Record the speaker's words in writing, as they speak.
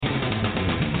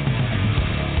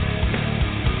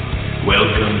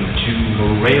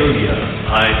Morelia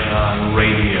Python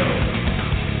Radio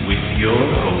with your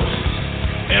hosts,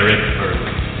 Eric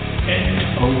Burke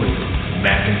and Owen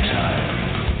McIntyre.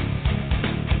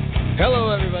 Hello,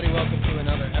 everybody. Welcome to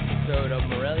another episode of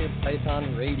Morelia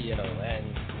Python Radio. And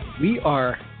we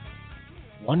are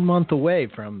 1 month away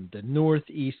from the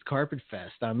Northeast Carpet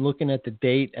Fest. I'm looking at the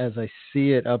date as I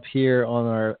see it up here on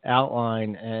our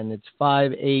outline, and it's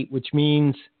 5/8, which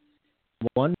means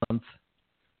 1 month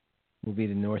will be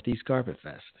the Northeast Carpet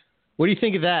Fest. What do you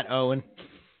think of that, Owen?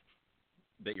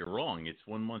 That you're wrong. It's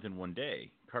 1 month and 1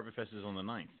 day. Carpet Fest is on the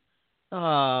 9th.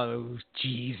 Oh,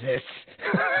 Jesus.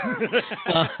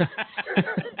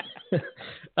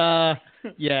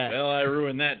 Yeah. Well, I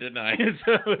ruined that, didn't I?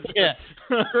 Yeah.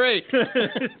 Great.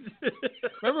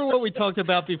 Remember what we talked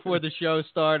about before the show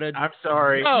started? I'm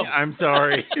sorry. Oh. I'm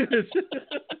sorry.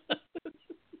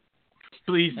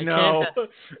 Please, no.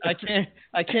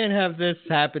 I can't have this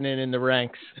happening in the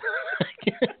ranks.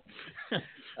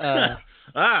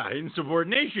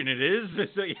 Insubordination it is.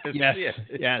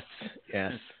 Yes.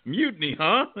 Mutiny,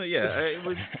 huh? Yeah, it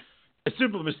was a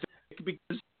simple mistake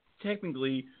because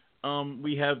technically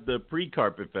we have the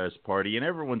pre-Carpet Fest party and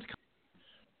everyone's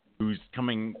who's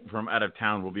coming from out of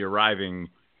town will be arriving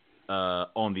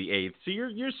on the 8th. So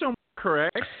you're so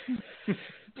correct.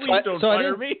 Please don't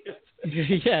fire me.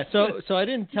 Yeah, so I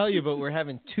didn't tell you, but we're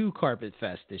having 2 Carpet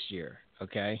Fest this year,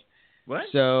 okay? What?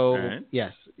 So, right.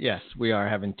 yes, we are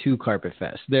having 2 Carpet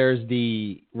Fests. There's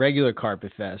the regular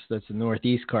Carpet Fest, that's the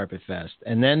Northeast Carpet Fest,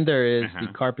 and then there is the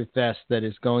Carpet Fest that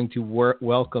is going to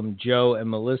welcome Joe and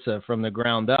Melissa from the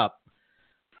ground up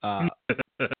to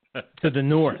the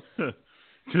north. To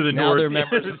the now north. they're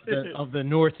members of the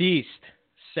Northeast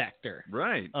sector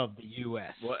of the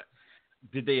U.S. What?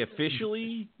 Did they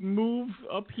officially move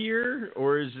up here,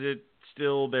 or is it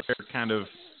still their kind of...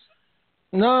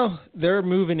 No, they're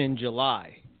moving in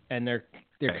July, and they're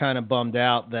kind of bummed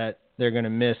out that they're going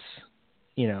to miss,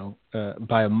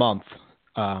 by a month.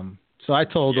 So I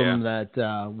told them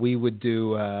that we would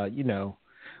do,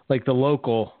 like the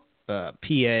local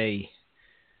PA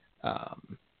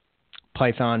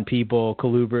Python people,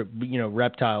 colubrid,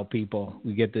 reptile people.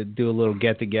 We get to do a little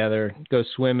get together, go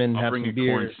swimming, have some beers. I'll bring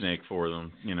a corn snake for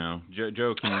them.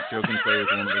 Joe can play with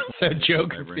one of the corn snakes. Joe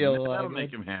can feel that'll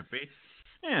make him happy.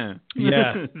 Yeah.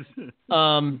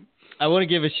 I want to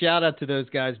give a shout out to those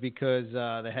guys because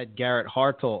they had Garrett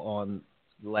Hartle on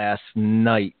last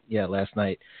night. Yeah, last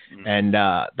night. Mm-hmm. And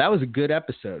that was a good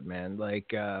episode, man.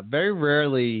 Like, very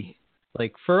rarely,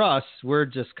 like for us, we're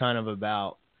just kind of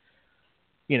about,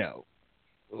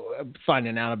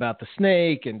 finding out about the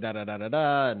snake and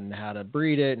and how to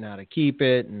breed it and how to keep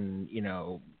it and,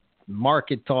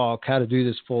 market talk, how to do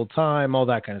this full time, all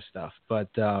that kind of stuff. But,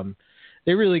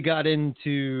 they really got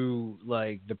into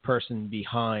like the person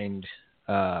behind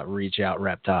Reach Out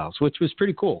Reptiles, which was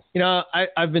pretty cool.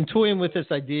 I've been toying with this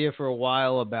idea for a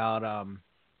while about,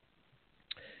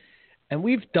 and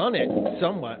we've done it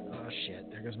somewhat. Oh shit!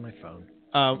 There goes my phone.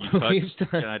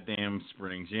 Goddamn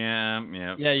springs. Yeah.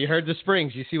 Yeah, you heard the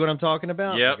springs. You see what I'm talking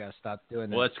about? Yep. I gotta stop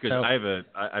doing that. Well, that's good. So, I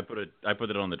put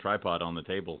it on the tripod on the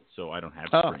table, so I don't have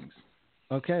springs.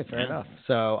 Okay, fair enough.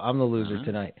 So I'm the loser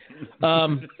tonight.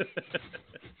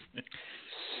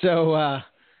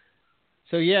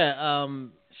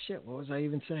 Shit, what was I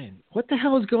even saying? What the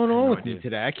hell is going on with me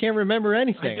today? I can't remember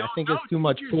anything. I think it's too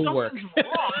much pool work.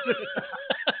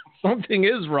 Something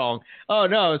is wrong. Oh,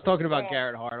 no, I was talking about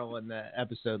Garrett Hartle in the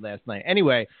episode last night.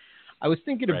 Anyway, I was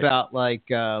thinking about,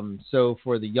 so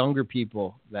for the younger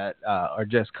people that are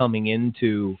just coming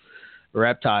into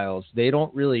reptiles, they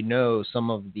don't really know some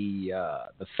of the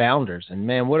founders, and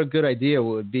man, what a good idea it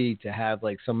would be to have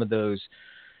like some of those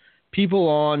people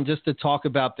on just to talk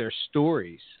about their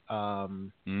stories. I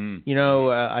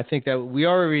think that we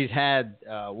already had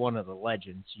one of the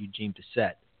legends, Eugene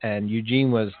Bissett, and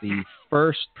Eugene was the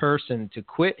first person to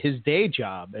quit his day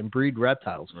job and breed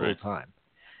reptiles full time.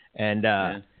 And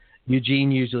Eugene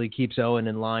usually keeps Owen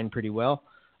in line pretty well.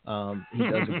 He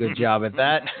does a good job at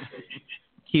that.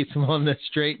 Keeps them on the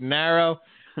straight and narrow.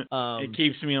 It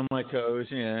keeps me on my toes,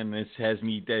 and this has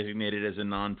me designated as a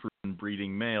non-proven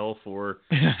breeding male for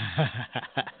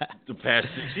the past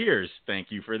 6 years.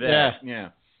 Thank you for that.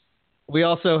 Yeah. We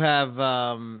also have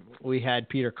we had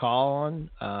Peter Call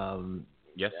on.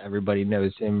 Yes. Everybody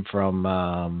knows him from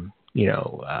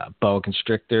boa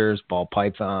constrictors, ball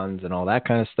pythons, and all that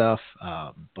kind of stuff.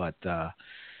 But that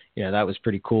was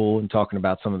pretty cool, and talking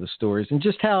about some of the stories and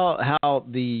just how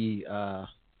the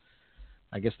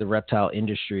I guess the reptile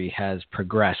industry has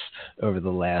progressed over the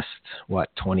last,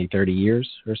 20, 30 years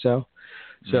or so.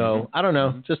 So I don't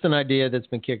know, just an idea that's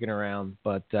been kicking around.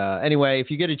 But anyway,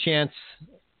 if you get a chance,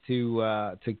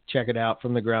 to check it out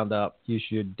from the ground up, you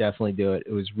should definitely do it.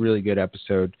 It was a really good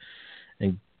episode,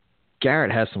 and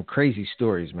Garrett has some crazy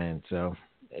stories, man. So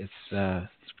it's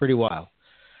pretty wild.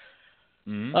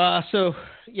 Mm-hmm. So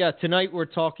yeah, tonight we're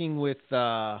talking with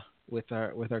our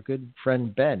good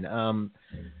friend Ben.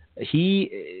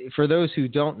 He, for those who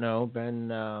don't know,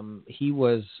 Ben, he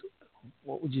was,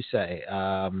 what would you say,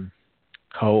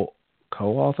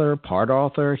 co-author, part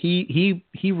author. He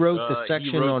wrote the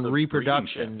section on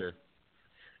reproduction.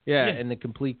 Yeah, in the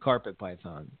Complete Carpet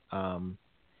Python. And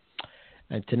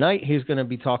tonight he's going to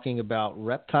be talking about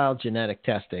reptile genetic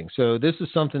testing. So this is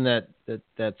something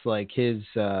that's like his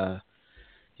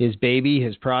baby,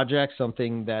 his project,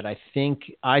 something that I think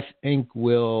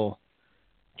will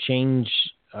change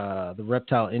the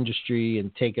reptile industry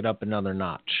and take it up another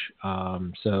notch.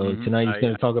 Tonight he's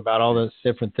going to talk about all those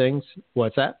different things.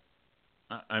 What's that?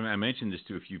 I mentioned this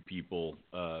to a few people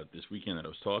this weekend that I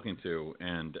was talking to,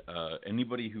 and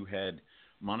anybody who had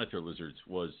monitor lizards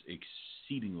was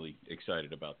exceedingly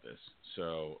excited about this.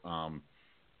 So,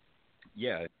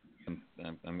 yeah,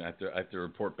 I have to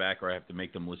report back, or I have to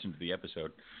make them listen to the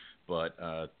episode. But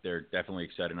they're definitely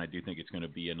excited, and I do think it's going to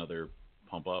be another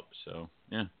pump up. So,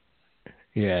 yeah.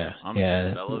 Yeah. I'm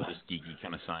excited. I love this geeky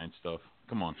kind of science stuff.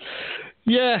 Come on.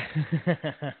 Yeah.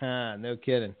 No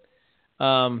kidding.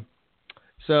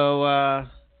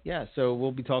 So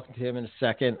we'll be talking to him in a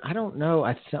second. I don't know.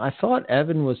 I thought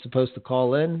Evan was supposed to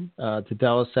call in to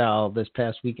tell us how this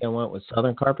past weekend went with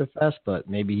Southern Carpet Fest, but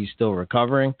maybe he's still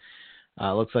recovering.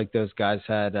 Looks like those guys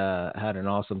had an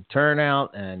awesome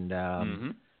turnout, and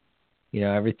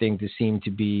everything just seemed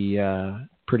to be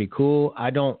pretty cool. I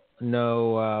don't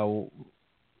know.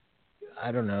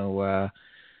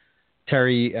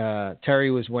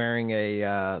 Terry was wearing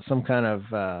some kind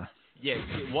of. Yeah,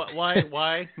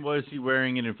 why was he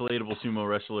wearing an inflatable sumo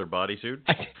wrestler bodysuit?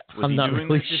 I'm not doing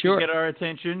really this just sure. to get our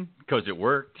attention? Because it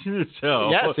worked.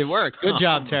 So yes, it worked. Good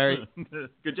job, Terry.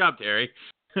 Good job, Terry.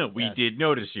 We did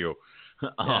notice you.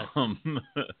 Yes. I don't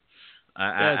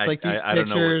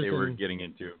know what they were getting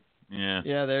into. Yeah.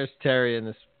 Yeah, there's Terry in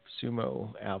this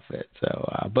sumo outfit. So,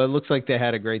 but it looks like they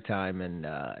had a great time, and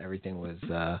everything was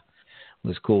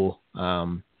cool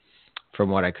from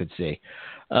what I could see.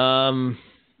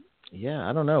 Yeah,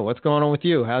 I don't know. What's going on with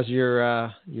you? How's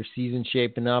your season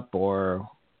shaping up? Or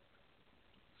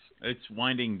it's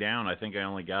winding down. I think I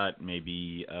only got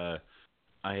maybe I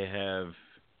have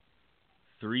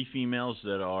 3 females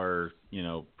that are,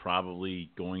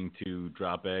 probably going to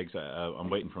drop eggs. I'm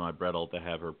waiting for my Brettle to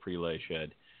have her pre-lay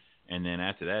shed. And then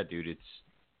after that, dude, it's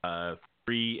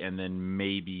 3 and then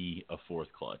maybe a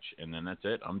 4th clutch. And then that's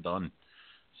it. I'm done.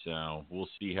 So we'll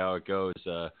see how it goes.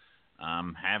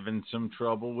 I'm having some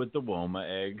trouble with the Woma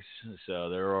eggs, so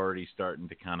they're already starting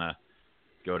to kind of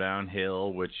go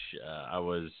downhill, which I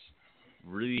was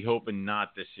really hoping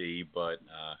not to see, but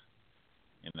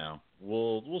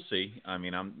we'll see. I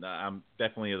mean, I'm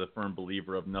definitely the firm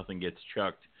believer of nothing gets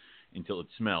chucked until it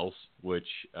smells,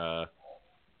 which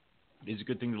is a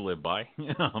good thing to live by.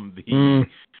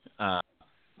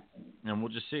 And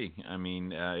we'll just see. I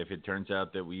mean, if it turns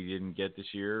out that we didn't get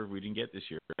this year, we didn't get this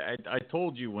year. I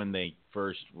told you when they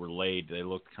first were laid, they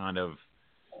looked kind of,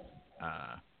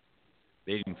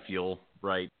 they didn't feel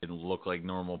right. Didn't look like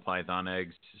normal python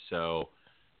eggs. So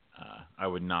I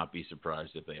would not be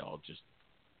surprised if they all just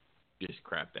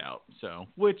crapped out. So,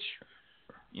 which,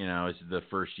 is the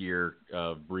first year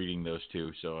of breeding those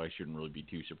two, so I shouldn't really be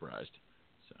too surprised.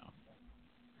 So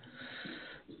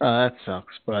that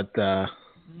sucks, but.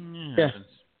 Yeah,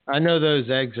 I know those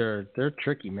eggs they're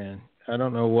tricky, man. I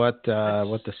don't know what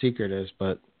the secret is,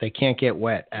 but they can't get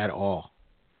wet at all.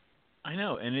 I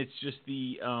know, and it's just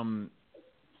and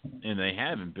they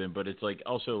haven't been, but it's like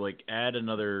also like add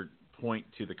another point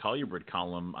to the colubrid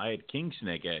column. I had king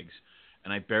snake eggs,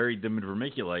 and I buried them in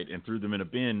vermiculite and threw them in a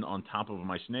bin on top of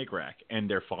my snake rack, and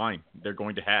they're fine. They're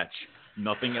going to hatch.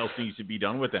 Nothing else needs to be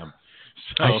done with them.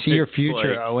 So I see your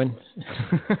future, Owen.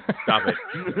 Stop it.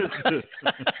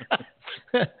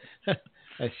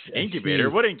 Incubator?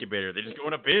 What incubator? They just go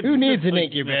in a bin. Who needs an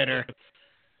incubator?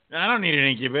 I don't need an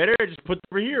incubator. I just put them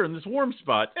over here in this warm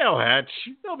spot. They'll hatch.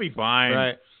 They'll be fine.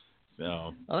 Right.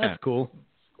 So, that's cool.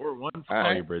 Or one for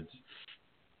colubrids.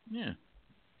 Yeah.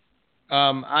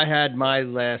 I had my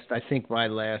last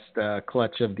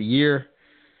clutch of the year.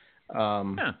 It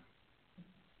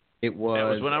was. That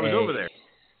was when I was over there.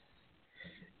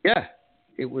 Yeah,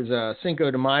 it was Cinco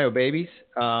de Mayo babies,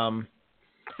 and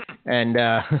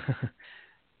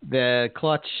the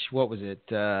clutch. What was it?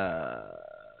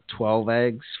 12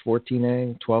 eggs, 14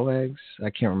 eggs, 12 eggs. I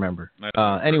can't remember.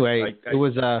 Anyway, it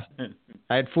was. I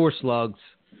had 4 slugs,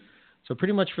 So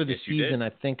pretty much for the Yes, you season,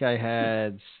 did. I think I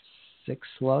had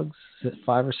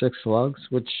 5 or 6 slugs,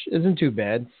 which isn't too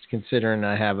bad considering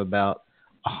I have about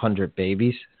 100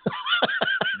 babies.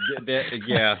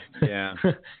 Yeah.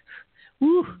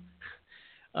 Woo.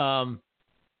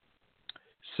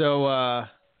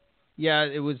 Yeah,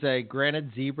 it was a granite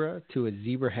zebra to a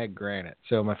zebra head granite.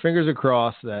 So my fingers are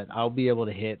crossed that I'll be able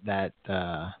to hit that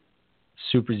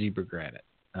super zebra granite,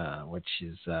 which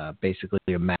is basically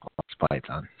a Macklot's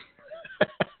python.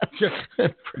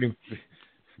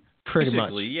 pretty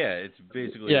much. Yeah, it's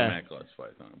basically a Macklot's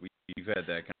python. We've had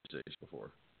that conversation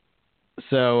before.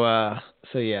 So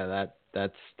yeah,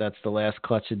 that's the last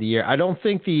clutch of the year. I don't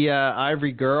think the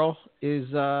Ivory Girl is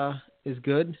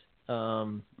good.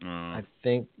 I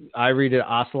think Ivory did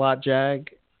Ocelot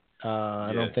Jag.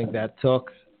 I don't think that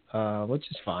took, which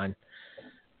is fine.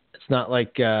 It's not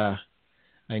like I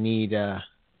need.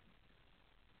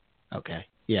 Okay,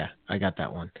 yeah, I got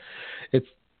that one. It's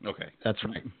okay. That's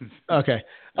right. Okay.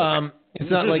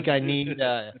 It's not like I need.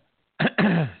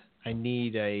 I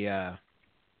need a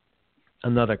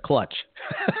another clutch.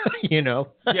 You know.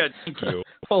 Yeah. Thank you.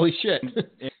 Holy shit.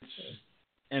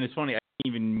 And it's funny. I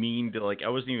didn't even mean to I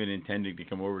wasn't even intending to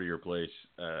come over to your place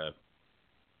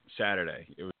Saturday.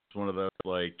 It was one of those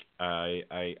I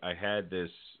had this.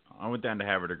 I went down to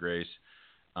Havre de Grace.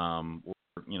 Where,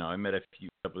 I met up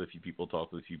with a few people,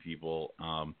 talked with a few people.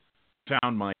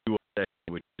 Found my new obsession,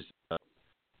 which is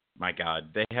my God,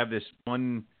 they have this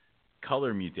one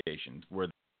color mutation where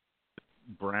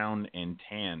brown and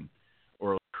tan,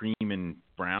 or cream and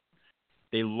brown,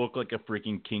 they look like a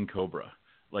freaking king cobra.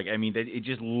 It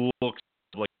just looks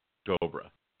like a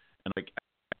cobra, and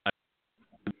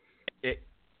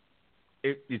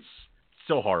it's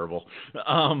so horrible.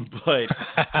 But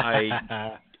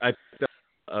I picked up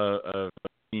a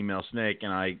female snake,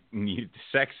 and I needed to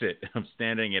sex it. I'm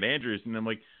standing at Andrews, and I'm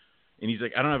like, and he's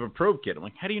like, I don't have a probe kit. I'm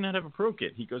like, how do you not have a probe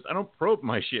kit? He goes, I don't probe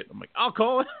my shit. I'm like, I'll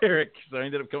call Eric. So I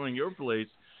ended up coming to your place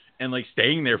and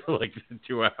staying there for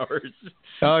 2 hours.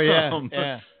 Oh yeah,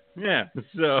 yeah. Yeah.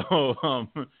 So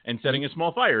and setting a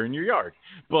small fire in your yard,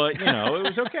 but it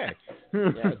was okay. Yeah,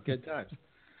 it was good times.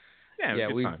 Yeah,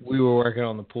 we were working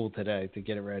on the pool today to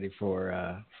get it ready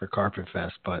for Carpet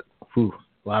Fest, but a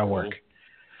lot of work.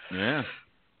 Yeah.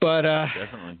 But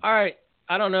definitely. All right.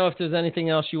 I don't know if there's anything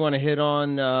else you want to hit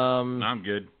on. I'm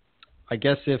good. I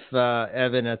guess if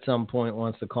Evan at some point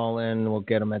wants to call in, we'll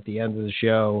get him at the end of the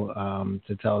show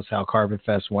to tell us how Carpet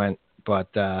Fest went. But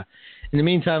in the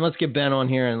meantime, let's get Ben on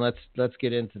here and let's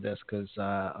get into this because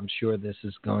I'm sure this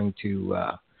is going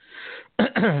to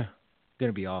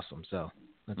be awesome. So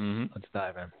let's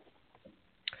dive in.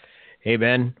 Hey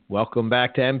Ben, welcome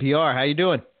back to NPR. How you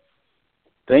doing?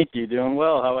 Thank you. Doing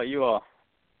well. How about you all?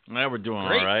 Yeah, we're doing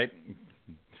Great. all right.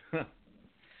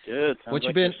 Good. Sounds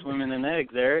like you're swimming in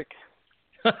eggs, Eric.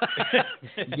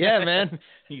 Yeah, man.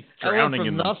 He's drowning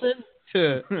in them. Nothing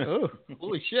to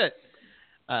holy shit.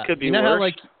 Could be you know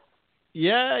worse. How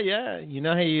yeah. You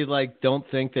know how you don't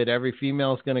think that every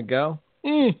female is gonna go?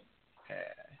 Every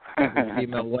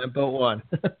female went but one.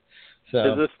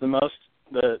 So is this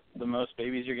the most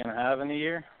babies you're gonna have in a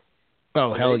year?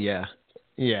 Oh hell yeah.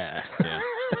 Yeah.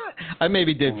 I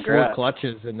maybe did Congrats. 4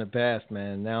 clutches in the past,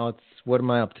 man. Now it's, what am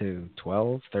I up to?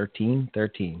 12, 13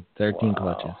 Wow.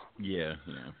 clutches. Yeah.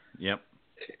 Yep.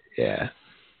 Yeah.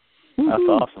 That's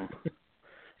awesome.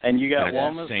 And you got That's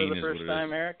Womas insane for the is first what it time,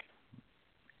 is. Eric?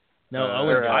 No,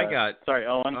 Or, Owen. Sorry,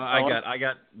 Owen. I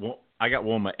got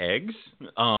Woma eggs.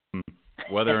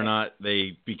 Whether or not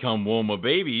they become Woma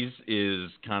babies is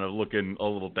kind of looking a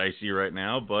little dicey right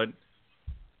now, but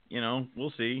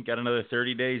we'll see. Got another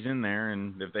 30 days in there,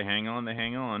 and if they hang on, they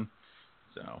hang on.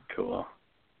 So Cool.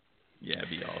 Yeah, it'd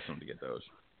be awesome to get those.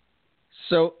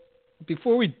 So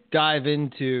before we dive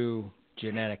into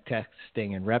genetic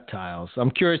testing and reptiles,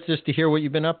 I'm curious just to hear what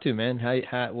you've been up to, man.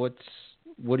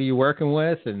 What are you working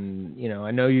with? And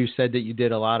I know you said that you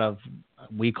did a lot of,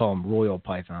 we call them royal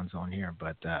pythons on here,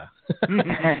 but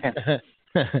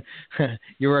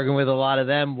you're working with a lot of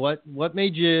them. What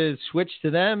made you switch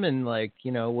to them? And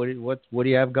what do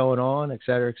you have going on, et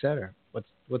cetera, et cetera?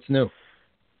 What's new?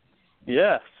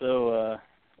 Yeah. So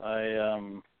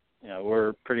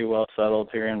we're pretty well settled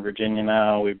here in Virginia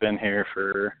now. We've been here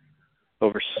for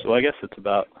I guess it's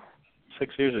about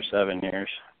 6 years or 7 years.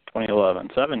 2011,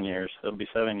 7 years. It'll be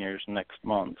 7 years next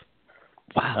month.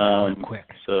 Wow, quick.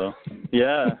 So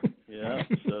yeah.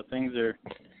 So things are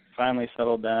finally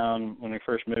settled down. When we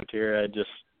first moved here, I just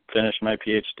finished my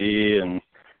PhD and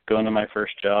going to my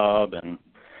first job and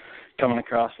coming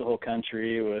across the whole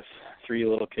country with 3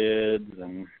 little kids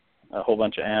and a whole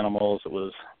bunch of animals. It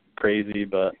was crazy,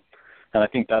 but And I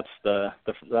think that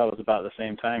was about the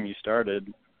same time you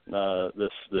started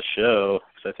this show,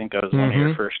 because I think I was one of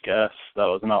your first guests. That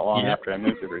was not long after I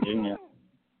moved to Virginia.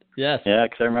 Yes. Yeah,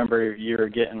 because I remember you were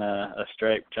getting a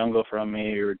striped jungle from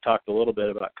me. You talked a little bit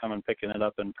about coming picking it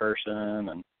up in person,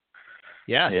 and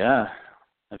yeah,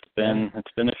 it's been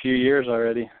a few years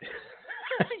already.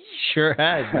 Sure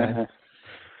has, man.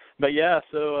 But yeah,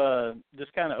 so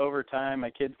just kind of over time, my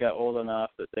kids got old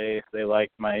enough that they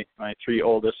liked my three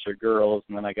oldest are girls,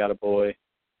 and then I got a boy,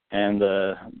 and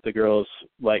the girls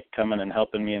liked coming and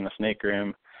helping me in the snake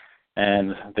room,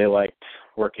 and they liked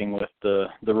working with the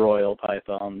royal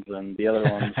pythons, and the other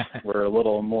ones were a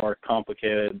little more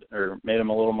complicated or made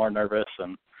them a little more nervous,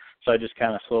 and so I just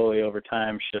kind of slowly over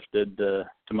time shifted to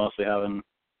mostly having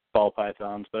ball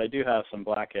pythons, but I do have some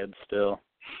blackheads still.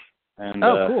 And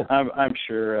cool. I'm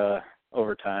sure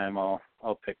over time I'll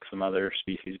pick some other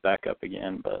species back up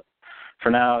again, but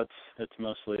for now it's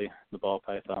mostly the ball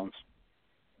pythons.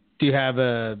 Do you have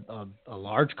a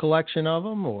large collection of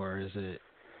them, or is it?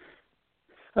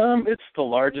 It's the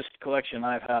largest collection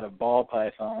I've had of ball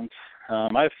pythons.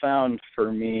 I've found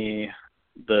for me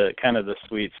the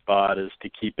sweet spot is to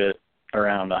keep it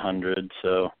around 100.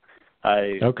 So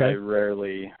I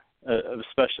rarely.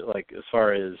 Especially like as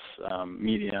far as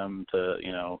medium to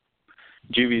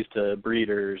juvies to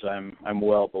breeders, I'm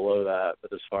well below that.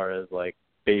 But as far as like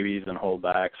babies and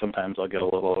holdbacks, sometimes I'll get a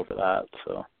little over that.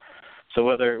 So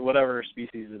whatever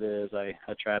species it is, I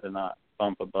try to not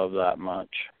bump above that much.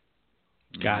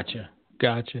 Gotcha.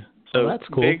 So that's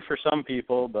cool. Big for some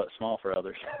people, but small for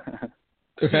others.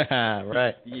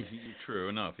 Right. True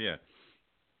enough. Yeah.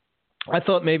 I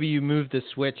thought maybe you moved the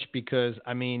switch because,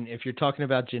 I mean, if you're talking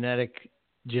about genetics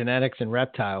and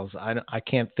reptiles, I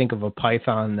can't think of a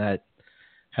python that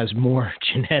has more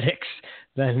genetics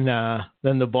than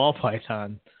the ball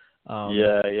python.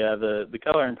 The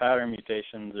color and pattern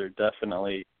mutations are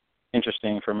definitely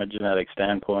interesting from a genetic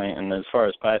standpoint, and as far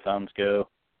as pythons go,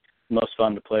 most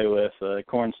fun to play with.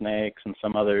 Corn snakes and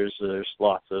some others, there's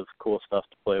lots of cool stuff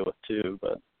to play with too,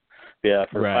 but yeah,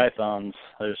 for pythons,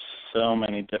 there's so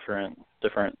many different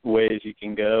ways you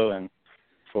can go, and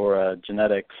for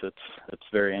genetics, it's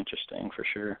very interesting for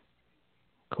sure.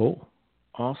 Cool,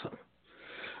 awesome.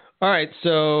 All right,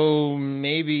 so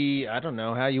maybe I don't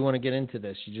know how you want to get into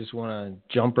this. You just want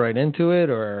to jump right into it,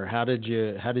 or how did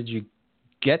you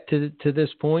get to this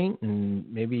point?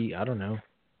 And maybe I don't know.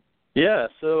 Yeah,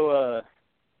 so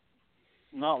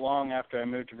not long after I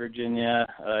moved to Virginia,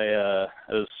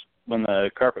 it was when the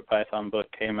Carpet Python book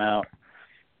came out.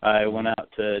 I went out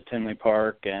to Tinley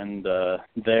Park, and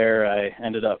there I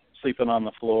ended up sleeping on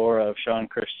the floor of Sean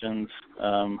Christian's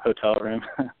hotel room.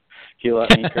 He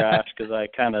let me crash because I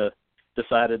kind of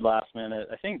decided last minute.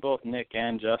 I think both Nick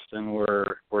and Justin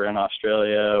were in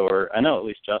Australia, or I know at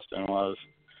least Justin was.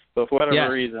 But for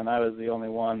whatever reason, I was the only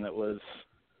one that was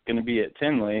going to be at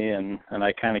Tinley, and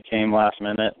I kind of came last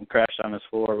minute and crashed on his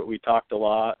floor. But we talked a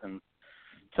lot, and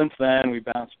since then we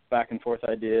bounced back and forth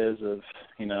ideas of,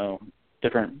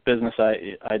 different business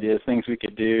ideas, things we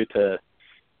could do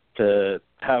to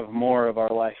have more of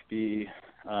our life be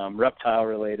reptile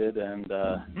related,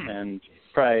 and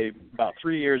probably about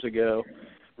 3 years ago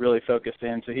really focused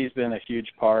in. So he's been a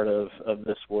huge part of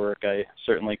this work. I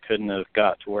certainly couldn't have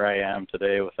got to where I am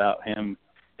today without him,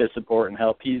 his support and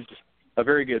help. He's a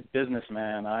very good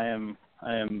businessman. I am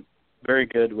very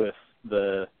good with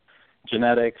the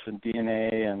genetics and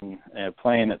DNA and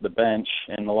playing at the bench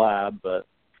in the lab, but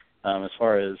as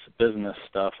far as business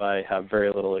stuff, I have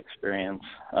very little experience.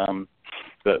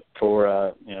 But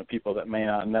for people that may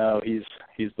not know,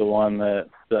 he's the one that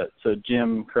so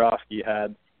Jim Karofsky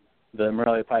had the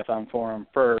Morelia Python Forum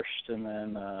first, and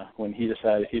then when he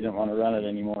decided he didn't want to run it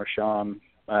anymore, Sean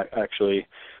actually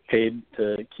paid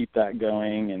to keep that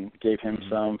going and gave him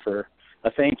some for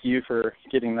a thank you for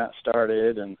getting that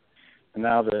started. And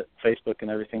now that Facebook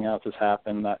and everything else has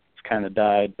happened, that's kind of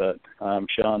died. But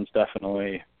Sean's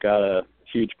definitely got a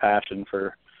huge passion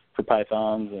for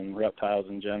pythons and reptiles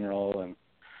in general, and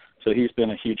so he's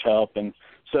been a huge help. And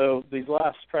so these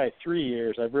last probably 3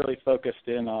 years, I've really focused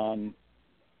in on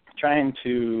trying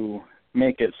to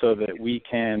make it so that we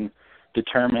can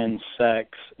determine sex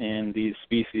in these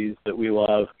species that we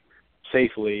love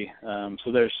safely.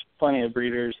 So there's plenty of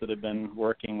breeders that have been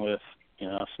working with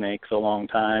snakes a long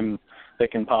time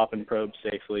that can pop and probe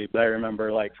safely. But I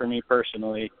remember, like, for me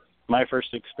personally, my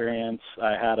first experience,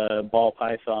 I had a ball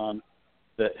python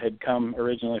that had come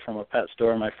originally from a pet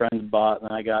store my friend bought,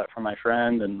 and I got it from my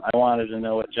friend, and I wanted to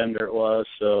know what gender it was,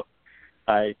 so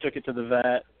I took it to the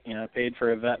vet, paid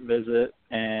for a vet visit,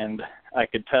 and I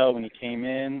could tell when he came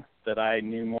in that I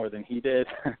knew more than he did.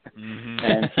 Mm-hmm.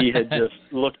 And he had just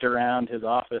looked around his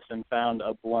office and found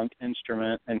a blunt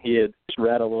instrument, and he had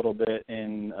read a little bit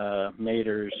in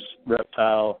Mader's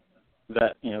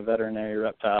veterinary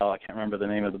reptile. I can't remember the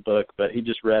name of the book, but he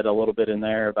just read a little bit in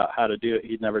there about how to do it.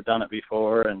 He'd never done it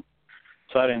before, and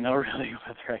so I didn't know really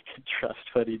whether I could trust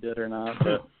what he did or not.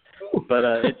 But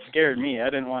it scared me. I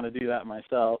didn't want to do that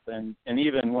myself. And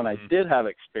even when I did have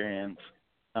experience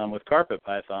with carpet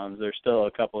pythons, there's still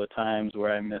a couple of times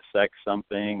where I missexed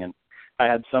something. And I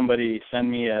had somebody send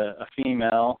me a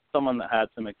female, someone that had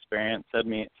some experience, sent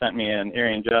me an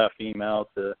Irian female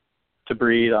to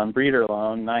breed on breeder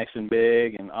loan, nice and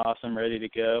big and awesome, ready to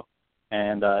go.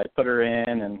 And I put her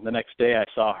in, and the next day I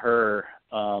saw her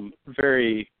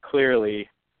very clearly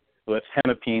with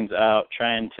hemipines out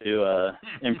trying to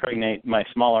impregnate my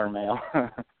smaller male.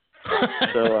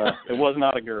 So it was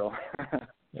not a girl.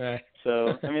 Right.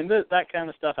 So, I mean, that kind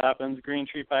of stuff happens. Green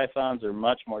tree pythons are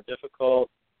much more difficult.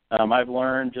 I've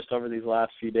learned just over these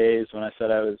last few days when I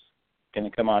said I was going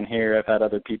to come on here, I've had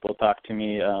other people talk to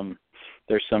me.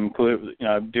 There's some,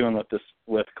 I'm doing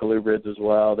with colubrids as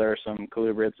well. There are some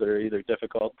colubrids that are either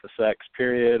difficult to sex,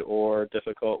 period, or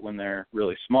difficult when they're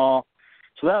really small.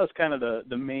 So that was kind of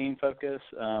the main focus.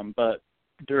 But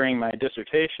during my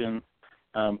dissertation,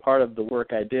 part of the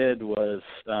work I did was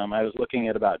I was looking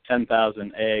at about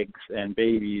 10,000 eggs and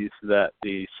babies that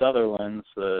the Sutherlands,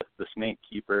 the snake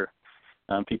keeper,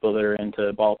 people that are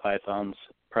into ball pythons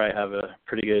probably have a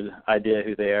pretty good idea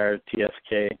who they are,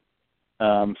 TSK.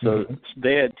 So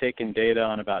they had taken data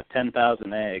on about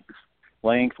 10,000 eggs,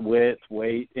 length, width,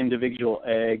 weight, individual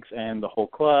eggs, and the whole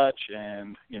clutch,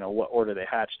 and, what order they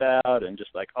hatched out, and just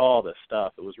like all this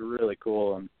stuff. It was really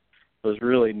cool, and it was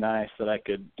really nice that I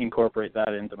could incorporate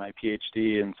that into my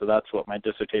PhD, and so that's what my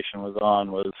dissertation was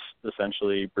on, was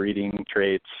essentially breeding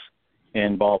traits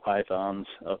in ball pythons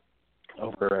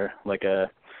over like a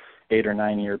 8 or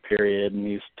 9 year period, and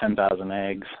these 10,000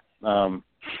 eggs.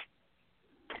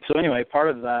 So anyway, part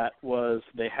of that was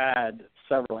they had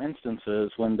several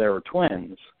instances when there were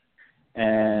twins.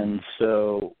 And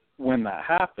so when that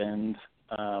happened,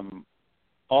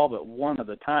 all but one of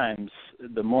the times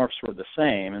the morphs were the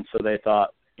same. And so they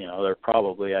thought, they're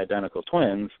probably identical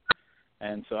twins.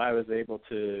 And so I was able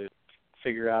to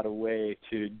figure out a way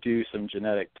to do some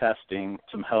genetic testing,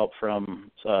 some help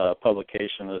from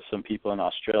publication of some people in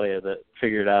Australia that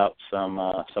figured out some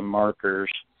markers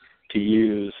to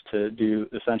use to do,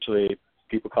 essentially,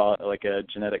 people call it like a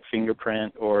genetic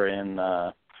fingerprint, or in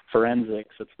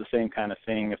forensics, it's the same kind of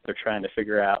thing if they're trying to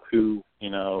figure out whose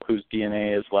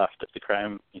DNA is left at the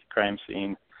crime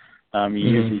scene. You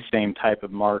use these same type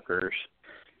of markers.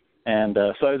 And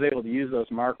so I was able to use those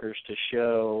markers to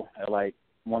show at like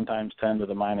 1 times 10 to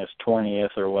the minus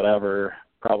 20th or whatever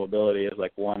probability is,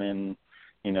 like 1 in,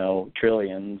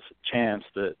 trillions chance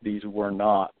that these were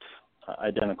not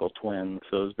identical twins.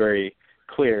 So it was very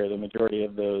clear the majority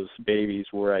of those babies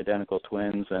were identical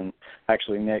twins, and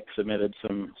actually Nick submitted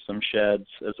some sheds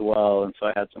as well, and so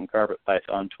I had some carpet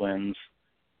python twins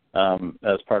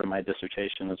as part of my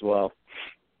dissertation as well.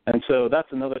 And so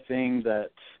that's another thing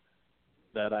that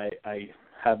I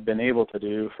have been able to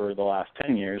do for the last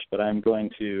 10 years, but I'm going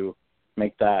to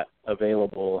make that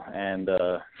available, and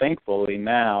thankfully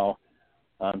now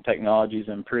technology's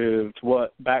improved.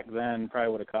 What back then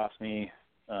probably would have cost me,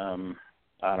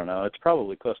 I don't know, it's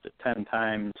probably close to 10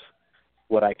 times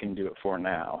what I can do it for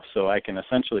now. So I can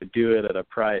essentially do it at a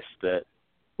price that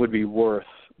would be worth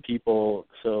people.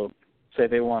 So say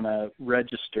they want to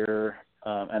register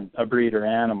a breeder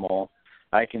animal,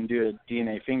 I can do a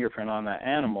DNA fingerprint on that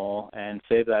animal and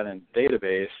save that in a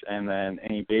database, and then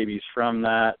any babies from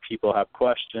that, people have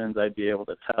questions, I'd be able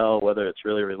to tell whether it's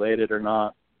really related or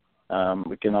not.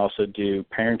 We can also do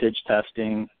parentage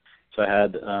testing. So I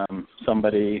had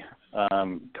somebody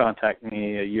contact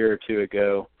me a year or 2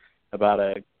 ago about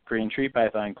a green tree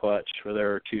python clutch where there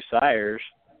were 2 sires,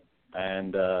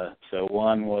 and so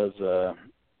one was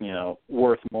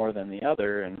worth more than the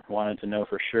other, and wanted to know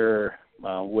for sure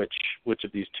which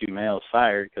of these 2 males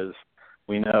sired, because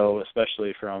we know,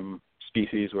 especially from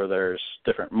species where there's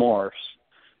different morphs,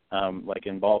 like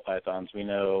in ball pythons, we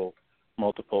know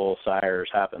multiple sires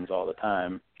happens all the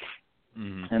time.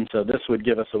 Mm-hmm. And so this would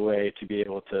give us a way to be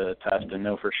able to test and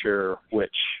know for sure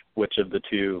which of the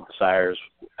 2 sires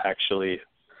actually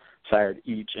sired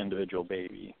each individual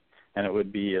baby, and it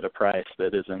would be at a price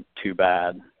that isn't too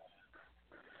bad.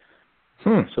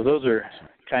 So those are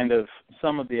kind of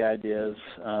some of the ideas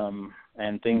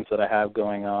and things that I have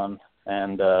going on.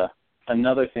 And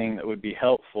another thing that would be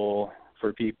helpful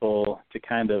for people to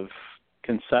kind of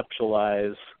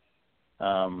conceptualize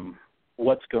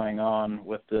what's going on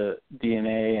with the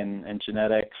DNA and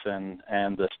genetics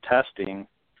and this testing,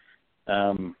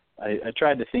 I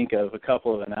tried to think of a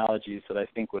couple of analogies that I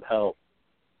think would help.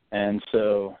 And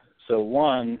so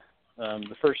one,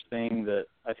 the first thing that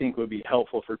I think would be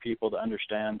helpful for people to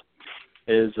understand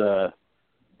is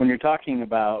when you're talking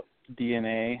about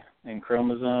DNA and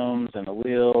chromosomes and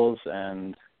alleles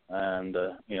and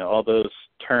all those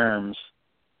terms,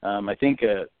 I think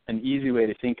an easy way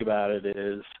to think about it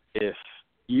is if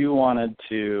you wanted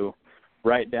to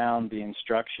write down the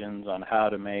instructions on how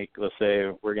to make, let's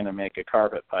say we're going to make a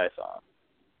carpet python.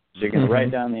 So you're going to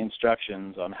write down the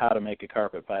instructions on how to make a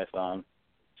carpet python.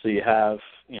 So you have,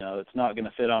 it's not going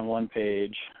to fit on one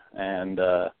page, and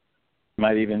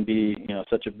might even be,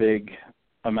 such a big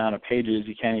amount of pages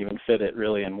you can't even fit it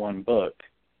really in one book.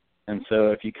 And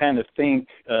so if you kind of think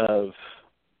of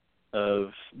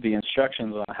the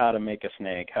instructions on how to make a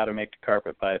snake, how to make a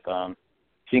carpet python,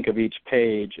 think of each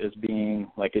page as being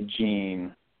like a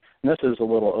gene. And this is a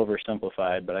little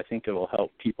oversimplified, but I think it will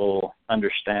help people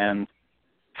understand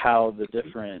how the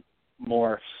different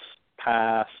morphs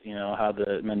pass, how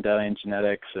the Mendelian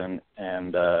genetics and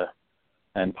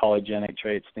polygenic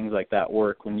traits, things like that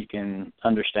work when you can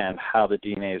understand how the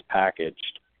DNA is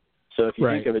packaged. So if you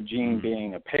think of a gene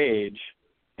being a page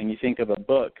and you think of a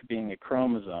book being a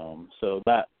chromosome, so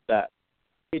that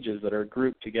pages that are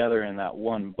grouped together in that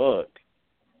one book,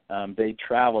 they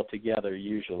travel together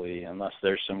usually, unless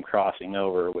there's some crossing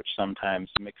over, which sometimes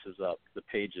mixes up the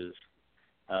pages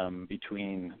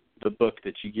between the book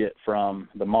that you get from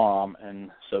the mom. And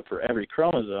so for every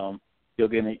chromosome, you're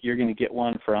going to get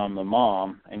one from the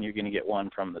mom and you're going to get one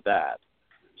from the dad.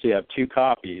 So you have two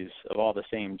copies of all the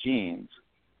same genes.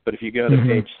 But if you go to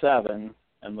page 7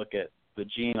 and look at the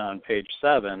gene on page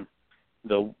 7,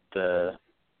 the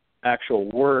actual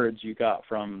words you got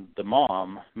from the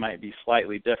mom might be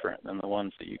slightly different than the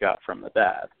ones that you got from the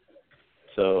dad.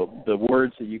 So the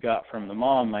words that you got from the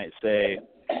mom might say,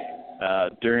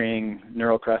 during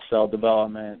neural crest cell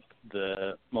development,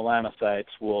 the melanocytes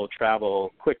will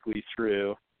travel quickly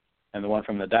through, and the one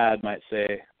from the dad might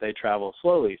say they travel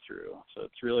slowly through. So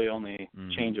it's really only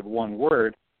change of one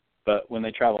word, but when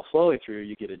they travel slowly through,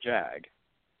 you get a JAG.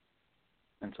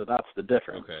 And so that's the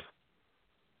difference. Okay.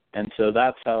 And so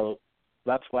that's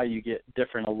why you get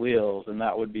different alleles, and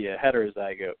that would be a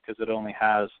heterozygote because it only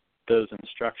has those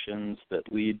instructions that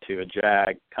lead to a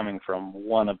JAG coming from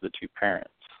one of the two parents.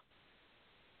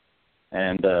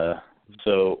 And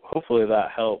so hopefully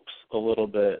that helps a little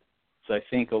bit. So I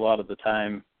think a lot of the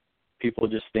time people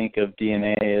just think of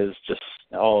DNA as just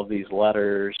all of these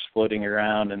letters floating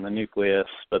around in the nucleus,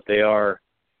 but they are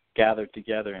gathered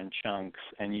together in chunks,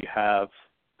 and you have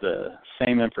the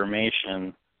same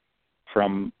information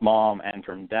from mom and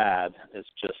from dad. It's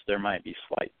just there might be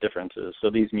slight differences. So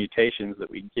these mutations that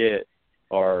we get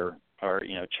are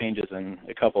changes in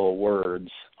a couple of words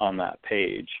on that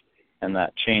page, and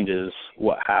that changes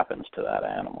what happens to that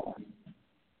animal.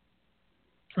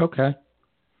 Okay.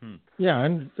 Yeah,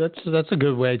 and that's a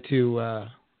good way to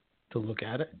look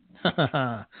at it.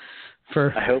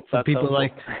 For I hope that's people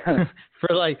helpful.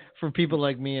 for people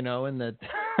like me and Owen that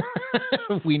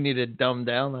we need to dumb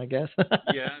down, I guess.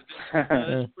 Yeah,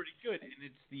 that's pretty good. And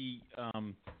it's the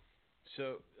I'm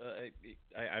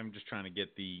just trying to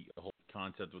get the whole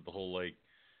concept with the whole, like,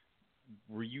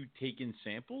 were you taking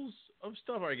samples of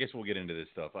stuff? Or I guess we'll get into this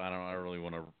stuff. I don't really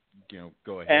want to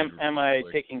go ahead. Am I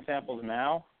taking samples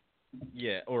now?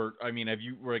 Yeah, or I mean,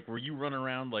 were you running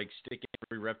around like sticking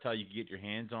every reptile you could get your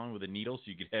hands on with a needle so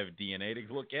you could have DNA to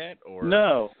look at? Or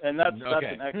no, and that's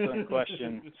okay. an excellent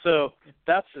question. So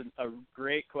that's a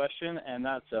great question, and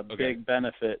that's a big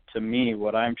benefit to me.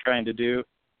 What I'm trying to do.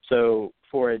 So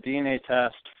for a DNA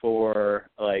test for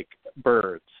like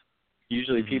birds,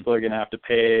 usually people are going to have to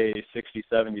pay $60,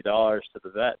 $70 to the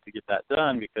vet to get that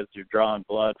done because you're drawing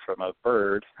blood from a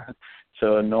bird.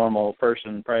 So a normal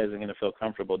person probably isn't going to feel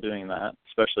comfortable doing that,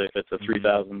 especially if it's a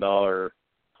 $3,000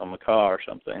 macaw or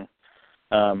something.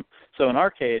 So in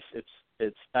our case,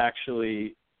 it's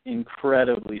actually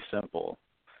incredibly simple.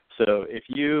 So if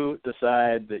you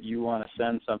decide that you want to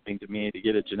send something to me to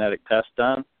get a genetic test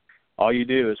done, all you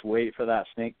do is wait for that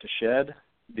snake to shed.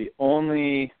 The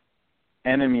only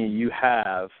enemy you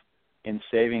have in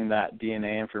saving that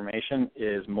DNA information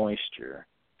is moisture.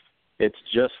 It's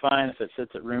just fine if it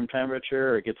sits at room temperature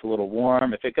or it gets a little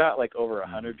warm. If it got like over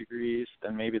 100 degrees,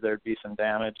 then maybe there'd be some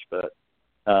damage. But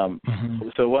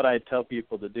so what I tell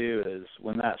people to do is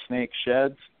when that snake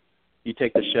sheds, you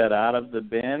take the shed out of the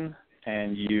bin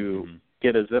and you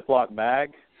get a Ziploc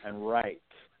bag and write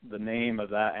the name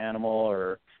of that animal,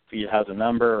 or if it has a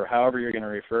number, or however you're going to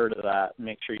refer to that.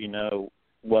 Make sure you know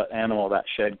what animal that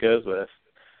shed goes with.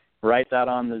 Write that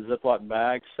on the Ziploc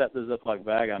bag, set the Ziploc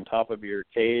bag on top of your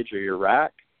cage or your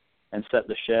rack, and set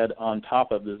the shed on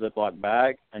top of the Ziploc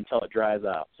bag until it dries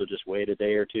out. So just wait a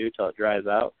day or two till it dries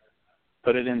out.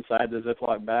 Put it inside the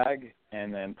Ziploc bag,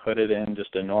 and then put it in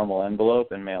just a normal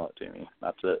envelope and mail it to me.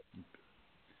 That's it.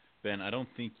 Ben, I don't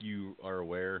think you are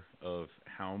aware of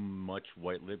how much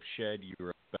white lip shed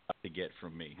you're about to get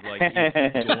from me. Like,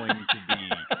 it's going to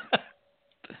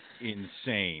be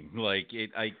insane. Like,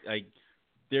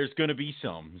 there's going to be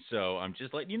some. So I'm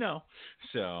just letting you know.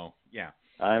 So, yeah.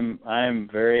 I'm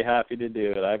very happy to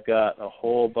do it. I've got a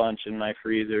whole bunch in my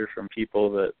freezer from people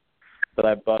that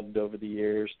I've bugged over the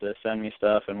years to send me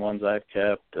stuff, and ones I've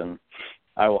kept, and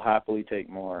I will happily take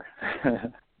more.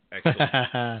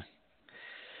 Excellent.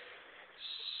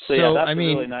 So yeah, that's a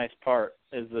really nice part,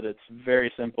 is that it's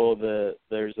very simple.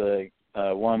 There's a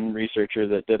one researcher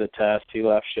that did a test. He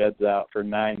left sheds out for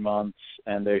 9 months,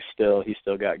 and he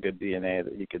still got good DNA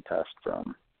that he could test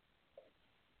from.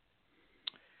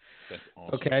 That's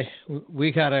awesome. Okay,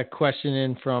 we got a question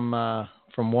in from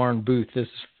Warren Booth. This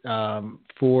is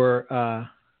for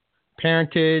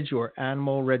parentage or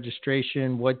animal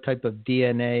registration. What type of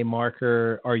DNA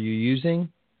marker are you using?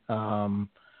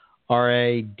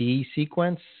 RAD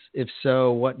sequence? If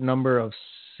so, what number of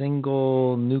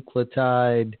single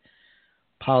nucleotide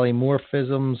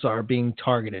polymorphisms are being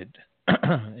targeted?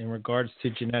 In regards to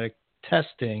genetic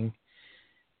testing,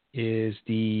 is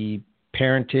the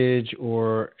parentage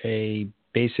or a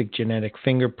basic genetic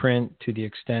fingerprint to the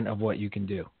extent of what you can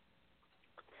do?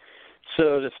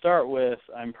 So to start with,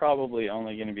 I'm probably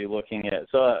only going to be looking at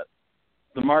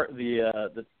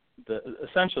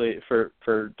essentially for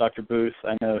Dr. Booth,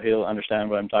 I know he'll understand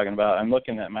what I'm talking about. I'm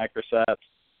looking at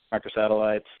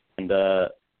microsatellites, and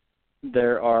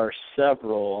there are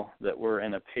several that were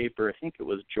in a paper. I think it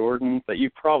was Jordan, but you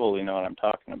probably know what I'm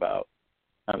talking about.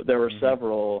 There were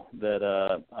several that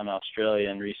an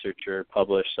Australian researcher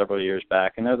published several years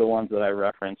back, and they're the ones that I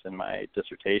reference in my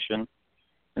dissertation.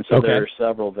 And so there are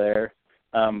several there.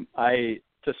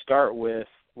 To start with,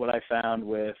 what I found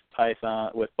with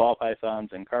ball pythons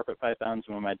and carpet pythons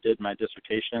when I did my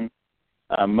dissertation,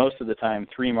 most of the time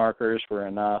 3 markers were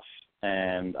enough,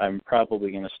 and I'm probably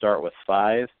going to start with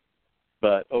 5.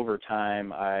 But over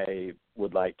time, I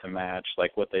would like to match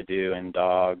like what they do in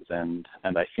dogs and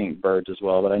I think birds as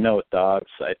well. But I know with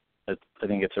dogs, I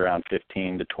think it's around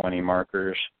 15 to 20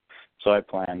 markers. So I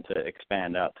plan to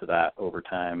expand out to that over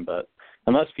time. But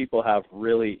unless people have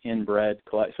really inbred,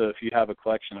 so if you have a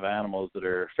collection of animals that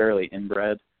are fairly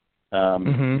inbred,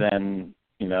 then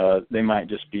they might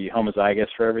just be homozygous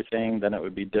for everything. Then it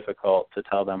would be difficult to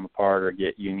tell them apart or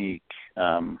get unique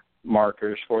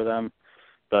markers for them.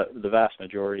 But the vast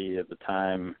majority of the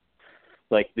time,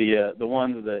 like the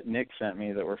ones that Nick sent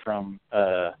me that were from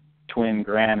twin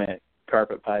granite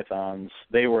carpet pythons,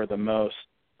 they were the most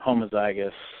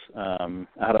homozygous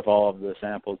out of all of the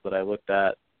samples that I looked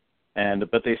at,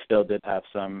 but they still did have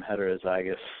some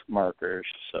heterozygous markers.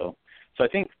 So I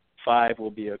think 5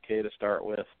 will be okay to start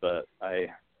with, but I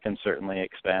can certainly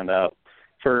expand out.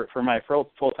 For my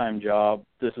full-time job,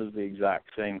 this is the exact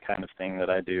same kind of thing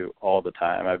that I do all the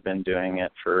time. I've been doing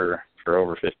it for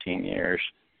over 15 years.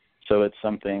 So it's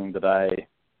something that I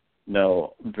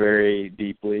know very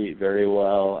deeply, very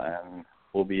well, and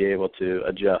will be able to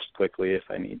adjust quickly if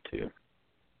I need to.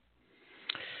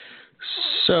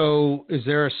 So is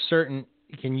there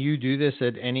can you do this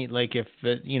at any, like if,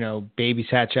 babies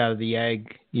hatch out of the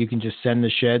egg, you can just send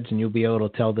the sheds and you'll be able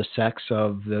to tell the sex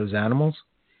of those animals?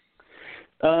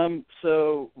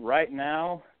 So right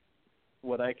now,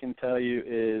 what I can tell you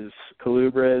is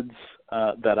colubrids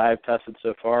that I've tested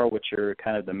so far, which are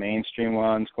kind of the mainstream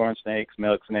ones, corn snakes,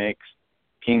 milk snakes,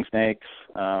 king snakes,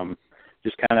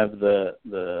 just kind of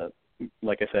the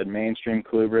like I said, mainstream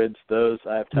colubrids. Those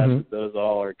I've tested, those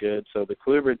all are good. So the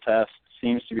colubrid test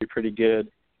seems to be pretty good.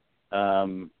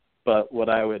 But what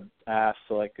I would ask,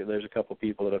 so like there's a couple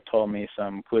people that have told me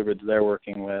some colubrids they're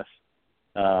working with,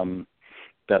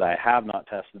 that I have not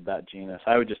tested that genus.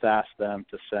 I would just ask them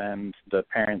to send the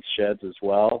parents' sheds as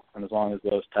well, and as long as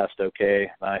those test okay,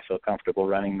 I feel comfortable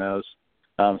running those.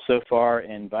 So far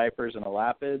in vipers and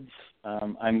elapids,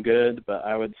 I'm good, but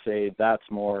I would say that's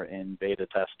more in beta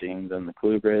testing than the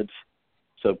colubrids.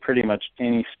 So pretty much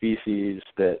any species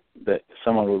that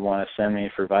someone would want to send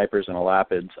me for vipers and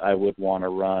elapids, I would want to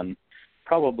run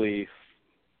probably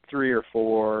 3 or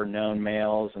 4 known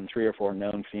males and 3 or 4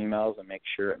 known females and make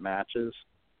sure it matches.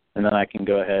 And then I can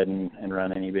go ahead and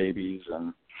run any babies,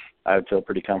 and I would feel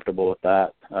pretty comfortable with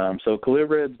that. So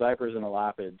colubrids, vipers, and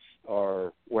elapids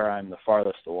are where I'm the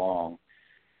farthest along.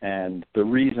 And the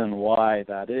reason why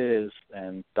that is,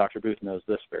 and Dr. Booth knows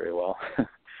this very well,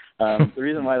 the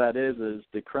reason why that is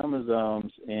the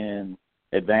chromosomes in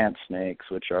advanced snakes,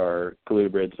 which are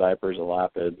colubrids, vipers,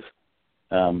 elapids,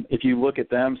 if you look at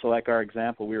them, so like our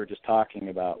example we were just talking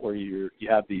about where you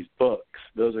have these books,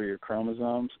 those are your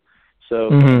chromosomes. So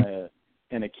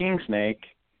in a king snake,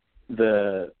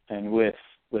 and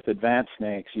with advanced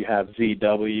snakes, you have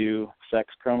ZW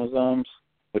sex chromosomes,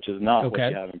 which is not what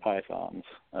you have in pythons,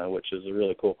 which is a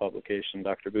really cool publication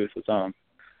Dr. Booth was on.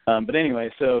 But anyway,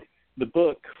 so the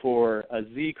book for a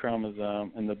Z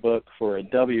chromosome and the book for a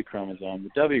W chromosome, the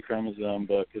W chromosome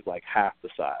book is like half the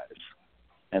size.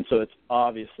 And so it's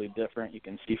obviously different. You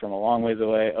can see from a long ways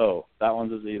away, oh, that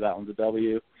one's a Z, that one's a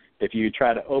W. If you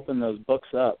try to open those books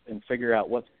up and figure out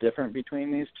what's different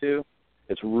between these two,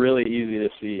 it's really easy to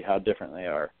see how different they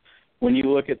are. When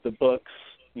you look at the books,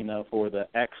 for the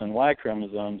X and Y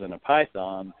chromosomes in a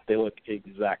python, they look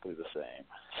exactly the same.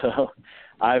 So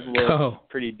I've looked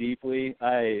pretty deeply.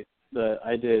 I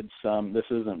did some, this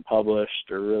isn't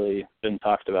published or really been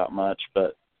talked about much,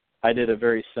 but I did a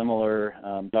very similar,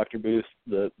 Dr. Booth,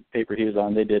 the paper he was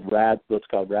on, they did what's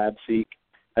called RAD-seq.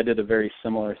 I did a very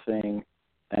similar thing,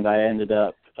 and I ended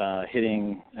up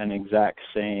hitting an exact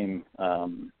same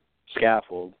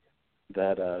scaffold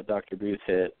that Dr. Booth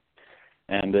hit.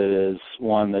 And it is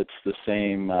one that's the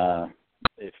same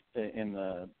in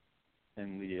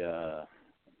the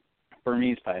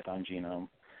Burmese python genome.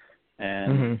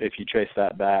 And if you trace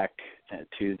that back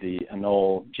to the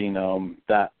Anole genome,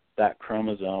 that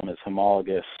chromosome is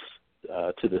homologous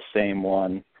to the same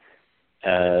one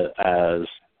as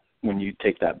when you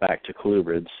take that back to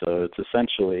colubrids. So it's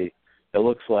essentially, it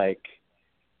looks like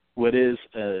what is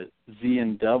a Z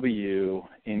and W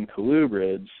in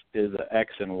colubrids is a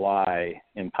X and Y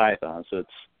in python. So it's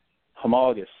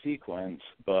homologous sequence,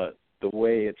 but the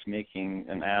way it's making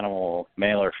an animal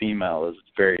male or female is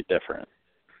very different.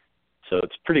 So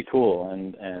it's pretty cool,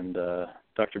 and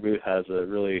Dr. Booth has a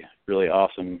really, really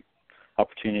awesome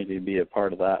opportunity to be a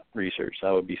part of that research.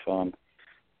 That would be fun.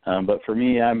 But for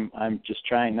me, I'm just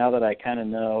trying, now that I kind of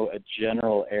know a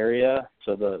general area,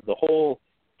 so the whole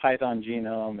python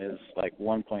genome is like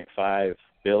 1.5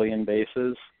 billion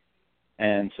bases,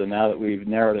 and so now that we've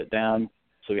narrowed it down,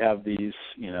 so we have these,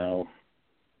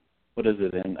 what is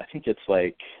it in? I think it's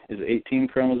like, is it 18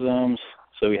 chromosomes?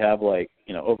 So we have like,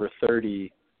 over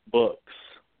 30 books,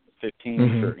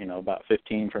 15 for, about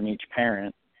 15 from each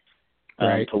parent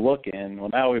to look in. Well,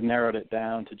 now we've narrowed it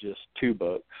down to just 2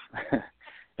 books,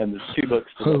 and there's 2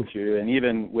 books to look through, and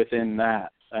even within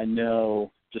that, I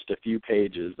know just a few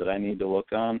pages that I need to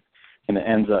look on, and it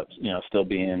ends up, still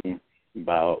being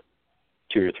about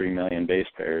 2 or 3 million base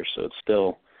pairs, so it's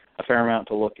still a fair amount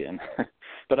to look in.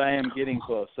 But I am getting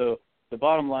close. So the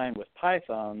bottom line with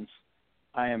pythons,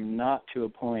 I am not to a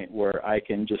point where I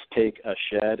can just take a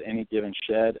shed, any given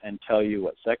shed, and tell you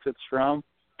what sex it's from,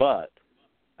 but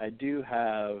I do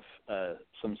have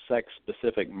some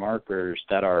sex-specific markers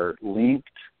that are linked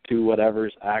to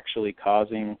whatever's actually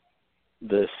causing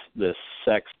this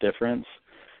sex difference.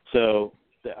 So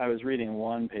I was reading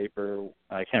one paper,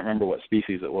 I can't remember what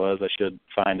species it was, I should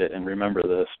find it and remember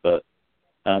this, but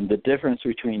the difference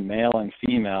between male and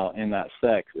female in that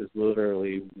sex is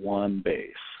literally one base.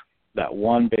 That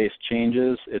one base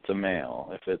changes, it's a male.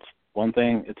 If it's one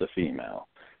thing, it's a female.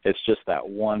 It's just that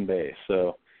one base.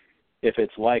 So if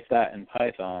it's like that in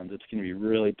pythons, it's going to be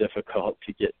really difficult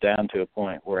to get down to a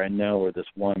point where I know where this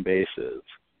one base is.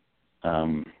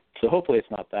 So hopefully it's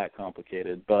not that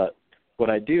complicated. But what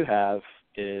I do have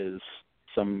is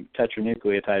some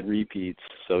tetranucleotide repeats,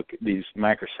 so these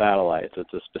microsatellites.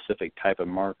 It's a specific type of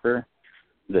marker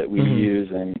that we use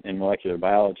in molecular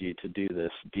biology to do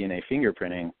this DNA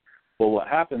fingerprinting. Well, what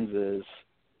happens is,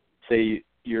 say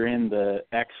you're in the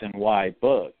X and Y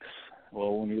books.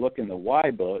 Well, when you look in the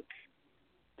Y book,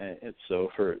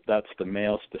 that's the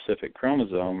male-specific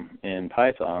chromosome in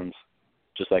pythons,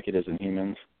 just like it is in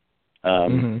humans.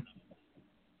 On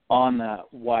that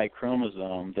Y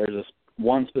chromosome, there's this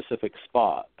one specific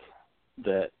spot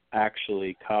that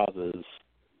actually causes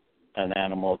an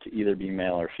animal to either be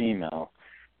male or female.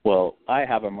 Well, I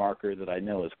have a marker that I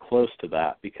know is close to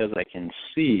that because I can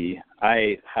see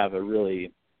I have a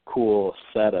really cool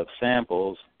set of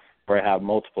samples where I have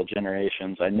multiple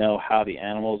generations. I know how the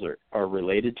animals are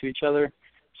related to each other,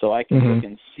 so I can look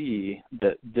and see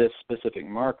that this specific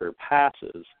marker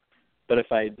passes. But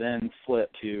if I then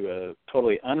flip to a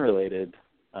totally unrelated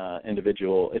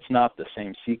individual, it's not the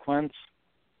same sequence.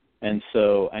 And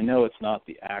so I know it's not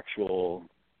the actual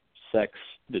sex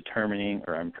determining,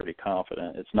 or I'm pretty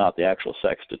confident it's not the actual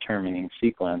sex determining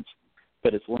sequence,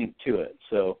 but it's linked to it.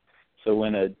 So So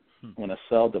when a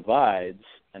cell divides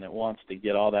and it wants to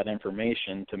get all that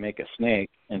information to make a snake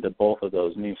into both of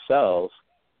those new cells,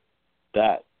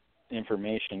 that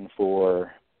information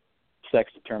for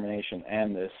sex determination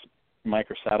and this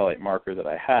microsatellite marker that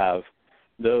I have,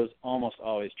 those almost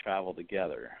always travel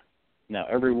together. Now,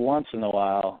 every once in a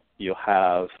while, you'll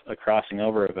have a crossing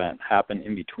over event happen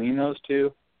in between those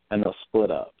two, and they'll split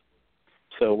up.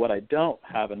 So what I don't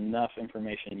have enough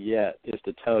information yet is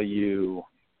to tell you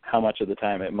how much of the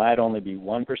time. It might only be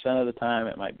 1% of the time.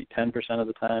 It might be 10% of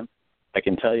the time. I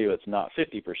can tell you it's not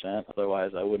 50%.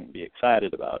 Otherwise, I wouldn't be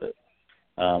excited about it.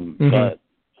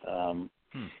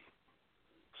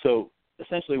 So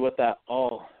essentially what that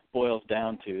all boils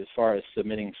down to as far as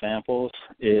submitting samples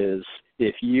is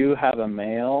if you have a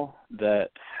male that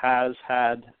has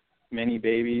had many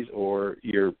babies or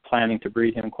you're planning to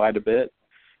breed him quite a bit,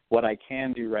 what I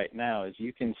can do right now is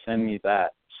you can send me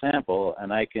that sample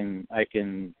and I can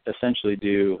essentially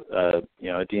do a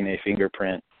DNA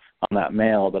fingerprint on that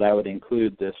male, but I would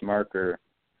include this marker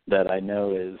that I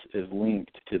know is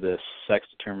linked to this sex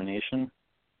determination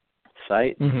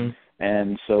site.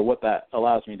 And so what that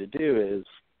allows me to do is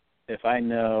if I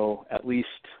know at least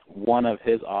one of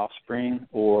his offspring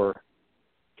or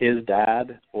his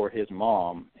dad or his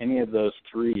mom, any of those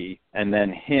three, and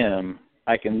then him,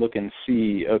 I can look and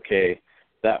see, okay,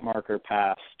 that marker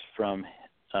passed from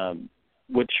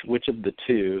which of the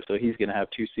two, so he's going to have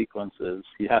two sequences.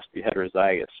 He has to be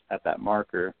heterozygous at that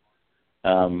marker.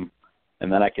 And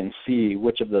then I can see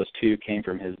which of those two came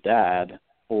from his dad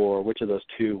or which of those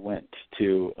two went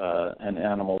to an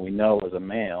animal we know was a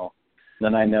male.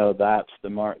 Then I know that's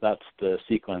the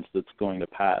sequence that's going to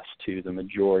pass to the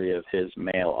majority of his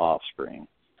male offspring.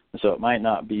 So it might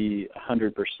not be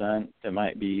 100%. It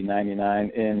might be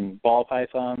 99%. In ball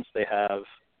pythons, they have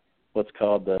what's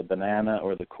called the banana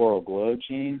or the coral glow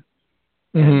gene.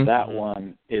 And that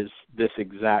one is this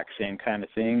exact same kind of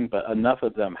thing, but enough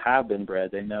of them have been bred,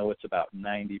 they know it's about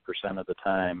 90% of the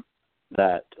time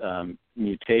that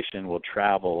mutation will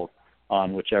travel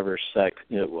on whichever sex,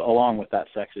 along with that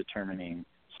sex determining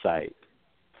site.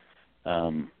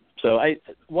 So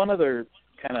one other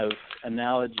kind of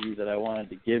analogy that I wanted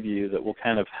to give you that will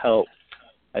kind of help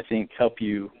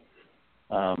you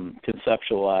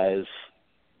conceptualize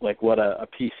like what a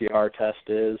PCR test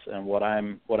is and what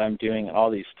I'm doing in all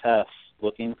these tests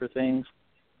looking for things.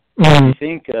 You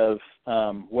think of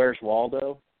Where's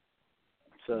Waldo?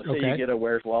 So say you get a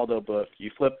Where's Waldo book,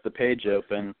 you flip the page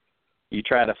open, you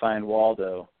try to find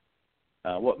Waldo.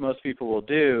 What most people will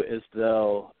do is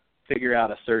they'll figure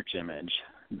out a search image.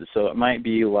 So it might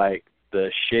be like the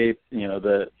shape,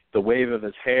 the wave of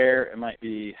his hair. It might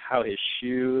be how his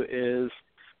shoe is.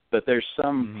 But there's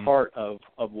some part of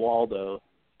Waldo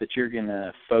that you're going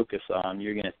to focus on.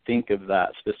 You're going to think of that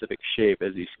specific shape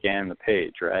as you scan the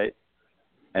page, right?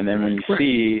 And then when you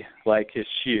see, like, his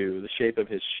shoe, the shape of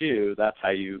his shoe, that's how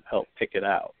you help pick it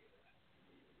out.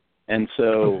 And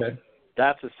so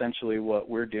that's essentially what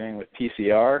we're doing with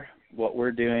PCR. What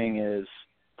we're doing is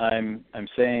I'm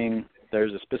saying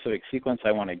there's a specific sequence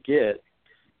I want to get,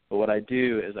 but what I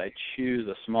do is I choose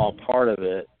a small part of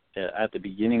it at the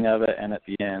beginning of it and at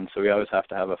the end. So we always have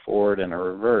to have a forward and a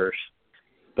reverse.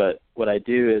 But what I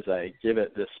do is I give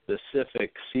it this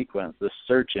specific sequence, this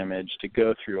search image, to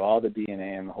go through all the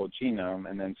DNA and the whole genome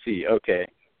and then see, okay,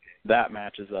 that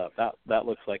matches up. That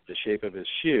looks like the shape of his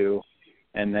shoe.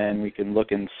 And then we can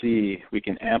look and see, we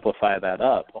can amplify that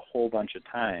up a whole bunch of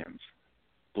times,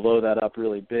 blow that up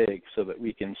really big so that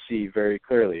we can see very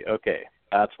clearly, okay,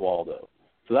 that's Waldo.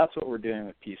 So that's what we're doing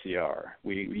with PCR.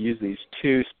 We use these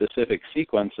two specific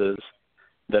sequences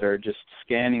that are just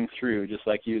scanning through, just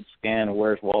like you'd scan a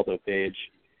Where's Waldo page.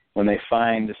 When they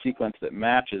find the sequence that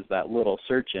matches that little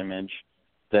search image,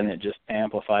 then it just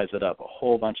amplifies it up a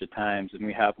whole bunch of times, and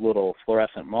we have little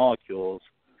fluorescent molecules,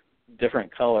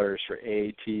 different colors for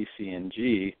A, T, C, and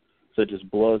G, so it just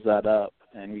blows that up,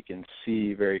 and we can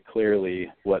see very clearly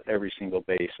what every single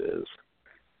base is.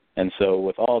 And so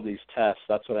with all these tests,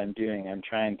 that's what I'm doing. I'm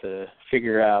trying to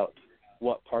figure out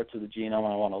what parts of the genome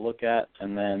I want to look at,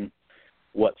 and then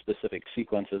what specific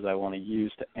sequences I want to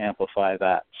use to amplify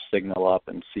that signal up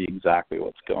and see exactly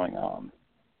what's going on.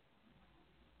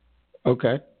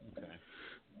 Okay.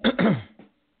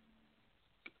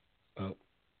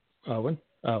 Owen?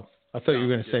 Oh, I thought you were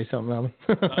going to say something, Owen.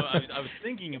 I was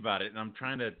thinking about it, and I'm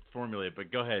trying to formulate,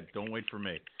 but go ahead. Don't wait for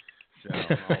me. So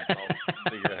I'll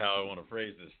figure out how I want to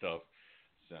phrase this stuff.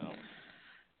 So.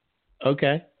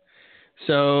 Okay.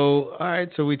 So, all right.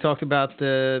 So we talked about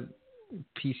the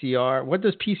PCR. What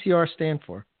does PCR stand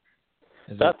for?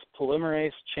 That's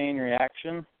polymerase chain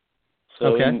reaction.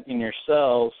 So Okay. in your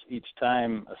cells, each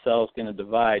time a cell is going to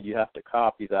divide, you have to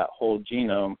copy that whole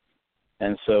genome.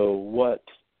 And so what,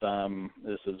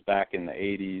 this is back in the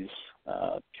 80s,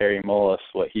 Kerry Mullis,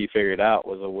 what he figured out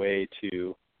was a way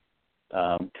to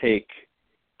take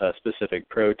a specific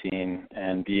protein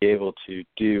and be able to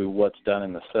do what's done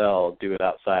in the cell, do it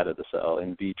outside of the cell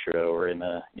in vitro or in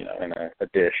a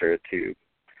dish or a tube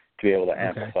to be able to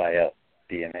amplify up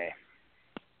DNA.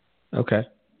 Okay.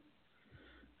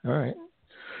 All right.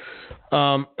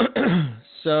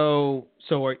 So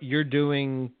are you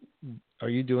doing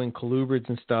colubrids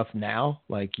and stuff now?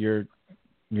 Like you're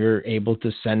able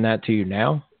to send that to you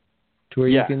now, to where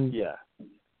you can. Yeah.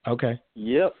 Okay.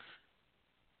 Yep.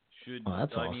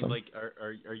 That's I awesome. mean, like,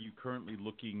 are you currently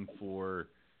looking for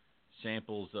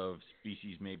samples of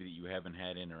species maybe that you haven't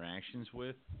had interactions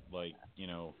with? Like, you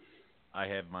know, I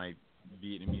have my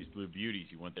Vietnamese blue beauties.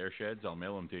 You want their sheds? I'll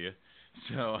mail them to you.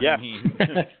 So Yeah. I mean,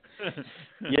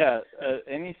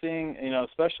 anything, you know,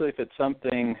 especially if it's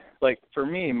something like, for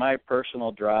me, my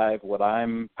personal drive, what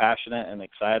I'm passionate and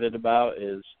excited about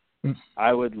is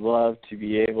I would love to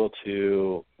be able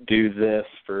to do this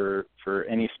for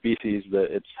any species that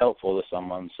it's helpful to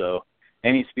someone. So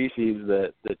any species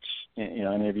that's, you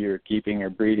know, any of you are keeping or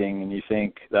breeding and you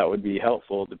think that would be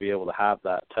helpful to be able to have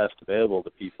that test available to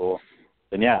people,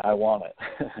 then yeah, I want it.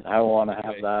 I want to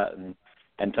have that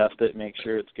and test it, make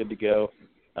sure it's good to go.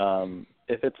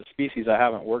 If it's a species I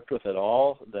haven't worked with at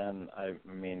all, then I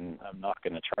mean, I'm not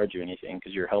going to charge you anything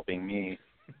because you're helping me.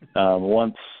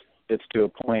 Once it's to a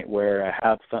point where I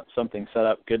have something set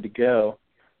up good to go,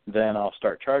 then I'll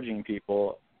start charging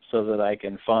people so that I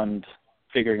can fund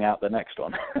figuring out the next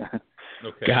one.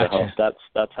 okay. Gotcha. So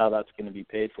that's how that's going to be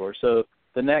paid for. So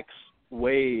the next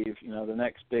wave, you know, the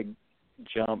next big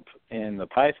jump in the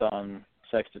Python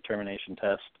sex determination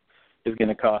test is going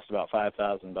to cost about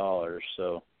 $5,000.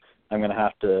 So I'm going to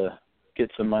have to get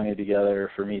some money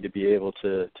together for me to be able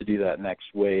to do that next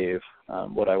wave,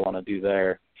 what I want to do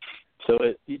there. So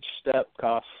each step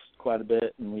costs quite a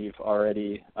bit, and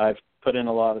I've put in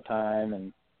a lot of time,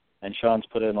 and Sean's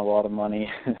put in a lot of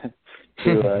money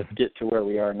to get to where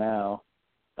we are now.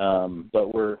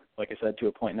 But we're, like I said, to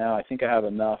a point now, I think I have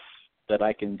enough that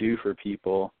I can do for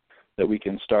people that we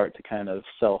can start to kind of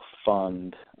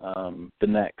self-fund the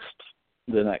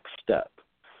next step.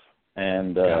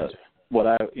 And Gotcha.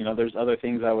 there's other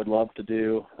things I would love to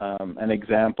do. An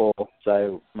example,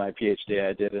 my PhD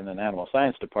I did in an animal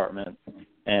science department,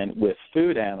 and with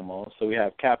food animals, so we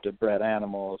have captive bred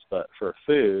animals, but for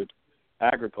food,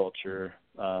 agriculture,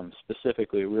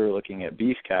 specifically we were looking at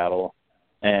beef cattle,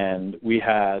 and we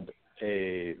had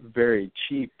a very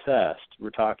cheap test. We're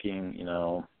talking, you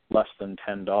know, less than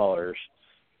 $10.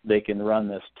 They can run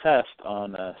this test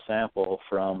on a sample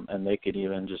and they could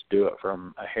even just do it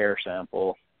from a hair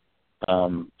sample.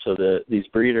 So these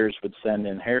breeders would send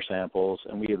in hair samples,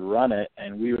 and we would run it,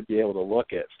 and we would be able to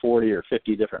look at 40 or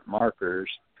 50 different markers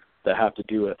that have to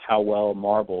do with how well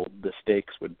marbled the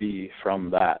steaks would be from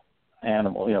that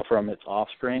animal, you know, from its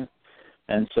offspring.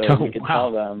 And so we could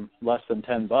tell them less than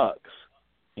 $10.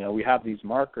 You know, we have these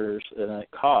markers, and it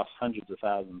costs hundreds of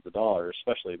thousands of dollars,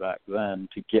 especially back then,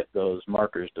 to get those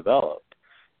markers developed.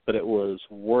 But it was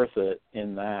worth it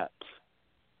in that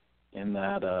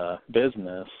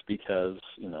business because,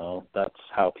 you know, that's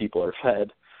how people are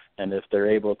fed. And if they're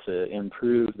able to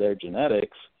improve their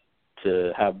genetics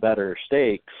to have better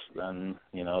steaks, then,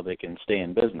 you know, they can stay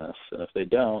in business. And if they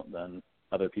don't, then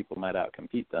other people might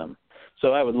outcompete them.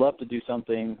 So I would love to do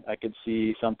something. I could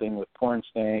see something with corn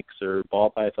snakes or ball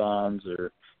pythons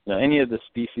or, you know, any of the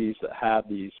species that have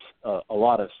these a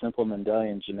lot of simple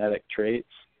Mendelian genetic traits,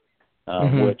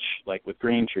 which, like with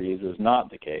green trees, is not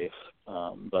the case.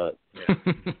 But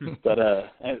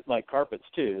and like carpets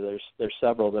too. There's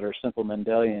several that are simple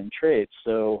Mendelian traits.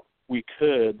 So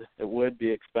it would be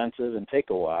expensive and take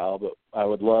a while, but I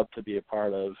would love to be a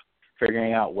part of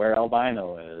figuring out where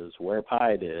albino is, where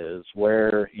pied is,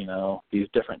 where, you know, these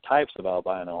different types of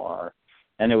albino are.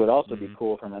 And it would also be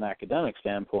cool from an academic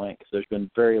standpoint because there's been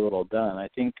very little done.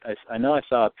 I know I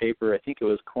saw a paper, I think it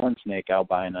was corn snake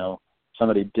albino.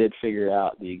 Somebody did figure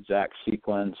out the exact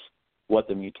sequence, what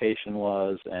the mutation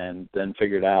was, and then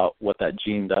figured out what that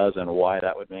gene does and why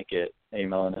that would make it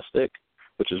amelanistic,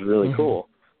 which is really cool.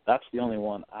 That's the only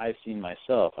one I've seen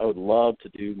myself. I would love to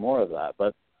do more of that,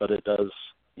 but it does,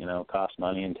 you know, cost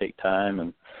money and take time.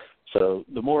 And so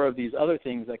the more of these other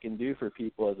things I can do for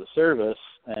people as a service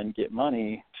and get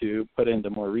money to put into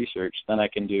more research, then I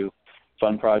can do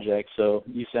fun projects. So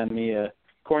you send me a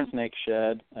corn snake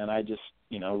shed and I just,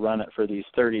 you know, run it for these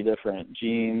 30 different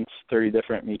genes, 30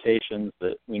 different mutations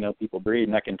that we know people breed,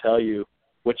 and I can tell you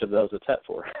which of those it's set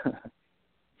for.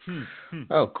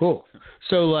 Oh, cool.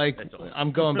 So, like, That's awesome.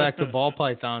 I'm going back to ball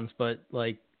pythons, but,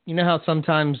 like, you know how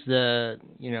sometimes that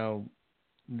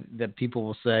people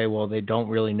will say, well, they don't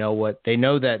really know they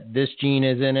know that this gene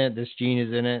is in it, this gene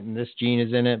is in it, and this gene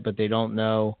is in it, but they don't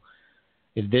know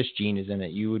if this gene is in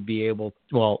it. You would be able,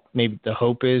 well, maybe the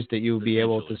hope is that you would be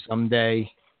able to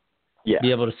someday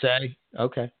be able to say,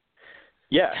 okay.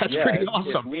 Yeah, that's pretty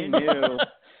awesome.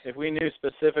 If we knew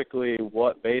specifically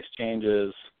what base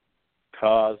changes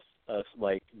cause us,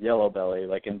 like yellow belly,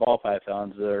 like in ball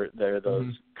pythons, they're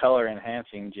those color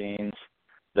enhancing genes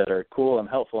that are cool and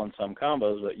helpful in some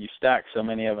combos, but you stack so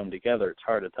many of them together, it's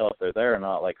hard to tell if they're there or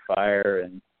not, like fire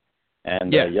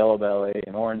and yellow belly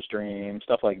and orange dream,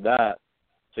 stuff like that.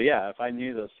 So yeah, if I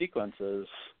knew those sequences,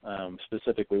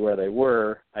 specifically where they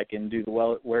were, I can do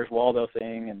the Where's Waldo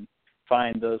thing and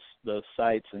find those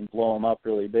sites and blow them up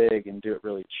really big and do it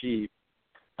really cheap.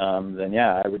 Then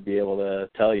yeah, I would be able to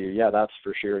tell you, yeah, that's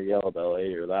for sure yellow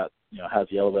belly, or that has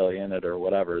yellow belly in it, or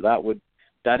whatever.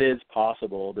 That is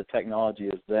possible. The technology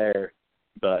is there,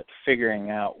 but figuring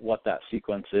out what that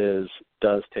sequence is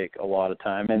does take a lot of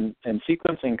time. And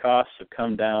sequencing costs have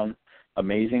come down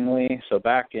amazingly. So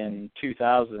back in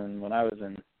 2000, when I was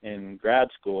in grad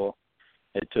school,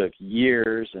 it took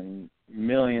years and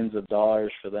millions of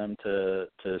dollars for them to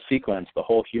sequence the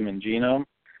whole human genome.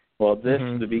 Well,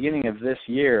 the beginning of this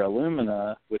year,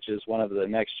 Illumina, which is one of the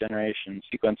next generation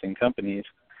sequencing companies,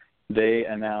 they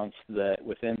announced that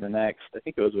within the next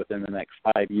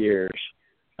 5 years,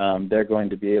 they're going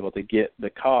to be able to get the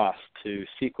cost to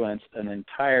sequence an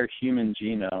entire human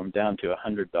genome down to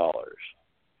 $100.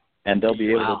 And they'll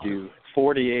be able to do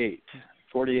 48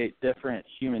 different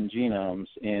human genomes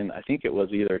in, I think it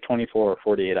was either 24 or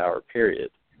 48 hour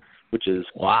period, which is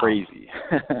crazy.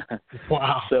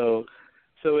 Wow. So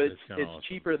it's awesome.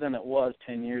 Cheaper than it was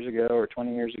 10 years ago or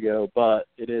 20 years ago, but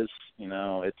it is,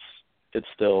 it's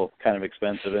still kind of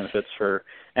expensive. And if it's for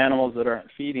animals that aren't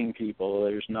feeding people,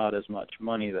 there's not as much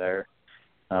money there.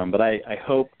 But I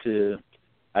hope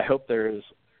there's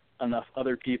enough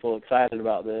other people excited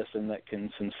about this and that can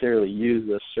sincerely use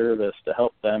this service to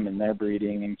help them in their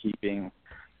breeding and keeping,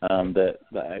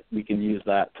 that we can use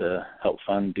that to help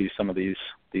do some of these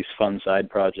fun side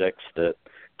projects that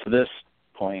to this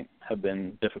point have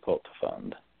been difficult to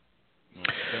fund.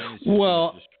 Ben is just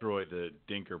going to destroy the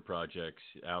Dinker projects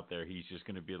out there. He's just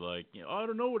going to be like, I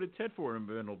don't know what it's head for, and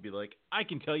Ben will be like, I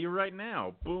can tell you right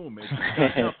now. Boom, it's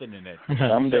got nothing in it.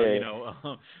 Someday.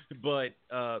 So, but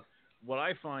what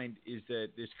I find is that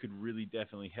this could really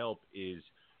definitely help is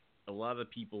a lot of the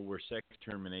people where sex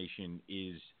determination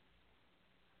is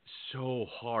so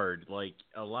hard. Like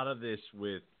a lot of this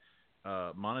with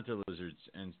monitor lizards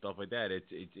and stuff like that,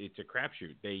 it's a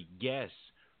crapshoot. They guess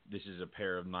this is a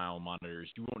pair of Nile monitors.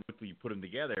 You won't quickly put them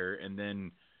together, and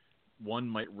then one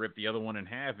might rip the other one in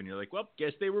half, and you're like, well,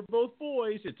 guess they were both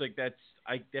boys. It's like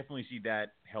I definitely see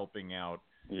that helping out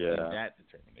in that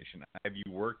determination. Have you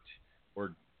worked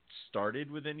or started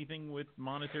with anything with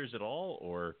monitors at all,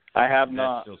 or I have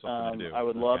not. Still something to do? I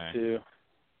would love to.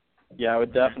 Yeah, I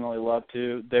would definitely love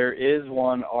to. There is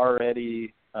one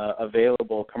already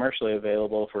commercially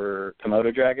available for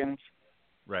Komodo dragons.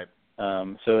 Right.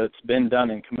 So it's been done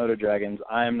in Komodo dragons.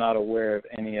 I am not aware of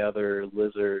any other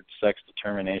lizard sex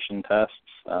determination tests.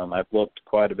 I've looked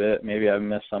quite a bit. Maybe I've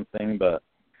missed something, but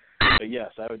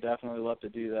yes, I would definitely love to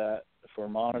do that for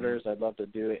monitors. I'd love to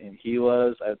do it in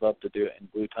Gilas. I'd love to do it in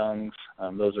blue tongues.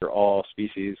 Those are all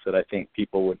species that I think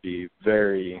people would be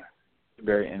very,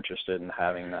 very interested in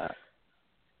having that.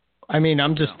 I mean,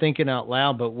 I'm just thinking out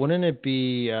loud, but wouldn't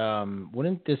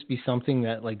this be something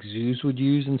that like zoos would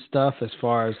use and stuff, as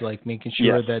far as like making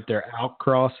sure that they're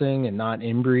outcrossing and not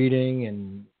inbreeding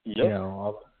and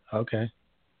okay.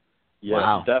 Yeah,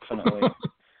 wow. Definitely.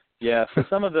 Yeah, so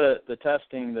some of the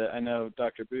testing that I know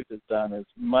Dr. Booth has done is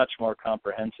much more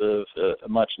comprehensive, a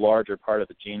much larger part of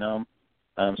the genome.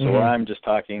 So where I'm just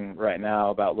talking right now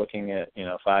about looking at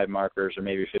 5 markers or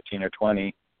maybe 15 or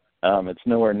 20. It's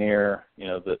nowhere near,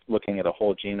 looking at a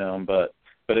whole genome, but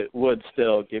it would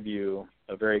still give you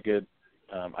a very good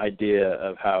idea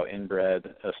of how inbred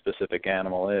a specific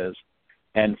animal is.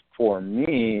 And for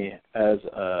me, as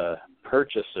a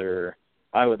purchaser,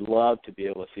 I would love to be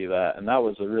able to see that. And that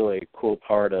was a really cool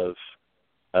part of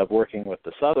working with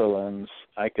the Sutherlands.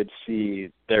 I could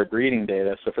see their breeding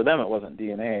data. So for them, it wasn't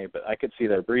DNA, but I could see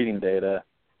their breeding data.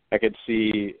 I could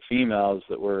see females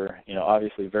that were,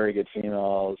 obviously very good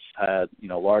females, had,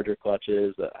 larger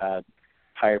clutches, that had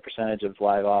higher percentage of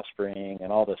live offspring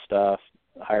and all this stuff,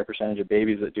 a higher percentage of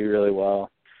babies that do really well.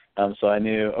 So I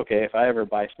knew, okay, if I ever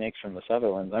buy snakes from the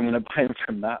Sutherlands, I'm going to buy them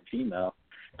from that female.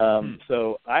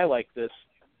 So I like this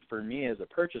for me as a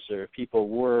purchaser, if people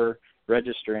were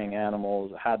registering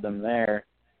animals, had them there,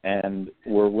 and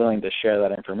were willing to share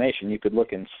that information, you could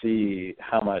look and see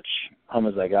how much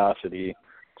homozygosity.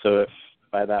 So if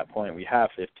by that point we have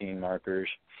 15 markers,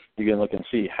 you can look and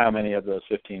see how many of those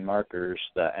 15 markers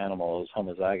that animal is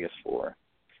homozygous for.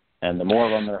 And the more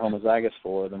of them they're homozygous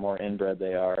for, the more inbred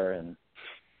they are. And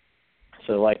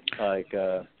so like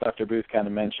Dr. Booth kind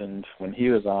of mentioned when he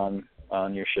was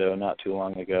on your show not too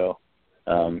long ago,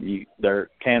 there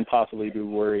can possibly be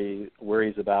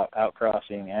worries about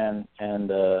outcrossing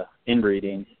and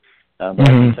inbreeding. But I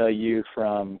can tell you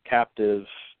from captive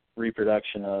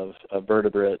reproduction of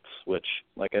vertebrates, which,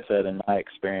 like I said, in my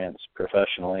experience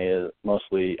professionally, is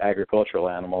mostly agricultural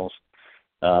animals,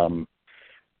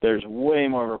 there's way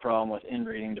more of a problem with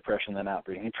inbreeding depression than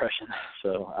outbreeding depression.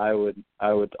 So I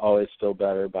would always feel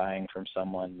better buying from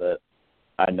someone that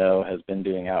I know has been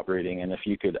doing outbreeding. And if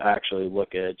you could actually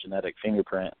look at a genetic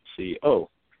fingerprint and see,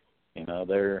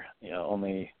 they're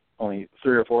only 3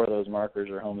 or 4 of those markers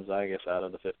are homozygous out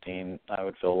of the 15, I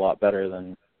would feel a lot better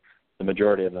than the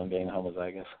majority of them being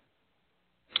homozygous.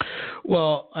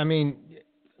 Well, I mean,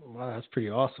 wow, that's pretty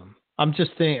awesome. I'm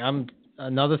just thinking,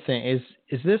 another thing is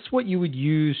this what you would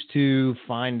use to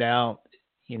find out,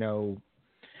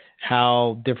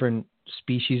 how different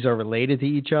species are related to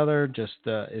each other? Just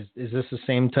is this the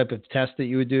same type of test that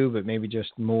you would do, but maybe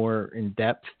just more in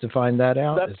depth to find that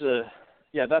out?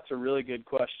 That's a really good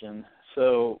question.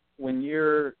 So when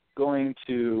you're going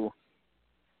to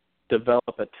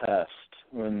develop a test,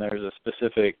 when there's a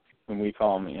specific, when we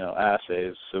call them,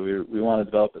 assays, so we want to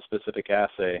develop a specific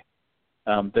assay,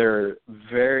 there are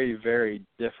very, very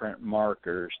different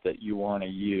markers that you want to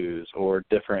use or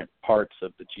different parts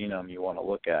of the genome you want to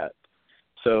look at.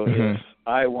 So if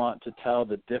I want to tell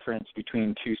the difference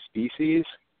between 2 species,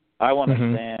 I want to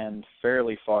stand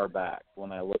fairly far back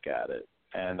when I look at it.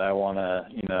 And I want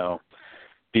to,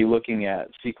 be looking at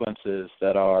sequences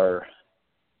that are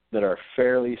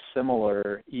fairly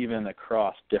similar even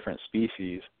across different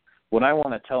species. When I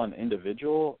want to tell an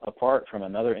individual apart from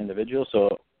another individual, so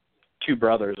 2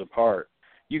 brothers apart,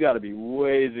 you got to be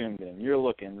way zoomed in. You're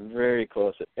looking very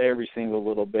close at every single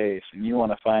little base, and you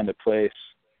want to find a place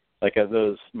like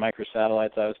those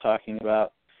microsatellites I was talking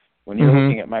about. When you're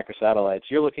looking at microsatellites,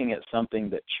 you're looking at something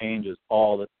that changes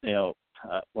all the,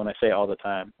 when I say all the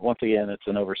time, once again, it's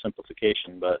an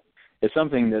oversimplification, but it's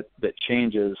something that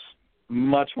changes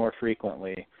much more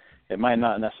frequently. It might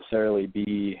not necessarily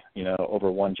be,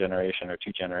 over 1 generation or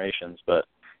 2 generations, but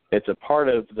it's a part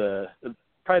of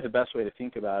probably the best way to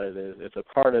think about it is it's a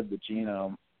part of the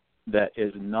genome that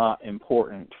is not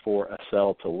important for a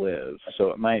cell to live. So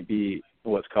it might be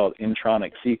what's called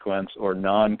intronic sequence or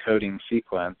non-coding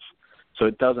sequence. So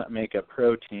it doesn't make a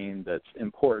protein that's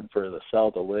important for the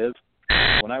cell to live.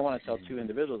 When I want to tell 2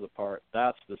 individuals apart,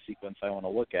 that's the sequence I want to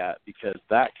look at, because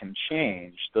that can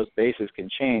change. Those bases can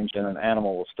change and an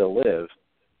animal will still live.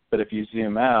 But if you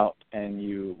zoom out and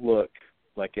you look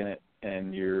like in it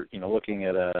and you're looking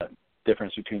at a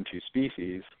difference between 2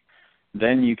 species,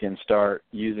 then you can start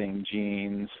using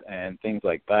genes and things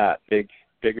like that,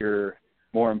 bigger,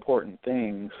 more important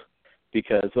things,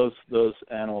 because those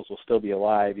animals will still be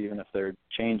alive even if there are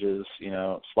changes,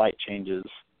 slight changes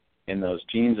in those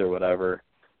genes or whatever.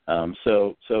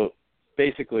 So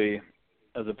basically,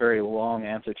 as a very long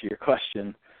answer to your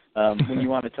question, when you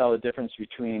want to tell the difference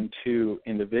between 2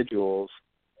 individuals,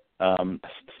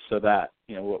 so that,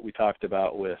 what we talked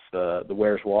about with the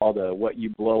Where's Waldo, what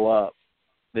you blow up,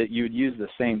 that you would use the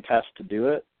same test to do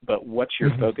it, but what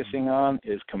you're focusing on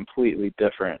is completely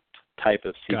different type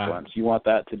of sequence. You want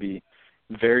that to be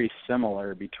very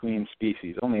similar between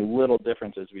species, only little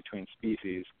differences between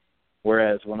species.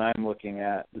 Whereas when I'm looking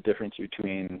at the difference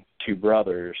between 2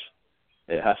 brothers,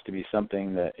 it has to be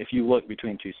something that if you look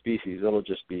between 2 species, it'll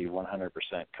just be 100%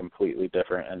 completely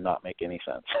different and not make any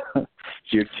sense. So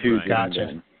you're too zoomed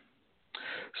in.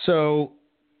 So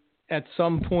at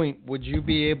some point, would you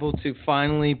be able to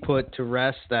finally put to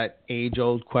rest that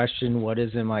age-old question, what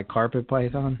is in my carpet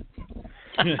python?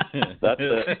 That's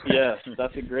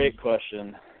a great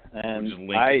question.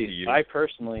 And I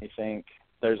personally think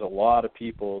there's a lot of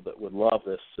people that would love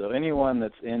this. So anyone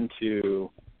that's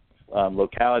into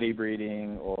locality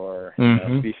breeding or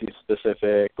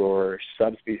species-specific or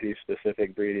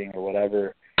subspecies-specific breeding or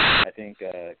whatever, I think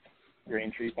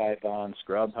green tree pythons,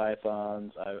 scrub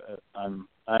pythons,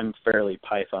 I'm fairly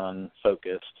python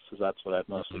focused, so that's what I've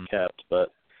mostly kept,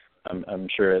 but I'm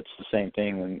sure it's the same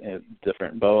thing in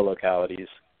different boa localities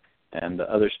and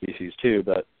other species too.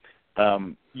 But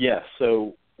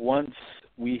so once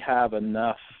we have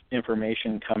enough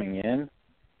information coming in,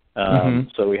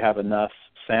 so we have enough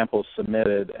samples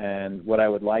submitted, and what I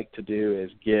would like to do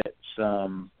is get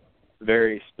some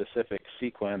very specific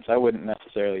sequence. I wouldn't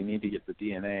necessarily need to get the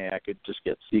DNA. I could just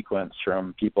get sequence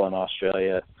from people in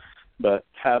Australia, but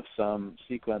have some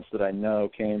sequence that I know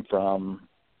came from,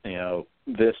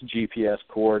 this GPS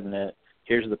coordinate.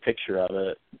 Here's the picture of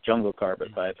it, jungle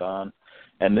carpet python,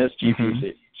 and this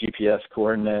GPS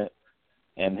coordinate,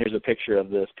 and here's a picture of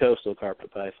this coastal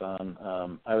carpet python.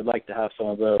 I would like to have some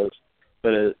of those,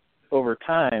 but over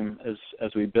time,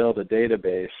 as we build a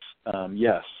database,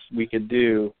 yes, we could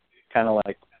do kind of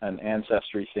like an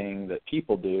ancestry thing that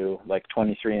people do, like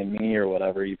 23andMe or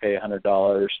whatever. You pay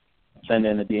 $100, send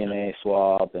in a DNA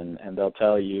swab, and they'll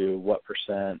tell you what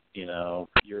percent,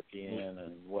 European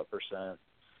and what percent,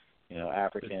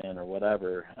 African or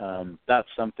whatever. That's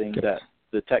something that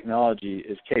the technology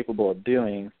is capable of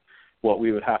doing. What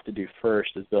we would have to do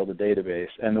first is build a database.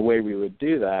 And the way we would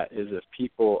do that is if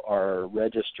people are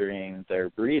registering their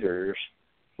breeders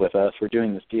with us, we're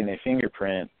doing this DNA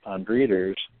fingerprint on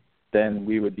breeders, then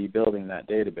we would be building that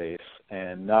database.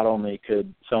 And not only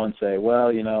could someone say, well,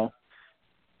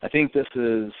 I think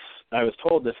I was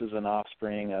told this is an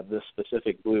offspring of this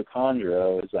specific blue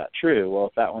chondro. Is that true? Well,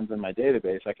 if that one's in my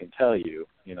database, I can tell you,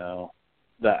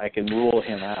 that I can rule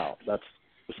him out. That's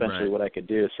essentially what I could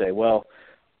do, is say, well,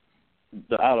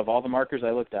 out of all the markers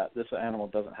I looked at, this animal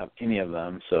doesn't have any of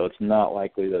them, so it's not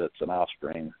likely that it's an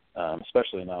offspring,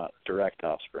 especially not direct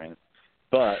offspring.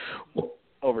 But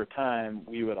over time,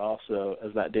 we would also,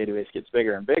 as that database gets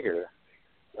bigger and bigger,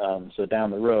 so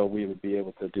down the road, we would be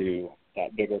able to do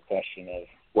that bigger question of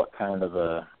what kind of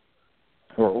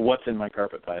or what's in my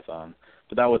carpet python.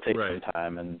 But that would take some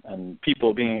time, and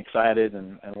people being excited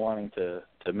and wanting to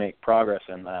make progress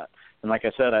in that. And like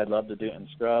I said, I'd love to do it in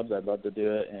scrubs. I'd love to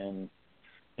do it in,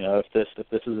 if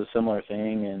this is a similar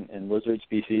thing in lizard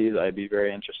species, I'd be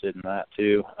very interested in that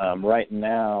too. Right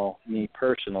now, me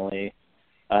personally,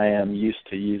 I am used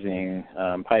to using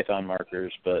python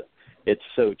markers, but it's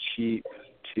so cheap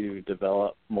to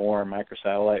develop more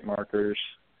microsatellite markers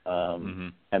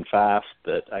and fast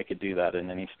that I could do that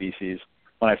in any species.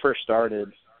 When I first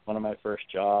started, one of my first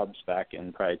jobs back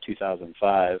in probably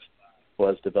 2005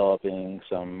 was developing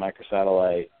some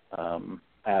microsatellite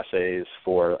assays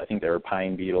for, I think they were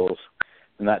pine beetles,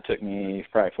 and that took me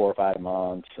probably 4 or 5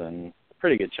 months and a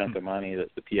pretty good chunk of money that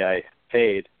the PI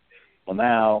paid. Well,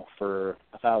 now for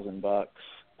 $1,000,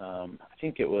 I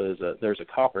think it was there's a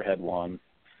copperhead one,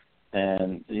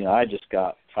 and I just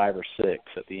got 5 or 6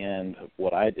 at the end of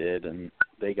what I did, and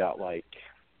they got like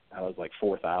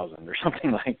 4,000 or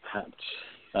something like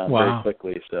that very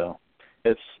quickly. So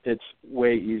it's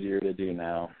way easier to do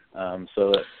now.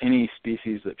 So that any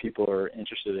species that people are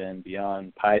interested in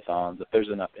beyond pythons, if there's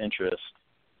enough interest,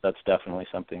 that's definitely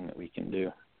something that we can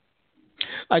do.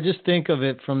 I just think of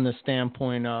it from the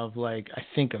standpoint of, I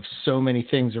think of so many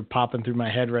things are popping through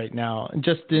my head right now.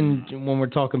 Just when we're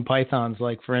talking pythons,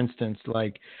 for instance,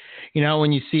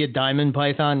 when you see a diamond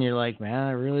python, you're like, man,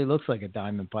 it really looks like a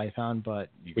diamond python, but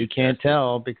we can't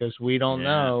tell because we don't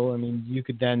know. I mean, you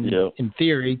could then, in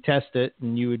theory, test it,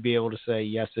 and you would be able to say,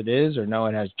 yes, it is, or no,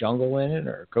 it has jungle in it,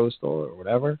 or coastal, or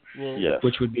whatever,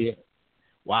 which would be,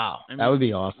 wow, that would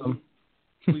be awesome.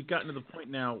 We've gotten to the point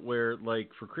now where,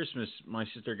 for Christmas, my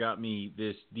sister got me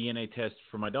this DNA test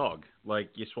for my dog.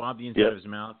 You swab the inside of his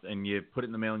mouth, and you put it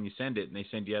in the mail, and you send it, and they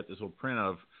send you out this little print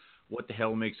of what the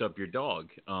hell makes up your dog.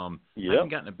 I haven't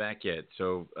gotten it back yet,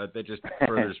 so that just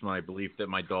furthers my belief that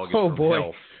my dog is from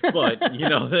hell. But,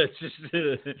 that's just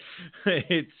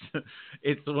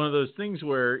it's one of those things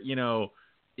where,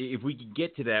 if we could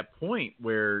get to that point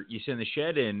where you send the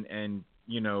shed in and,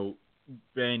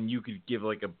 then you could give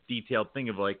a detailed thing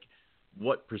of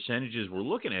what percentages we're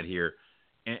looking at here,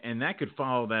 and that could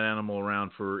follow that animal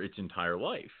around for its entire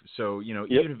life. So even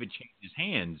if it changes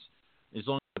hands, as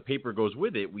long as the paper goes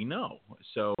with it, we know.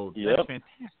 So that's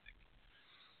fantastic.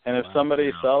 And if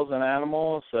somebody sells an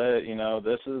animal, say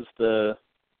this is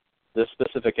this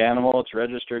specific animal, it's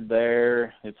registered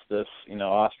there, it's this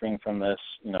offspring from this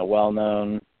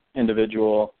well-known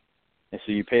individual, and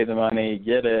so you pay the money,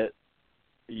 get it.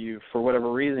 You, for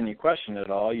whatever reason, you question it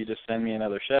all, you just send me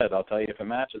another shed. I'll tell you if it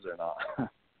matches or not.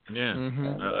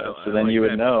 So then you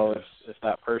would know if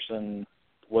that person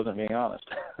wasn't being honest.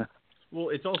 Well,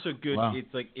 it's also good. Wow.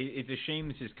 It's a shame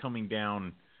this is coming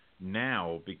down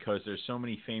now because there's so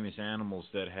many famous animals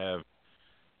that have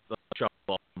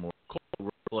more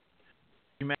cold.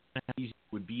 Imagine how easy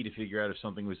it would be to figure out if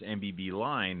something was MBB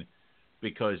line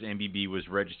because MBB was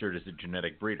registered as a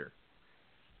genetic breeder.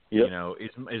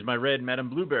 Is my red Madame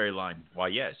Blueberry line? Why,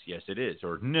 yes, it is.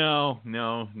 Or no,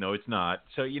 it's not.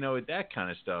 So, that kind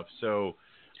of stuff. So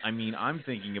I mean, I'm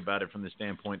thinking about it from the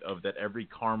standpoint of that every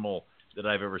caramel that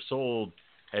I've ever sold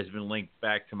has been linked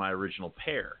back to my original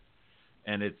pair.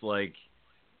 And it's like,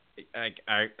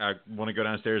 I want to go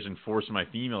downstairs and force my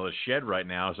female to shed right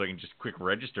now so I can just quick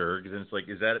register her. Because then it's like,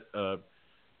 is that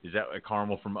a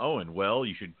caramel from Owen? Well,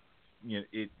 you should,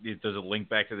 it does it link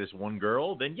back to this one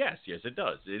girl? Then yes, it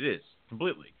does. It is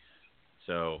completely.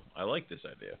 So I like this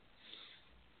idea.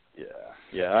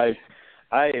 Yeah.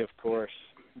 I of course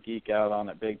geek out on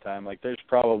it big time. Like, there's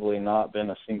probably not been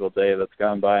a single day that's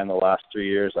gone by in the last 3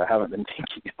 years I haven't been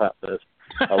thinking about this.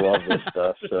 I love this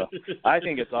stuff. So I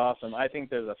think it's awesome. I think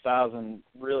there's 1,000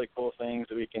 really cool things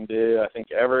that we can do. I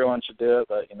think everyone should do it,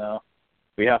 but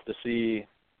we have to see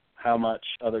how much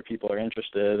other people are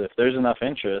interested. If there's enough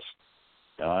interest,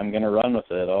 I'm going to run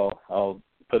with it. I'll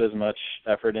put as much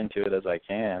effort into it as I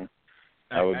can.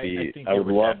 I would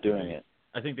love doing it.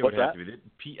 I think there would have to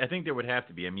be. I think there would have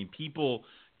to be. I mean, people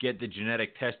get the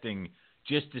genetic testing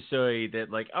just to say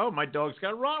that, like, oh, my dog's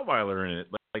got Rottweiler in it.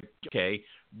 Like, okay,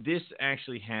 this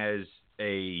actually has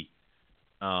a,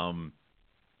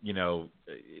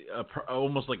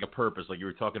 almost like a purpose, like you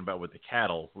were talking about with the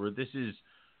cattle, where this is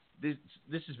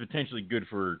potentially good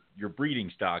for your breeding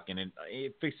stock, and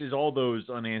it fixes all those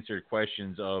unanswered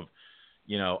questions of,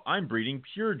 I'm breeding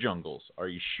pure jungles. Are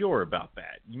you sure about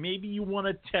that? Maybe you want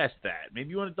to test that.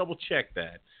 Maybe you want to double check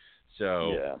that.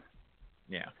 So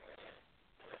yeah.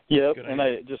 Yep, and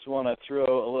I just want to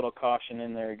throw a little caution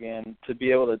in there again. To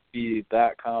be able to be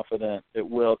that confident, it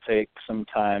will take some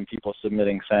time, people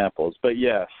submitting samples. But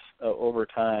yes, over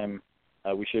time,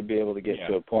 we should be able to get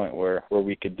to a point where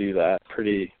we could do that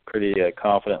pretty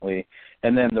confidently.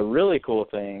 And then the really cool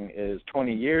thing is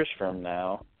 20 years from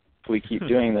now, if we keep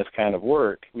doing this kind of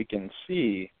work, we can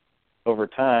see over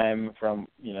time from,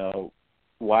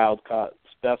 wild-caught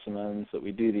specimens that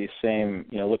we do these same,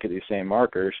 look at these same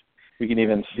markers. We can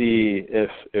even see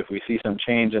if we see some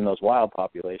change in those wild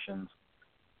populations,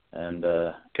 and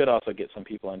could also get some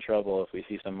people in trouble if we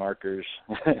see some markers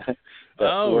that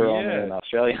were only an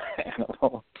Australian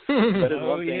animal.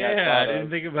 I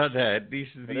didn't think about that. These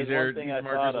are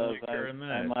markers that occur in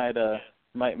that. I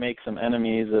might make some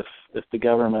enemies if the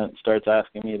government starts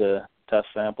asking me to test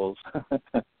samples.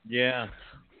 Yeah,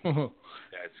 that's cool.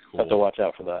 Have to watch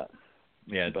out for that.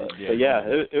 Yeah, but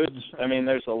it was. I mean,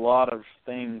 there's a lot of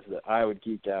things that I would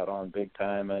geek out on big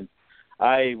time, and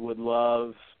I would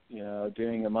love,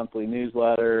 doing a monthly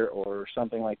newsletter or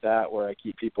something like that where I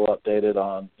keep people updated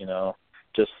on,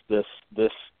 just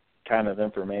this kind of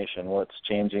information, what's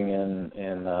changing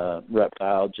in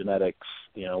reptile genetics,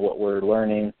 what we're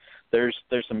learning. There's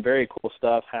some very cool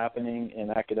stuff happening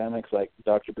in academics, like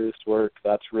Dr. Booth's work.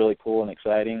 That's really cool and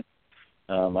exciting.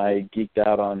 I geeked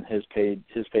out on his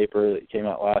paper that came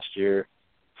out last year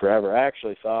forever. I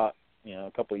actually thought,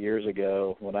 a couple of years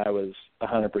ago when I was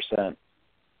 100%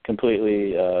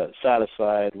 completely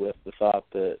satisfied with the thought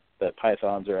that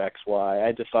pythons are XY,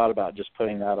 I just thought about just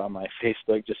putting that on my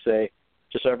Facebook, just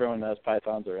so everyone knows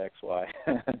pythons are XY.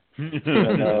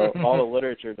 Even though all the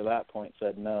literature to that point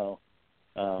said no.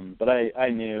 But I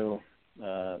knew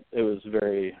it was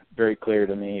very, very clear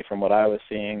to me from what I was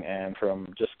seeing and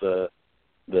from just the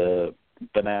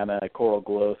banana coral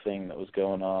glow thing that was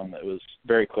going on. It was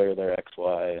very clear they're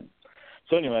XY. And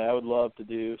so anyway, I would love to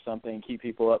do something, keep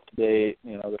people up to date,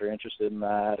 that are interested in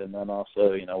that, and then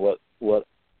also, what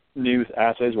new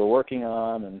assays we're working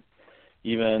on, and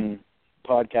even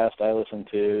podcast I listen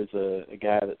to is a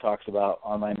guy that talks about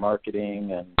online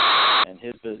marketing, and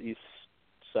he's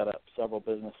set up several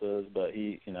businesses, but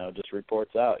he, just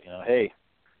reports out, hey,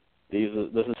 this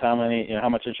is how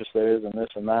much interest there is in this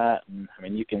and that. And I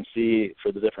mean, you can see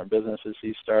for the different businesses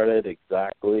he started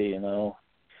exactly,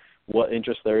 what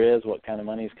interest there is, what kind of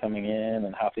money's coming in,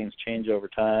 and how things change over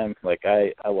time. Like,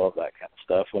 I love that kind of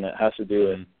stuff when it has to do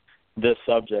with this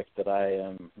subject that I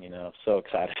am, so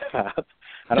excited about.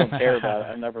 I don't care about it.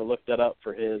 I've never looked that up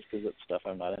for his because it's stuff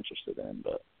I'm not interested in,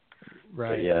 but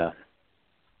yeah.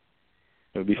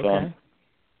 It would be fun.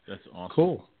 That's awesome.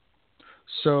 Cool.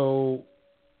 So,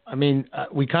 I mean,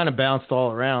 we kind of bounced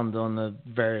all around on the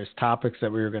various topics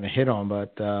that we were going to hit on,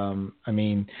 but I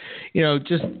mean,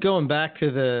 just going back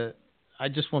to I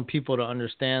just want people to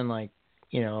understand, like,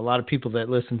 a lot of people that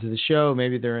listen to the show,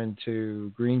 maybe they're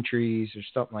into green trees or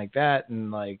something like that,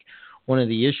 and like one of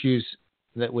the issues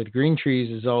that with green trees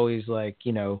is always like,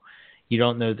 you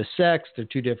don't know the sex. They're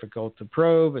too difficult to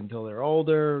probe until they're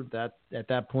older. That at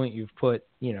that point you've put,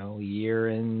 a year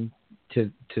in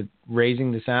to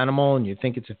raising this animal, and you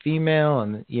think it's a female,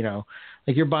 and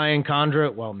like you're buying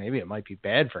chondro. Well, maybe it might be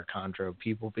bad for chondro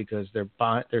people because they're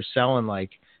selling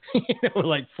like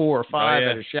like 4 or 5 yeah.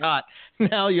 at a shot.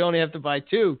 Now you only have to buy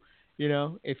 2,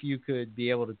 if you could be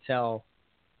able to tell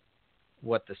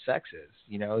what the sex is,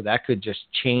 that could just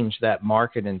change that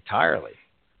market entirely.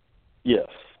 Yes,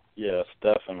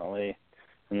 definitely.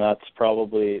 And that's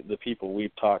probably the people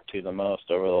we've talked to the most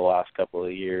over the last couple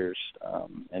of years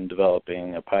in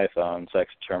developing a Python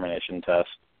sex determination test.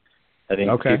 I think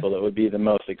the people that would be the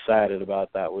most excited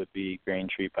about that would be green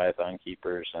tree python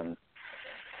keepers. And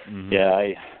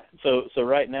so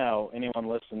right now, anyone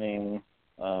listening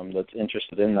that's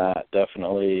interested in that,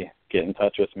 definitely get in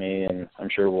touch with me, and I'm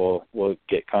sure we'll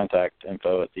get contact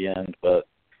info at the end. But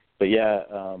yeah,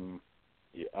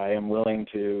 I am willing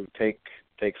to take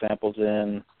samples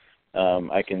in.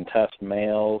 I can test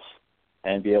males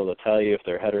and be able to tell you if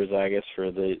they're heterozygous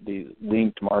for the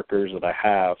linked markers that I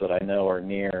have that I know are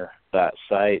near that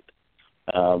site.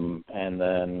 And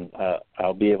then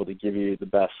I'll be able to give you the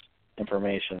best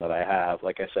information that I have.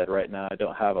 Like I said, right now I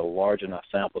don't have a large enough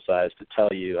sample size to tell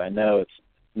you. I know it's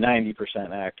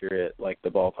 90% accurate, like the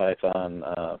ball python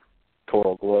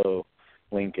coral glow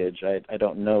linkage. I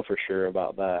don't know for sure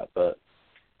about that, but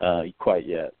quite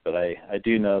yet. But I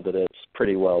do know that it's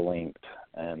pretty well linked.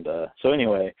 And so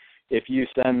anyway, if you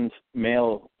send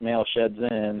male sheds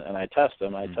in and I test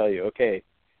them, I tell you, okay,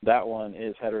 that one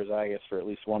is heterozygous for at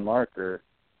least one marker,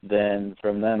 then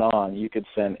from then on you could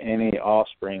send any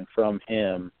offspring from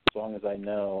him, as long as I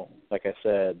know, like I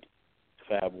said,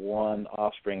 if I have one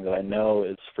offspring that I know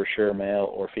is for sure male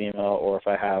or female, or if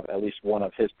I have at least one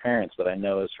of his parents that I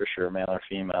know is for sure male or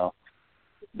female,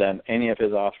 then any of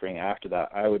his offspring after that,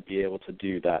 I would be able to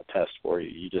do that test for you.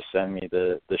 You just send me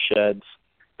the sheds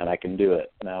and I can do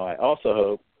it. Now, I also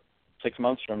hope 6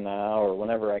 months from now, or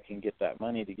whenever I can get that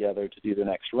money together to do the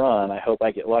next run, I hope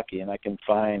I get lucky and I can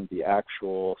find the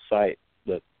actual site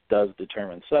that does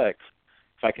determine sex.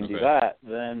 If I can do that,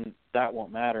 then that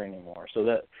won't matter anymore. So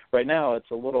that right now it's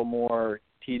a little more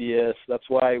tedious. That's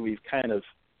why we've kind of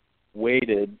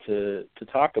waited to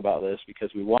talk about this, because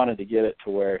we wanted to get it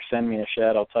to where send me a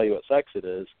shed, I'll tell you what sex it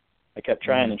is. I kept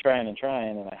trying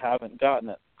and I haven't gotten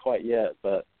it quite yet,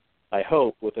 but I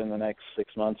hope within the next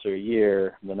 6 months or a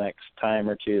year, the next time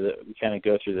or two that we kind of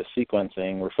go through the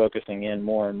sequencing, we're focusing in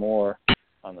more and more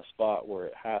on the spot where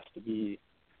it has to be,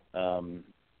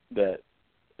 that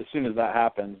as soon as that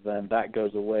happens, then that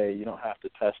goes away. You don't have to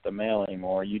test a male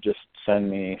anymore. You just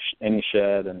send me any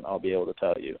shed and I'll be able to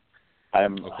tell you.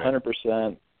 I'm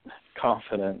 100%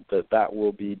 confident that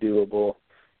will be doable.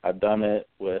 I've done it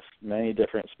with many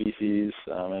different species.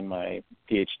 In my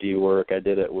PhD work, I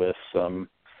did it with some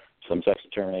sex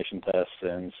determination tests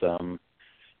and some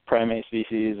primate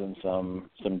species and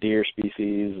some deer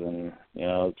species, and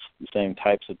it's the same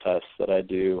types of tests that I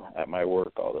do at my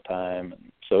work all the time.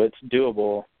 And so it's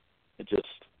doable. It just,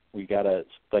 we gotta,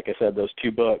 like I said, those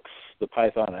 2 books, the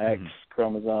Python X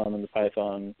chromosome and the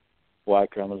Python Y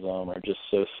chromosome, are just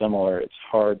so similar. It's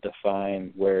hard to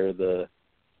find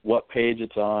what page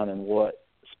it's on and what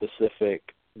specific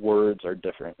words are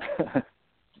different.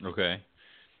 Okay.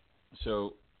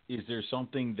 So is there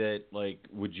something that,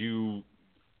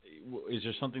 is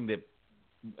there something that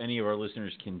any of our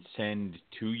listeners can send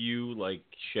to you, like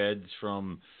sheds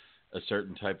from a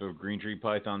certain type of green tree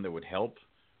python that would help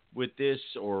with this,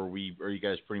 or are you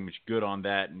guys pretty much good on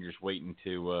that and you're just waiting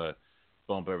to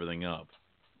bump everything up?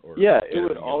 It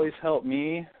would always help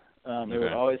me. It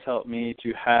would always help me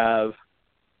to have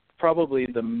probably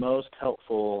the most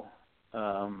helpful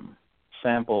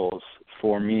samples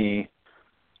for me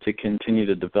to continue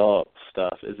to develop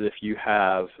stuff is if you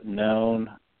have known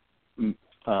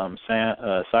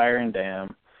sire and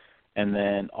dam, and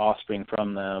then offspring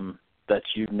from them that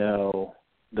you know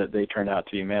that they turned out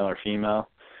to be male or female.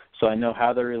 So I know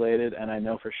how they're related, and I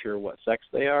know for sure what sex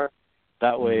they are.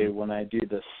 That way, when I do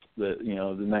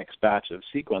the next batch of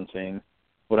sequencing,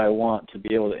 what I want to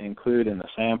be able to include in the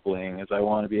sampling is I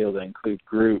want to be able to include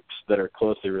groups that are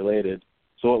closely related.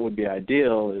 So what would be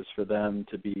ideal is for them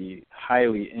to be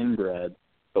highly inbred,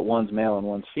 but one's male and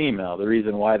one's female. The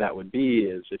reason why that would be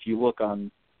is if you look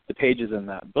on the pages in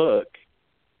that book,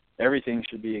 everything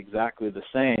should be exactly the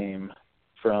same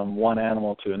from one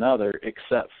animal to another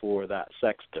except for that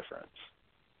sex difference.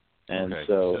 And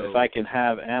so if I can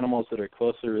have animals that are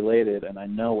closely related and I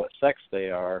know what sex they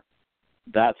are,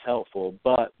 that's helpful.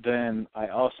 But then I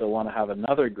also want to have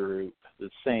another group, the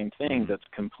same thing, that's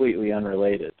completely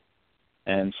unrelated.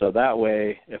 And so that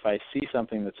way, if I see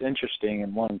something that's interesting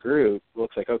in one group, it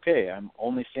looks like, okay, I'm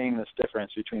only seeing this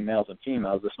difference between males and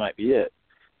females, this might be it.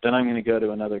 Then I'm going to go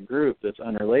to another group that's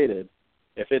unrelated.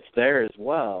 If it's there as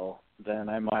well, then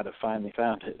I might have finally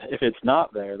found it. If it's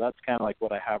not there, that's kind of like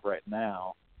what I have right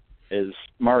now, is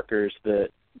markers that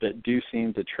that do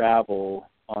seem to travel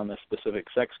on a specific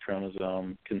sex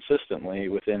chromosome consistently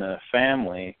within a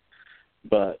family,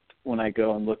 but when I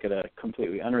go and look at a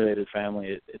completely unrelated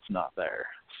family, it's not there.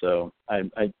 So I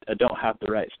don't have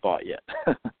the right spot yet.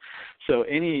 So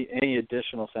any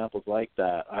additional samples like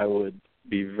that, I would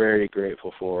be very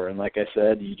grateful for. And like I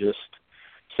said, you just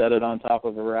set it on top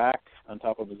of a rack, on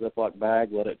top of a Ziploc bag,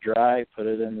 let it dry, put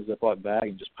it in the Ziploc bag,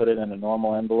 and just put it in a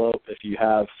normal envelope. If you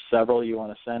have several you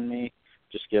want to send me,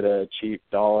 just get a cheap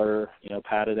 $1,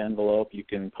 padded envelope. You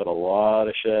can put a lot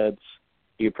of sheds.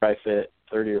 You could probably fit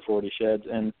 30 or 40 sheds.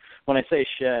 And when I say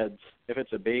sheds, if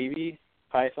it's a baby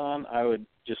python, I would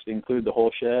just include the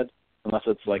whole shed, unless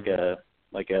it's like a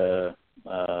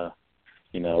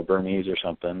Burmese or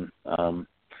something.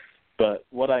 But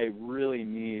what I really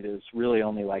need is really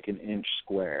only like an inch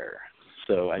square.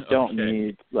 So I don't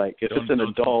need, like, if it's an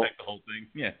adult, the whole thing.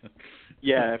 Yeah.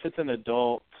 Yeah, if it's an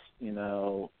adult,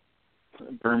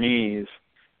 Burmese,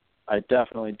 I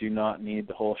definitely do not need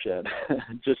the whole shed.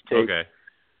 Just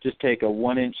take a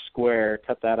 1-inch square,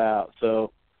 cut that out.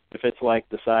 So if it's like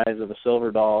the size of a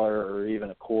silver dollar or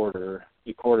even a quarter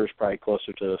is probably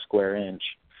closer to a square inch.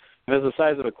 If it's the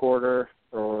size of a quarter,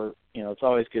 or, it's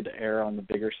always good to err on the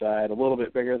bigger side, a little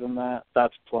bit bigger than that,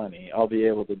 that's plenty. I'll be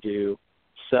able to do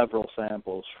several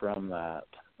samples from that.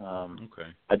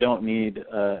 I don't need,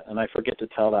 and I forget to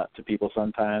tell that to people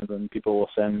sometimes, and people will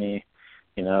send me,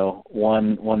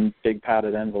 one big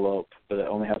padded envelope, but it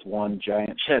only has one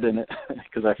giant shed in it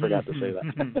because I forgot to say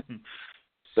that.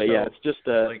 But yeah, it's just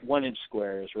a 1-inch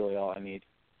square is really all I need.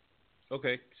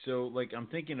 Okay, so I'm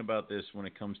thinking about this when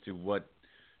it comes to what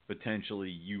potentially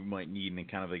you might need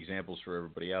and kind of examples for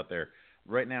everybody out there.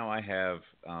 Right now I have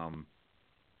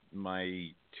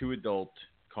my 2 adult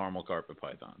caramel carpet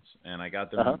pythons, and I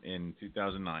got them in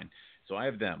 2009. So I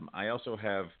have them. I also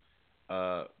have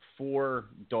 4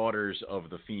 daughters of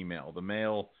the female. The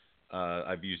male,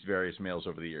 I've used various males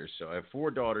over the years. So I have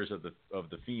 4 daughters of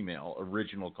the female,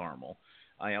 original caramel.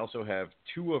 I also have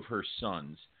 2 of her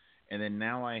sons, and then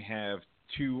now I have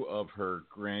 2 of her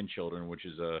grandchildren, which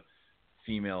is a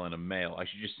female and a male. I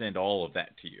should just send all of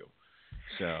that to you.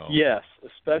 So yes,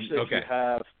 especially if you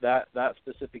have that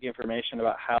specific information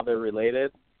about how they're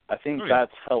related. I think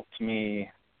that's helped me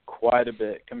quite a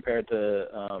bit compared to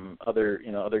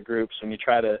other groups. When you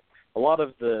try to, a lot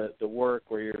of the work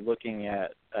where you're looking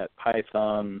at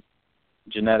python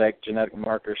genetic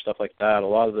markers, stuff like that, a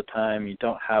lot of the time you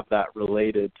don't have that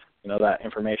related, that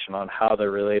information on how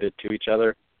they're related to each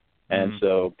other. And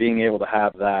so being able to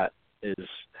have that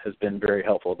has been very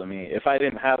helpful to me. If I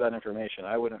didn't have that information,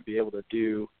 I wouldn't be able to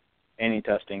do any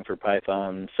testing for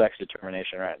python sex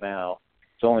determination right now.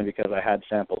 It's only because I had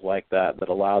samples like that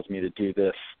allows me to do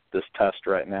this test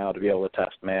right now, to be able to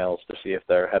test males to see if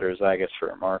they're heterozygous for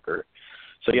a marker.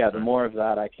 So yeah, the more of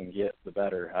that I can get, the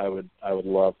better. I would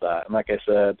love that. And like I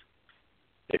said,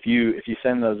 if you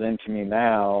send those in to me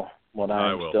now, when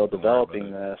I'm still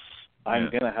developing this, I'm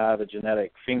going to have a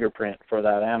genetic fingerprint for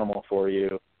that animal for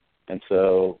you. And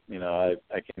so, I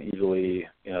can easily,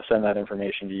 send that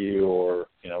information to you, or,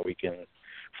 we can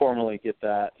formally get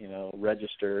that,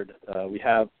 registered. We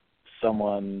have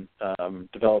someone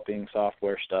developing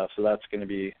software stuff, so that's going to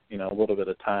be, a little bit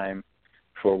of time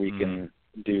before we can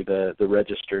do the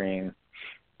registering,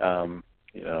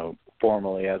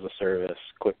 formally as a service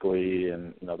quickly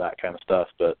and, that kind of stuff.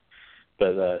 But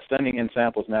sending in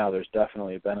samples now, there's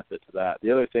definitely a benefit to that.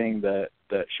 The other thing that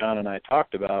Sean and I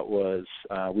talked about was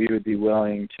we would be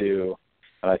willing to,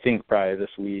 I think probably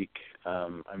this week,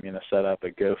 I'm going to set up a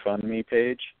GoFundMe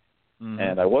page.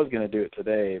 And I was going to do it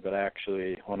today, but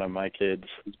actually one of my kids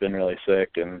has been really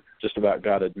sick and just about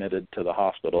got admitted to the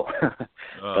hospital.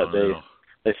 But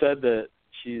they said that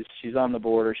she's on the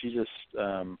border. She just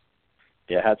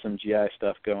had some GI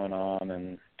stuff going on,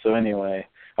 and so anyway,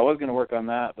 I was going to work on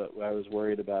that, but I was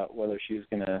worried about whether she was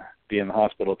going to be in the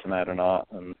hospital tonight or not.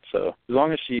 And so as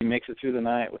long as she makes it through the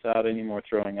night without any more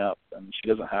throwing up, and she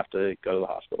doesn't have to go to the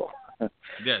hospital.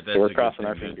 Yeah, that's so we're crossing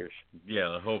our fingers.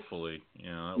 Yeah, hopefully.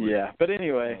 But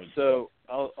anyway, so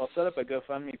I'll set up a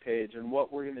GoFundMe page, and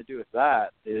what we're going to do with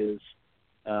that is,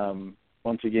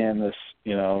 once again, this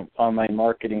online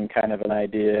marketing kind of an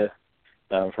idea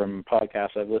from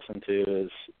podcasts I've listened to,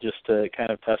 is just to kind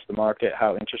of test the market,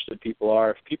 how interested people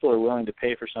are. If people are willing to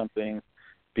pay for something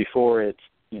before it's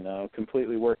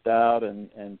completely worked out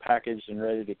and packaged and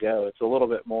ready to go, it's a little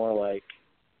bit more like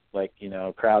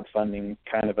crowdfunding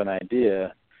kind of an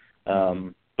idea.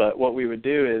 But what we would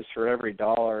do is, for every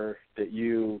 $1 that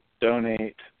you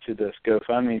donate to this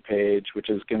GoFundMe page, which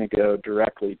is going to go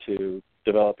directly to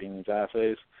developing these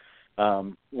assays,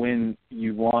 when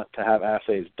you want to have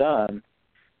assays done,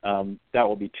 that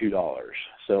will be $2.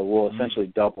 So we'll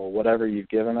essentially double whatever you've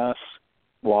given us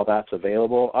while that's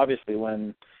available. Obviously,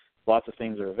 when lots of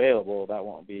things are available, that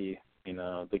won't be,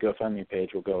 the GoFundMe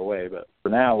page will go away. But for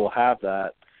now, we'll have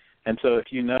that. And so if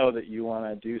you know that you want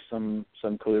to do some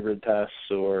colubrid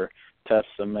tests or test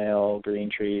some male green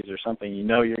trees or something,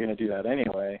 you're going to do that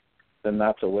anyway, then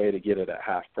that's a way to get it at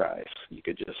half price. You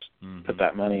could just put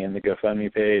that money in the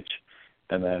GoFundMe page,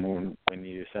 and then when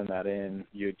you send that in,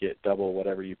 you'd get double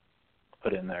whatever you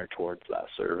put in there towards that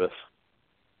service.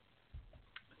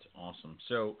 That's awesome.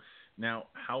 So now,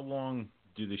 how long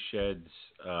do the sheds,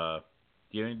 do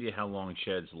you have any idea how long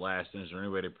sheds last, and is there any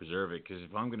way to preserve it? Because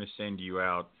if I'm going to send you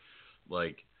out,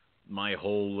 like, my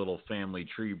whole little family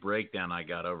tree breakdown I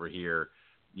got over here,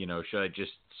 should I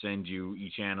just send you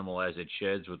each animal as it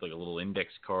sheds with, like, a little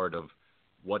index card of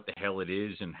what the hell it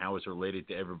is and how it's related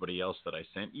to everybody else that I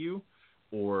sent you?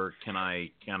 Or can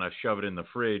I kind of shove it in the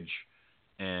fridge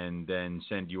and then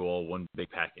send you all one big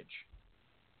package?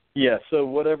 Yeah, so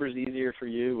whatever's easier for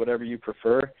you, whatever you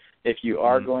prefer. If you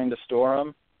are going to store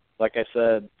them, like I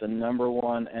said, the number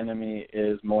one enemy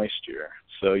is moisture.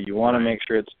 So you want to make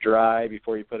sure it's dry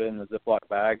before you put it in the Ziploc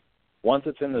bag. Once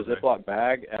it's in the Ziploc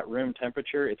bag at room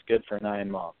temperature, it's good for 9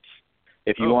 months.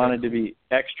 If you wanted to be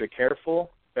extra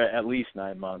careful, at least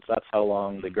 9 months. That's how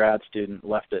long the grad student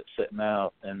left it sitting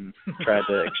out and tried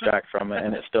to extract from it,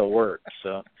 and it still worked.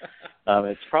 So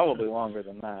it's probably longer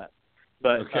than that.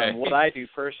 But what I do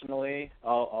personally,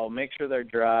 I'll make sure they're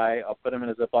dry. I'll put them in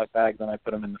a Ziploc bag, then I put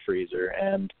them in the freezer.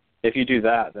 And if you do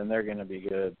that, then they're going to be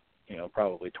good,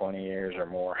 probably 20 years or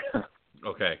more.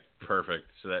 Okay, perfect.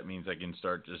 So that means I can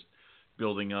start just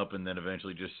building up and then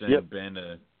eventually just send Ben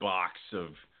a box of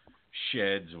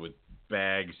sheds with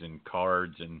bags and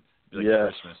cards and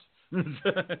Christmas.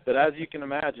 But as you can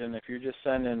imagine, if you're just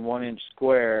sending 1-inch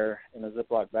square in a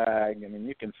Ziploc bag, I mean,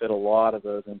 you can fit a lot of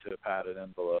those into a padded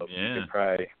envelope. Yeah. You could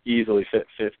probably easily fit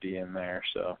 50 in there.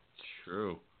 So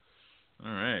true.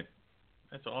 All right.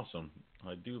 That's awesome.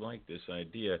 I do like this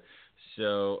idea.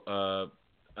 So,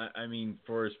 I mean,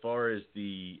 for as far as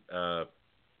the,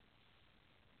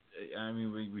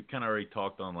 we kind of already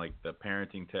talked on, like, the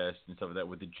parenting test and stuff like that.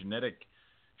 With the genetic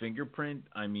fingerprint,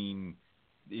 I mean,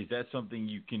 is that something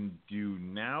you can do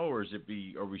now, or that's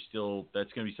going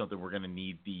to be something we're going to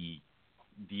need the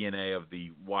DNA of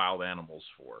the wild animals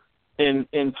for?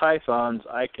 In pythons,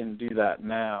 I can do that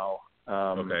now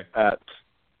at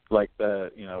like the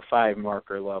 5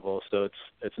 marker level. So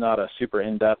it's not a super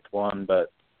in-depth one,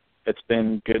 but it's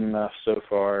been good enough so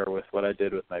far with what I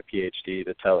did with my PhD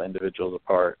to tell individuals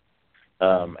apart.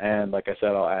 And like I said,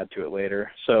 I'll add to it later.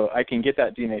 So I can get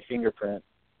that DNA fingerprint.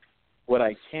 What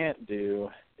I can't do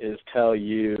is tell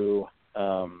you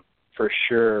for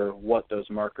sure what those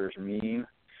markers mean.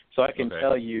 So I can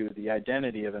tell you the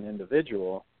identity of an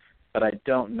individual, but I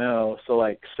don't know. So,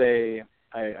 like, say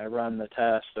I run the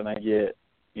test and I get,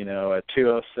 a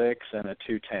 206 and a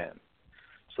 210.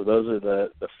 So those are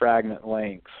the fragment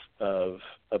lengths of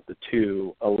the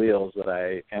two alleles that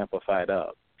I amplified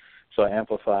up. So I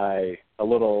amplify a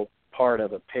little part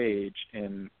of a page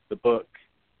in the book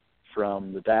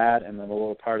from the dad, and then a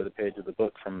little part of the page of the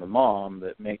book from the mom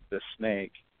that make this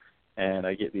snake, and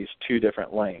I get these two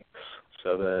different lengths.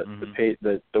 So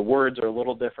the words are a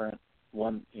little different,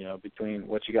 one between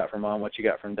what you got from mom, what you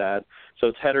got from dad. So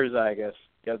it's heterozygous.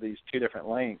 You have these two different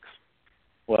lengths.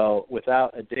 Well,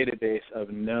 without a database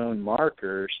of known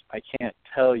markers, I can't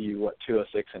tell you what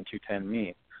 206 and 210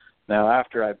 mean. Now,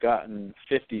 after I've gotten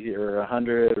 50 or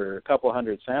 100 or a couple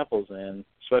hundred samples in,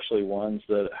 especially ones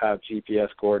that have GPS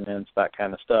coordinates, that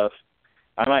kind of stuff,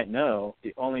 I might know.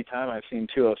 The only time I've seen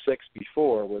 206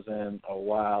 before was in a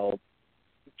wild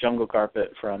jungle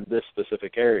carpet from this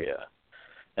specific area.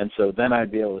 And so then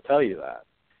I'd be able to tell you that.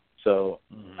 So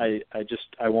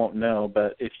I won't know.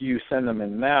 But if you send them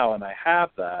in now and I have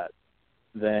that,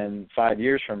 then 5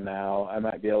 years from now, I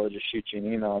might be able to just shoot you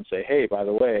an email and say, hey, by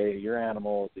the way, your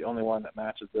animal is the only one that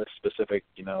matches this specific,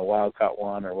 wild caught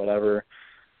one or whatever.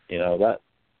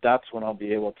 That's when I'll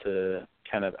be able to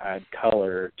kind of add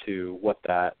color to what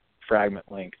that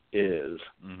fragment length is.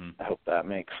 I hope that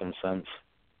makes some sense.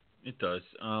 It does.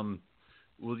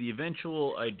 Well, the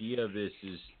eventual idea of this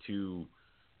is to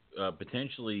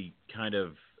potentially kind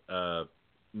of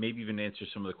maybe even answer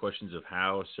some of the questions of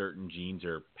how certain genes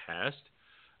are passed.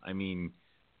 I mean,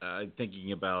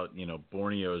 thinking about,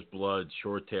 Borneo's blood,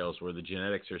 short-tails, where the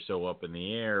genetics are so up in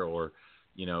the air, or,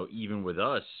 even with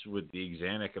us, with the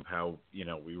Axanthic of how,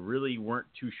 we really weren't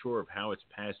too sure of how it's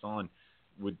passed on.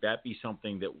 Would that be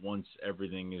something that once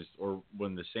everything is, or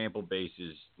when the sample base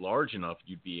is large enough,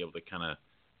 you'd be able to kind of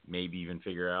maybe even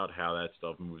figure out how that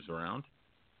stuff moves around?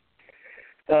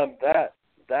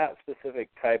 That specific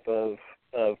type of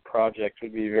project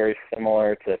would be very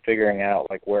similar to figuring out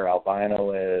like where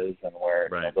albino is and where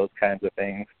those kinds of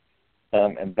things,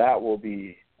 and that will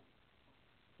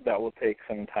take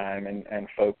some time and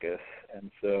focus.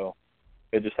 And so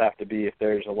it just have to be, if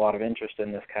there's a lot of interest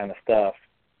in this kind of stuff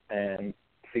and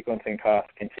sequencing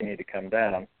costs continue to come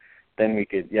down, then we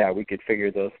could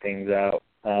figure those things out.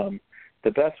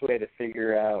 The best way to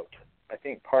figure out, I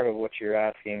think part of what you're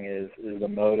asking is the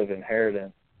mode of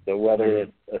inheritance. So whether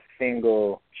it's a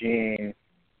single gene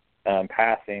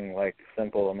passing like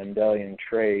simple Mendelian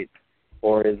trait,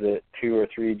 or is it 2 or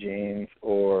 3 genes,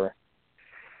 or,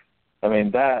 I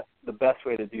mean, the best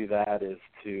way to do that is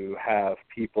to have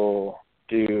people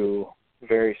do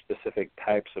very specific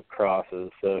types of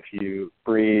crosses. So if you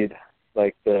breed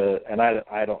like and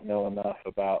I don't know enough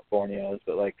about Borneos,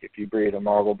 but like if you breed a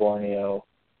marble Borneo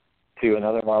to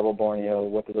another marble Borneo,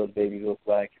 what do those babies look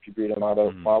like? If you breed a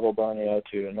marble Borneo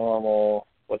to a normal,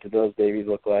 what do those babies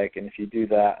look like? And if you do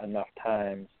that enough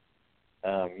times,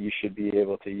 you should be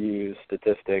able to use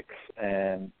statistics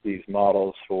and these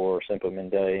models for simple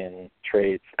Mendelian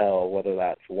traits, tell whether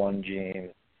that's one gene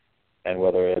and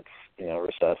whether it's,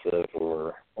 recessive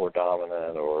or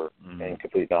dominant or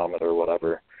incomplete dominant or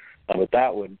whatever. But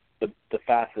that would, the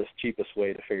fastest, cheapest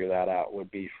way to figure that out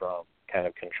would be from kind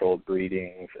of controlled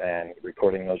breedings and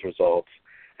recording those results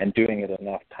and doing it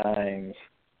enough times.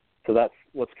 So that's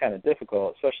what's kind of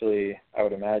difficult, especially I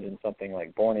would imagine something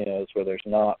like Borneos where there's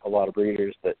not a lot of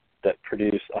breeders that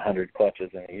produce 100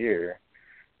 clutches in a year.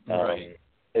 Right.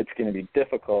 It's going to be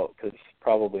difficult because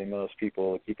probably most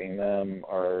people keeping them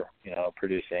are,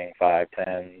 producing 5,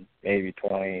 10, maybe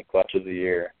 20 clutches a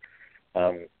year.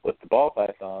 With the ball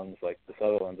pythons, like the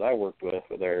Sutherlands I worked with,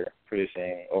 where they're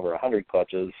producing over 100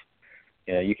 clutches,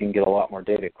 you can get a lot more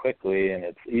data quickly, and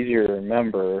it's easier to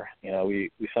remember.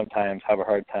 We sometimes have a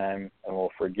hard time, and we'll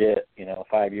forget,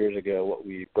 5 years ago what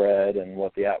we bred and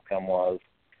what the outcome was.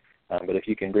 But if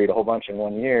you can breed a whole bunch in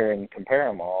 1 year and compare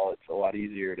them all, it's a lot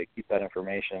easier to keep that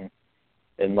information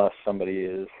unless somebody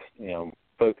is,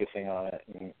 focusing on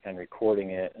it and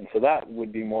recording it. And so that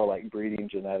would be more like breeding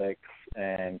genetics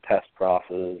and test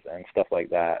crosses and stuff like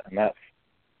that. And that's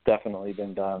definitely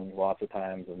been done lots of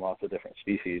times in lots of different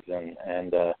species.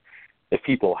 And if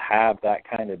people have that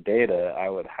kind of data, I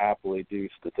would happily do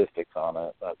statistics on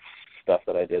it. That's stuff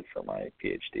that I did for my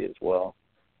PhD as well.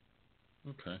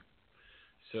 Okay.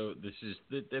 So this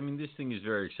thing is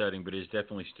very exciting, but it's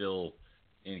definitely still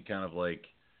in kind of like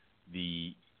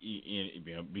the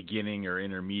beginning or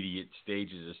intermediate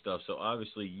stages of stuff. So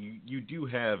obviously you do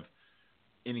have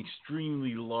an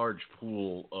extremely large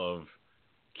pool of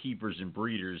keepers and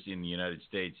breeders in the United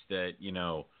States that,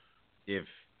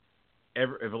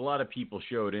 if a lot of people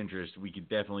showed interest, we could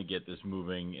definitely get this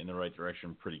moving in the right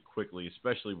direction pretty quickly,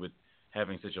 especially with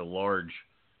having such a large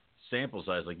sample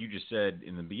size. Like you just said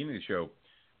in the beginning of the show,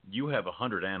 you have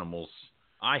 100 animals.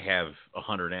 I have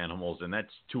 100 animals, and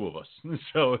that's 2 of us.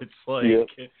 So it's like,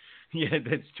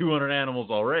 that's 200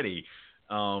 animals already,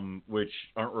 which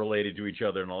aren't related to each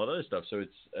other and all that other stuff. So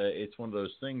it's one of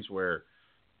those things where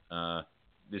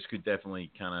this could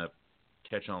definitely kind of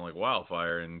catch on like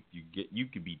wildfire, and you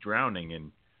could be drowning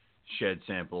in shed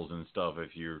samples and stuff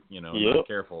if you're not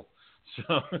careful.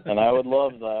 So and I would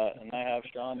love that, and I have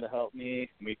Sean to help me.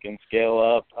 We can scale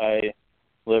up. I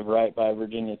live right by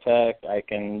Virginia Tech. I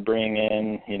can bring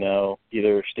in,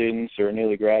 either students or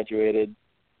newly graduated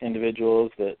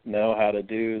individuals that know how to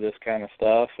do this kind of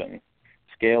stuff and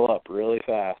scale up really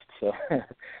fast. So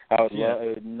I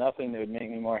would nothing that would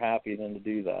make me more happy than to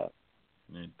do that.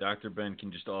 Yeah, Dr. Ben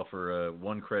can just offer a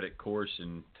 1-credit course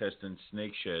in testing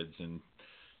snake sheds, and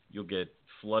you'll get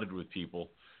flooded with people.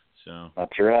 So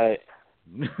that's right.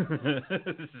 This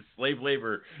is slave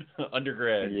labor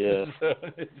undergrad. Yeah.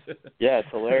 Yeah, it's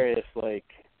hilarious. Like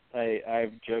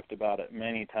I've joked about it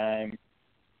many times.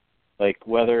 Like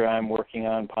whether I'm working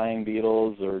on pine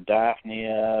beetles or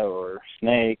Daphnia or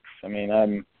snakes. I mean,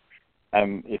 I'm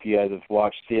if you guys have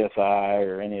watched CSI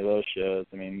or any of those shows,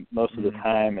 I mean, most of the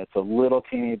time it's a little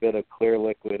teeny bit of clear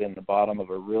liquid in the bottom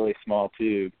of a really small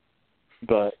tube.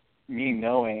 But me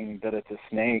knowing that it's a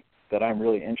snake that I'm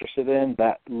really interested in,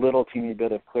 that little teeny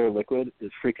bit of clear liquid is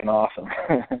freaking awesome.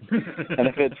 And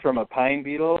if it's from a pine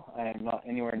beetle, I am not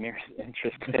anywhere near as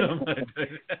interested,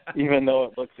 even though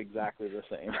it looks exactly the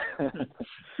same.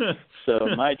 So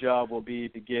my job will be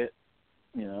to get,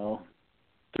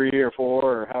 3 or 4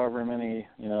 or however many,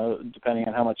 depending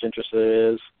on how much interest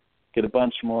there is, get a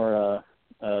bunch more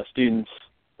students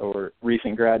or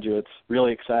recent graduates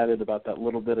really excited about that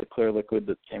little bit of clear liquid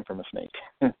that came from a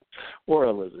snake or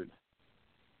a lizard.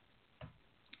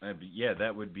 Yeah,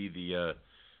 that would be the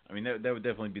I mean, that would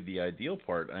definitely be the ideal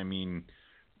part. I mean,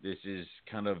 this is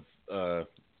kind of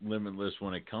limitless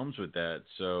when it comes with that.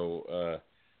 So,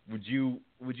 would you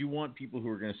want people who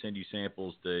are going to send you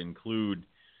samples to include,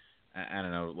 I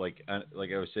don't know, like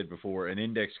I said before, an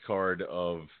index card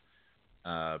of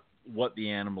what the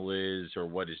animal is or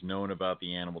what is known about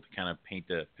the animal to kind of paint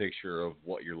a picture of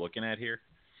what you're looking at here?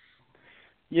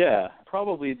 Yeah,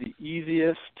 probably the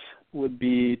easiest would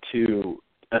be to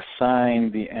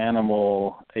assign the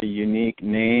animal a unique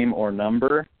name or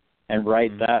number and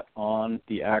write that on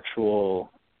the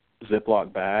actual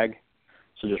Ziploc bag.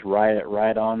 So just write it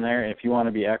right on there. If you want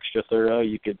to be extra thorough,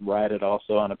 you could write it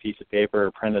also on a piece of paper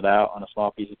or print it out on a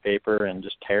small piece of paper and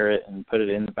just tear it and put it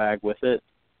in the bag with it.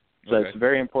 So It's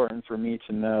very important for me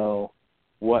to know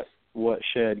what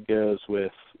shed goes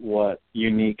with what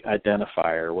unique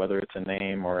identifier, whether it's a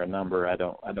name or a number. I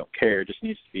don't care. It just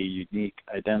needs to be a unique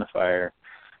identifier.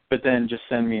 But then just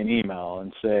send me an email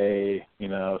and say,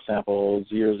 sample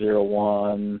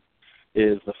 001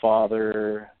 is the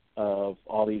father of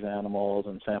all these animals,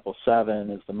 and sample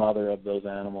 7 is the mother of those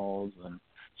animals. And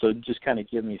so just kind of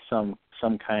give me some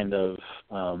kind of,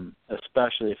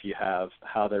 especially if you have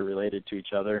how they're related to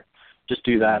each other, just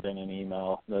do that in an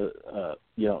email.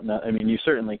 You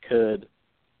certainly could,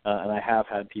 and I have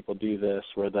had people do this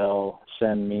where they'll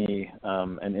send me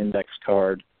an index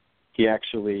card. He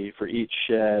actually, for each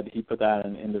shed, he put that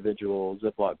in an individual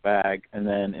Ziploc bag, and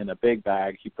then in a big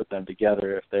bag, he put them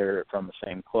together if they're from the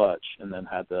same clutch, and then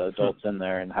had the adults in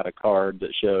there and had a card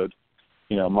that showed,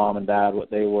 mom and dad,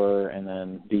 what they were, and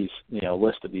then these,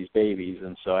 list of these babies.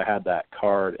 And so I had that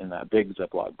card in that big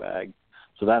Ziploc bag.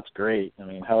 So that's great. I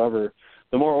mean, however,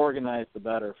 the more organized, the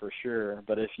better for sure.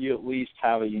 But if you at least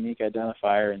have a unique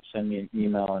identifier and send me an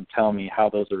email and tell me how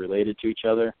those are related to each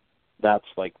other, that's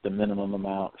like the minimum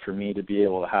amount for me to be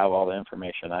able to have all the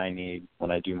information I need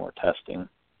when I do more testing.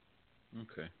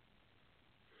 Okay.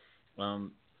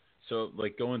 So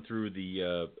like going through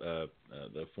the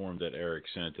form that Eric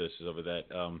sent us over that,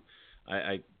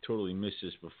 I totally missed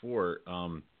this before.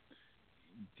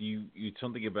 You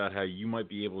something about how you might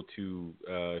be able to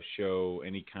show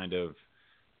any kind of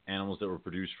animals that were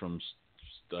produced from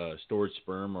stored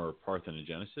sperm or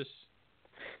parthenogenesis?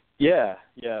 Yeah.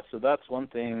 So that's one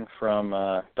thing from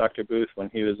Dr. Booth when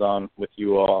he was on with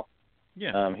you all.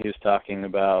 Yeah. He was talking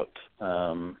about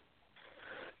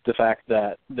the fact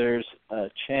that there's a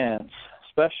chance,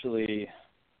 especially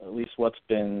at least what's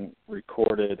been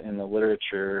recorded in the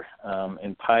literature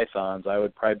in pythons. I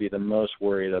would probably be the most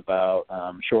worried about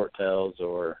short tails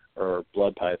or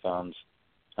blood pythons.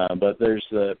 But there's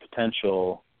the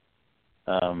potential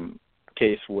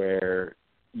case where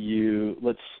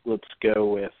let's go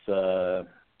with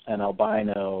an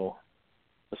albino.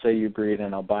 Let's say you breed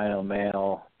an albino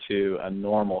male to a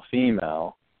normal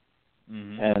female,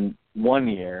 and 1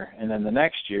 year, and then the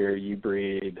next year you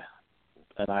breed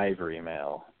an ivory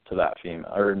male to that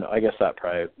female, or I guess that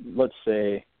probably, let's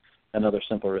say another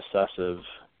simple recessive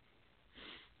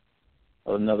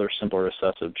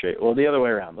trait. Well, the other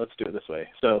way around. Let's do it this way.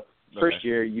 So first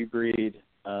year you breed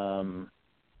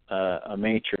a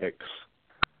matrix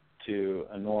to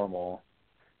a normal.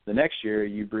 The next year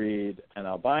you breed an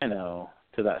albino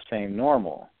to that same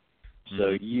normal.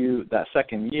 So that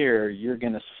second year, you're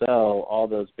going to sell all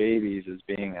those babies as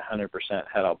being 100%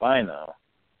 het albino.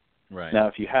 Right. Now,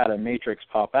 if you had a matrix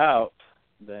pop out,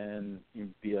 then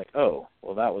you'd be like, oh,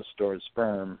 well, that was stored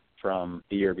sperm from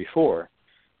the year before.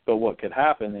 But what could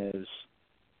happen is,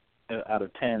 out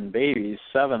of 10 babies,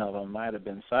 7 of them might have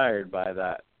been sired by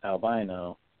that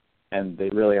albino, and they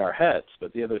really are hets.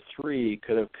 But the other 3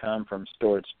 could have come from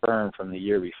stored sperm from the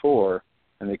year before,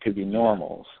 and they could be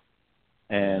normals.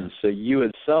 And so you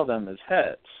would sell them as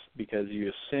hets because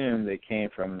you assume they came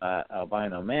from that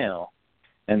albino male.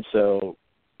 And so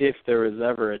if there was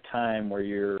ever a time where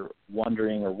you're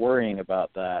wondering or worrying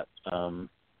about that, doing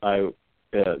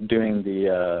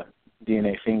the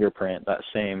DNA fingerprint, that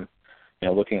same,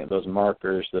 looking at those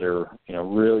markers that are,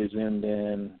 really zoomed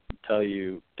in, tell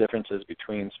you differences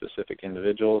between specific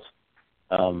individuals,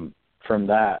 from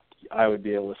that, I would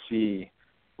be able to see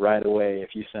right away,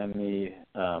 if you send me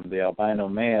the albino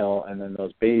male and then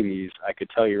those babies, I could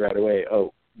tell you right away,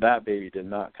 oh, that baby did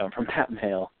not come from that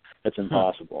male. It's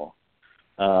impossible.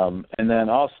 And then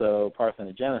also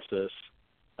parthenogenesis,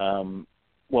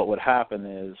 what would happen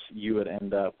is you would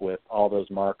end up with all those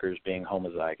markers being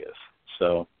homozygous.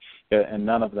 So, and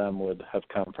none of them would have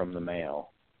come from the male.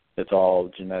 It's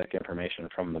all genetic information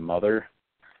from the mother.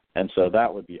 And so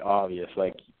that would be obvious.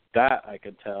 Like, that I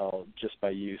could tell just by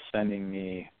you sending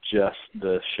me just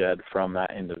the shed from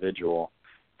that individual.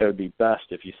 it would be best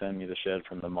if you send me the shed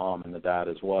from the mom and the dad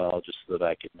as well, just so that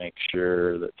I could make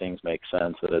sure that things make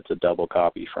sense, that it's a double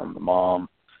copy from the mom.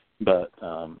 But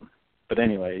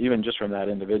anyway, even just from that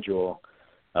individual,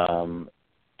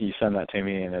 you send that to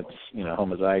me and it's,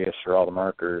 homozygous for all the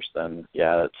markers, then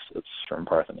yeah, it's from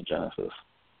parthenogenesis.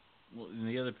 Well, and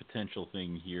the other potential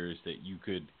thing here is that you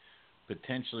could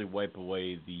potentially wipe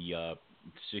away the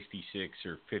 66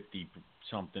 or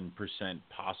 50-something%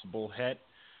 possible het,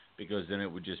 because then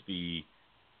it would just be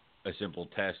a simple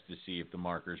test to see if the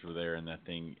markers were there and that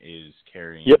thing is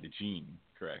carrying the gene.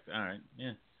 Correct. All right.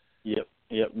 Yeah. Yep.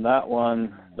 And that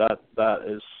one, that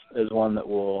is one that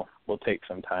will take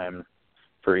some time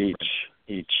for each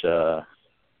gene,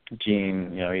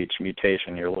 each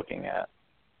mutation you're looking at.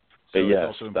 But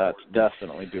yes, that's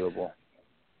definitely doable.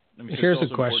 Here's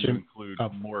a question. Include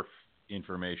morph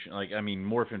information,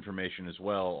 morph information as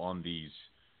well on these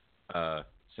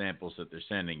samples that they're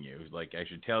sending you. Like, I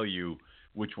should tell you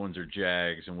which ones are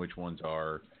JAGs and which ones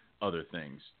are other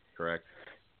things, correct?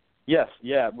 Yes,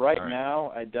 yeah. Right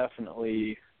now, I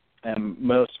definitely am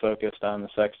most focused on the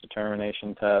sex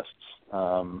determination tests,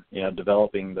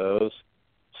 developing those.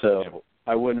 So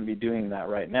I wouldn't be doing that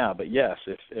right now. But yes,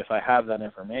 if I have that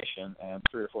information and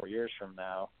 3 or 4 years from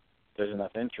now, there's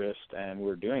enough interest and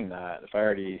we're doing that, if I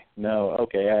already know,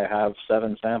 okay, I have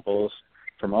 7 samples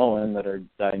from Owen that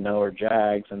I know are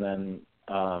JAGs, and then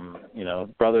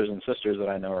brothers and sisters that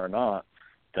I know are not,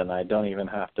 then I don't even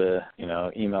have to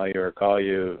email you or call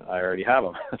you. I already have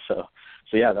them. so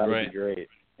yeah, that would be great.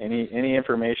 Any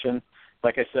information,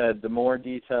 like I said, the more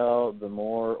detail, the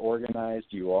more organized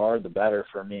you are, the better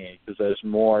for me, because there's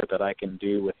more that I can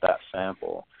do with that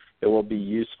sample. It will be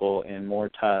useful in more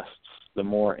tests the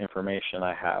more information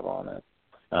I have on it.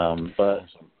 But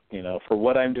for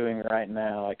what I'm doing right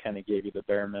now, I kind of gave you the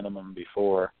bare minimum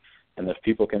before, and if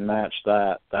people can match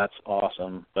that, that's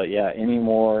awesome. But yeah, any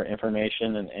more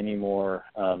information and any more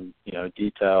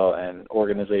detail and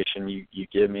organization you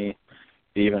give me,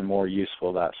 the even more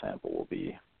useful that sample will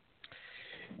be.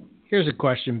 Here's a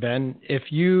question, Ben. If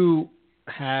you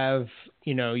have,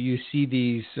 you see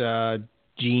these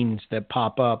genes that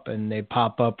pop up and they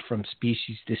pop up from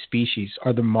species to species,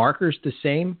 are the markers the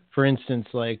same? For instance,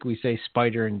 like we say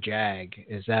spider and jag,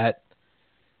 is that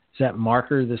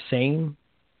marker the same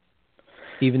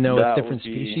even though it's different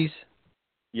species?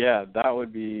 Yeah, that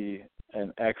would be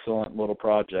an excellent little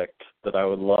project that I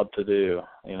would love to do,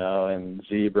 and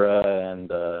zebra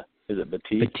and is it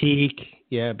batik? Batik.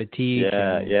 Yeah, batik.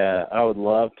 Yeah. I would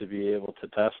love to be able to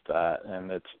test that,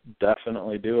 and it's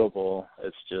definitely doable.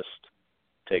 It's just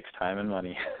takes time and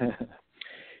money.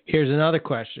 Here's another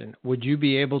question. Would you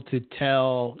be able to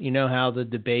tell, how the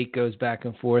debate goes back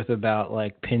and forth about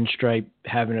like Pinstripe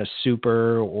having a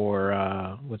super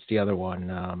or what's the other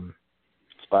one?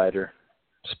 Spider.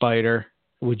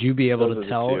 Would you be able to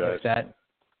tell if that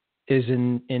is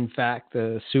in fact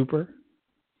a super?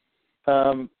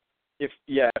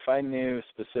 If I knew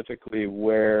specifically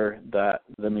where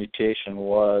the mutation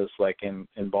was, like in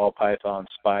ball python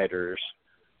spiders,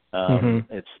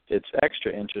 it's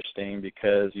extra interesting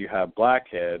because you have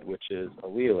blackhead, which is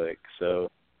allelic.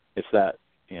 So it's that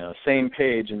same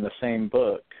page in the same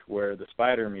book where the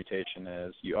spider mutation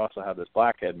is. You also have this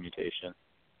blackhead mutation,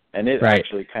 and it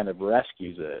actually kind of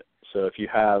rescues it. So if you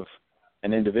have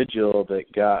an individual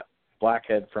that got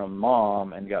blackhead from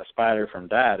mom and got spider from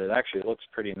dad, it actually looks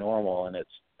pretty normal and it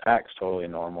acts totally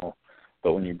normal.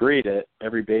 But when you breed it,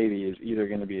 every baby is either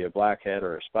going to be a blackhead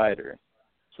or a spider.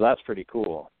 So that's pretty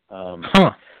cool.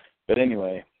 But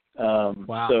anyway,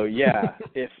 wow. So yeah,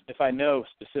 if I know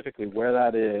specifically where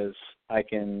that is, I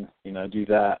can, do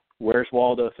that Where's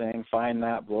Waldo thing, find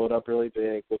that, blow it up really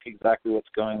big, look exactly what's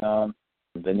going on.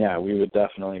 Then yeah, we would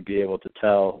definitely be able to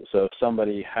tell. So if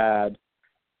somebody had,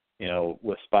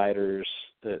 with spiders,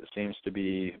 that seems to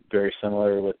be very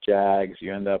similar with jags,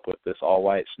 you end up with this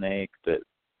all-white snake that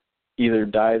either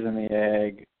dies in the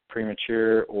egg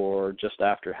premature or just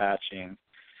after hatching.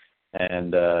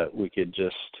 And we could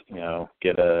just,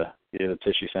 get a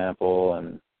tissue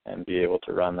sample and be able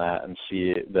to run that and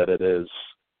see that it is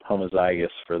homozygous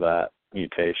for that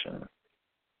mutation.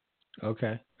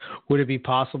 Okay. Would it be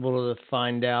possible to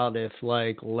find out if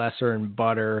like lesser and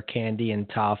butter, candy and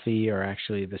toffee are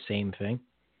actually the same thing?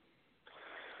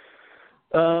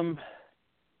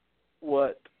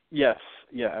 Yes.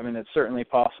 Yeah. I mean, it's certainly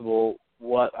possible.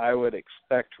 What I would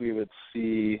expect we would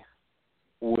see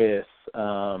with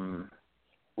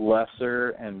lesser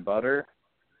and butter,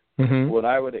 what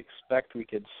I would expect we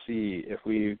could see if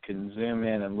we can zoom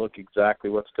in and look exactly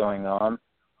what's going on,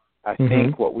 I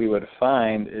think what we would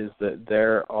find is that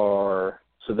there are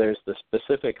So there's the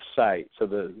specific site, so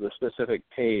the specific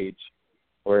page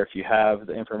where if you have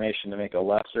the information to make a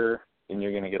lesser, then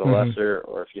you're going to get a lesser,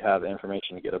 or if you have the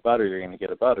information to get a butter, you're going to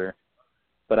get a butter.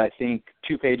 But I think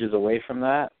 2 pages away from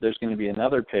that, there's going to be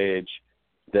another page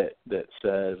that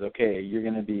says, okay, you're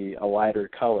going to be a lighter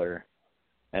color.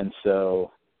 And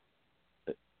so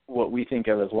what we think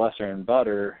of as lesser and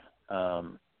butter,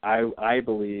 I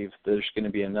believe there's going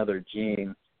to be another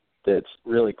gene that's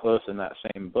really close in that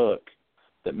same book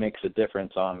that makes a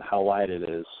difference on how light it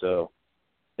is. So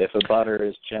if a butter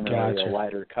is generally a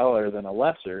lighter color than a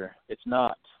lesser, it's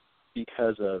not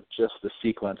because of just the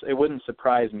sequence. It wouldn't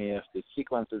surprise me if the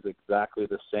sequence is exactly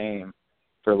the same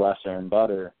for lesser and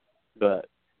butter, but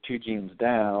 2 genes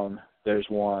down, there's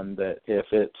one that if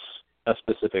it's a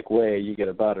specific way, you get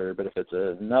a butter, but if it's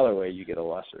another way, you get a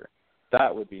lesser.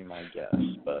 That would be my guess,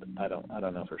 but I don't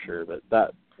know for sure. But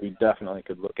that we definitely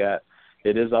could look at.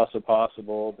 It is also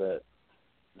possible that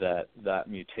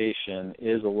mutation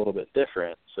is a little bit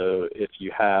different. So if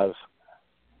you have,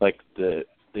 like the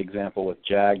example with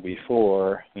JAG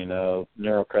before,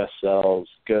 neural crest cells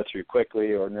go through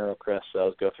quickly or neural crest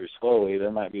cells go through slowly,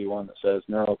 there might be one that says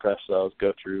neural crest cells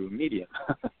go through medium.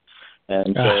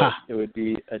 And so it would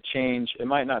be a change. It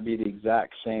might not be the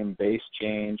exact same base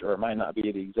change, or it might not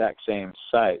be the exact same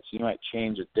site. So you might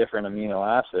change a different amino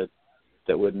acid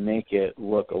that would make it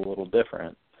look a little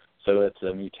different. So it's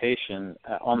a mutation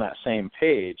on that same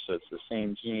page. So it's the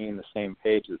same gene, the same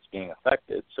page that's being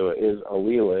affected. So it is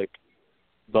allelic,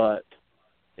 but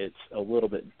it's a little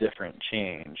bit different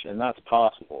change, and that's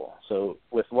possible. So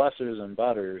with lessers and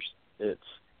butters,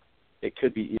 it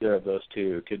could be either of those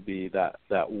two. It could be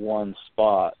that one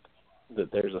spot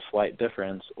that there's a slight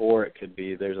difference, or it could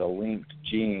be there's a linked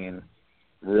gene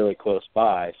really close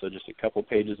by, so just a couple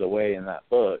pages away in that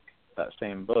book, that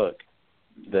same book,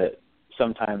 that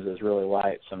sometimes is really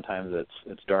light, sometimes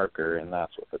it's darker, and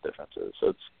that's what the difference is.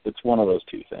 So it's one of those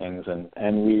two things,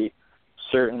 and we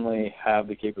certainly have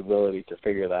the capability to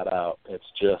figure that out. It's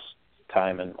just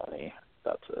time and money.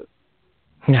 That's it.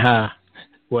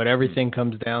 What everything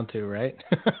comes down to, right?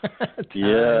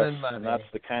 Yes, and that's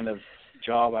the kind of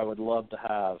job I would love to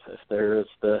have. If there is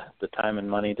the time and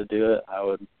money to do it, I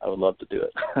would love to do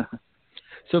it.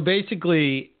 So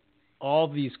basically, all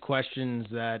these questions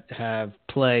that have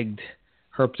plagued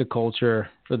herpetoculture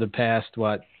for the past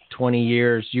 20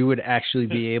 years, you would actually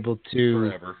be able to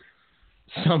forever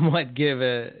somewhat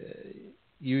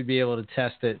you would be able to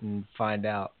test it and find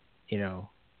out,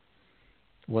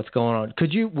 what's going on.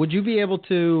 Would you be able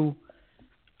to,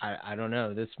 I don't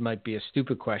know, this might be a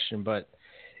stupid question, but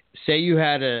say you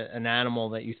had an animal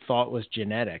that you thought was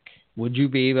genetic, would you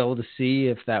be able to see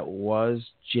if that was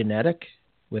genetic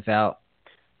without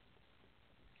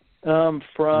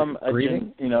from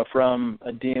breeding? From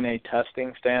a DNA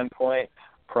testing standpoint,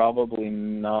 probably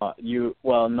not.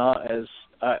 Not as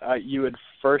you would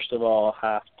first of all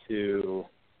have to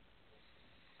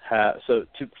have. So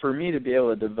for me to be able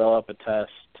to develop a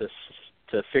test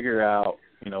to figure out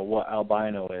what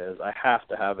albino is, I have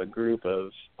to have a group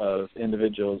of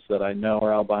individuals that I know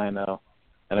are albino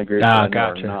and a group that I know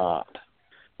are not.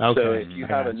 Okay. So if you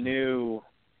have a new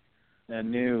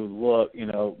look,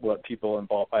 what people in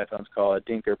ball pythons call a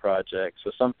dinker project,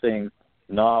 so something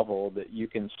novel that you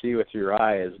can see with your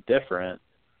eye is different.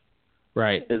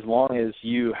 Right. As long as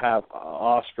you have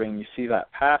offspring, you see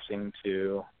that passing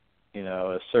to,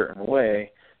 a certain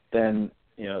way, then,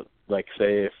 like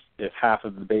say if half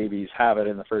of the babies have it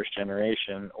in the first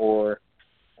generation, or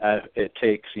it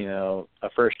takes, a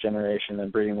first generation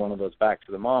and breeding one of those back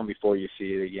to the mom before you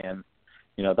see it again,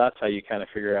 that's how you kind of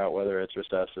figure out whether it's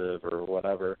recessive or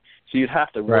whatever. So you'd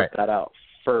have to work that out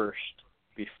first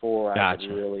before I would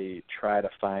really try to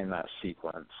find that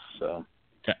sequence. So.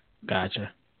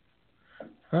 Gotcha.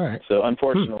 All right. So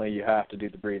unfortunately, you have to do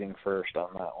the breeding first on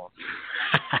that one.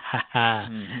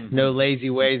 No lazy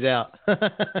ways out.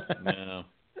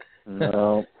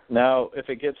 No. Now, if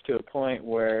it gets to a point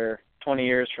where 20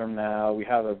 years from now we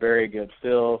have a very good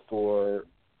feel for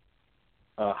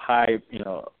a high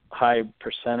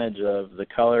percentage of the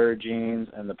color genes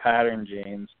and the pattern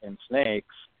genes in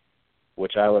snakes,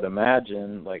 which I would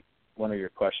imagine, like one of your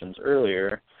questions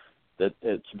earlier, that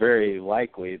it's very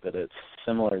likely that it's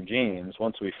similar genes.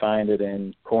 Once we find it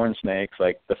in corn snakes,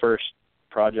 like the first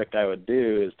project I would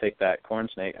do is take that corn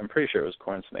snake, I'm pretty sure it was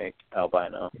corn snake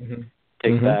albino,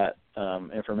 take that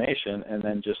information and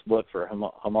then just look for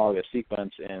homologous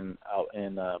sequence in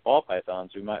ball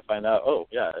pythons. We might find out,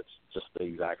 it's just the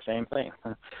exact same thing.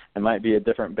 It might be a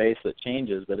different base that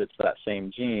changes, but it's that same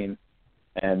gene,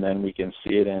 and then we can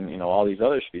see it in all these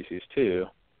other species too.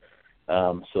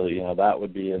 So that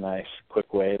would be a nice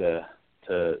quick way to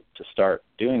to start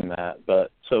doing that.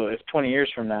 But so if 20 years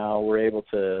from now we're able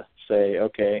to say,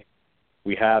 okay,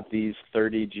 we have these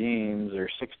 30 genes or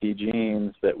 60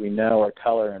 genes that we know are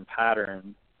color and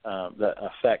pattern, that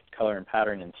affect color and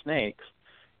pattern in snakes,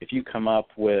 if you come up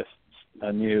with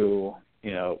a new,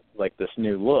 like this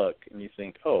new look, and you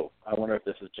think, oh, I wonder if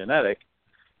this is genetic,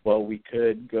 well, we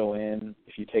could go in,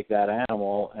 if you take that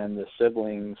animal and the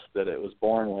siblings that it was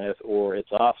born with or its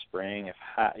offspring, if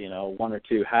one or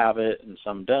two have it and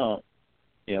some don't,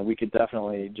 we could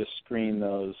definitely just screen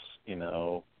those,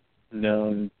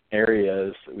 known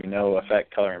areas that we know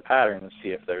affect color and pattern and see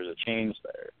if there's a change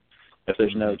there. If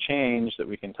there's no change that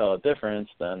we can tell a difference,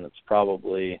 then it's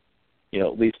probably,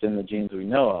 at least in the genes we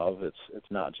know of, it's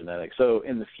not genetic. So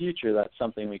in the future, that's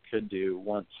something we could do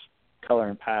once color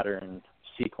and pattern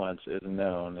sequence is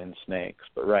known in snakes.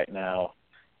 But right now,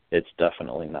 it's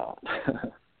definitely not.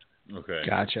 Okay.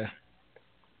 Gotcha.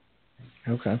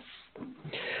 Okay.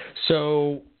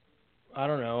 So, I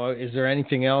don't know. Is there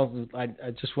anything else? I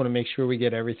just want to make sure we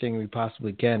get everything we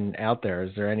possibly can out there.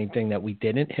 Is there anything that we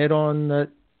didn't hit on that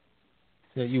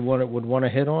you would want to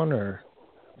hit on, or?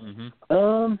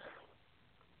 Mm-hmm.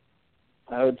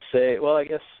 I would say, well, I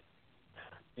guess,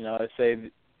 I'd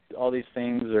say all these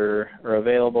things are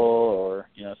available, or,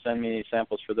 send me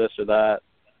samples for this or that.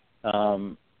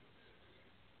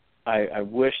 I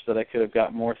wish that I could have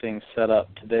got more things set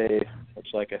up today, which,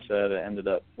 like I said, I ended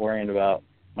up worrying about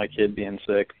my kid being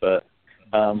sick. But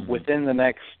within the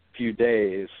next few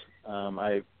days,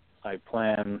 I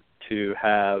plan to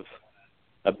have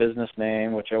a business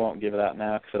name, which I won't give it out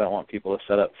now because I don't want people to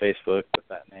set up Facebook with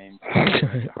that name.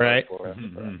 Right.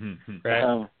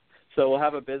 Right. So we'll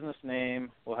have a business name.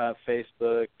 We'll have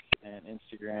Facebook and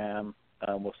Instagram.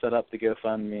 We'll set up the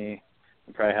GoFundMe.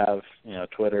 We'll probably have,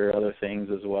 Twitter, other things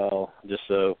as well, just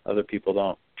so other people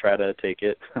don't try to take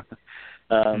it.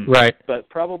 Right. But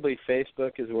probably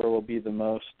Facebook is where we'll be the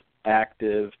most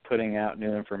active, putting out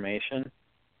new information.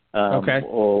 Okay.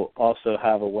 We'll also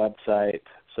have a website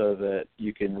so that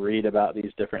you can read about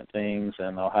these different things,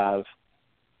 and I'll have,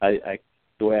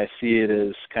 the way I see it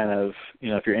is kind of,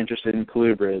 if you're interested in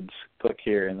colubrids, click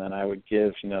here, and then I would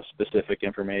give, specific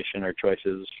information or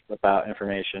choices about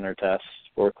information or tests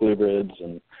for colubrids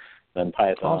and then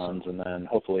pythons, awesome. And then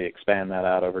hopefully expand that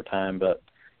out over time. But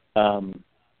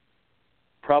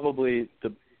probably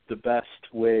the best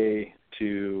way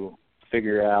to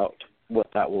figure out what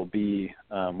that will be,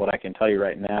 what I can tell you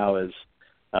right now is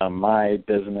my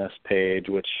business page,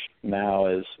 which now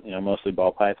is mostly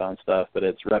ball python stuff, but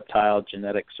it's Reptile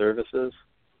Genetic Services.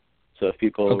 So if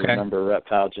people remember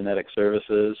Reptile Genetic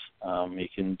Services, you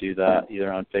can do that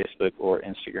either on Facebook or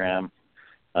Instagram.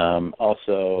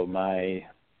 Also, my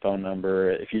phone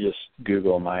number, if you just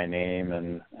Google my name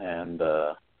and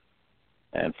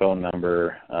phone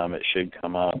number, it should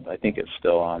come up. I think it's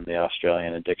still on the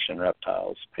Australian Addiction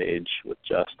Reptiles page with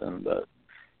Justin, but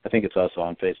I think it's also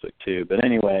on Facebook too. But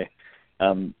anyway,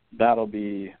 that'll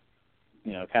be,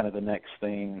 kind of the next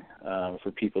thing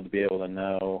for people to be able to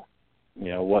know,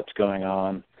 what's going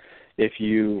on. If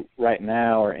you right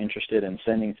now are interested in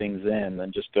sending things in,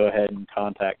 then just go ahead and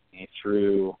contact me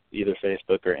through either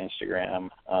Facebook or Instagram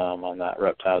on that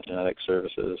Reptile Genetic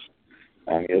Services.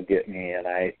 You'll get me, and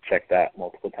I check that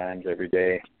multiple times every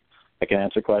day. I can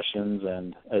answer questions.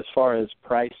 And as far as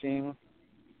pricing,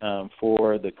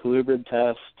 for the colubrid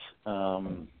test,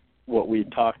 what we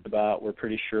talked about, we're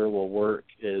pretty sure will work,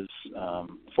 is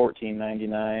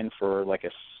 $14.99 for like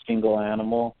a single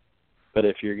animal. But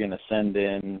if you're going to send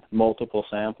in multiple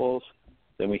samples,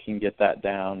 then we can get that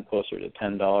down closer to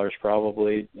 $10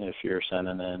 probably. If you're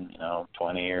sending in,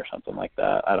 20 or something like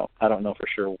that. I don't know for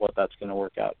sure what that's going to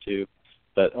work out to,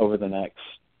 but over the next,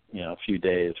 few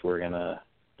days, we're going to,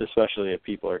 especially if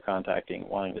people are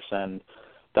wanting to send,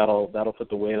 that'll put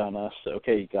the weight on us.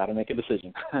 Okay, you got to make a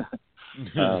decision.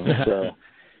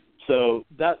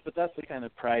 But that's the kind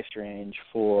of price range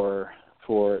for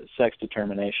sex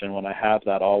determination. When I have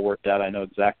that all worked out, I know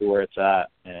exactly where it's at,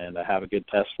 and I have a good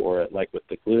test for it, like with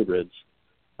the colubrids.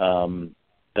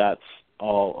 That's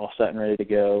all set and ready to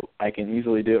go. I can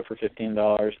easily do it for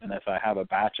 $15, and if I have a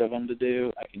batch of them to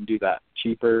do, I can do that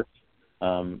cheaper.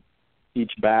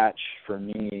 Each batch for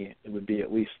me, it would be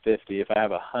at least 50. If I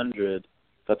have 100,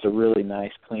 that's a really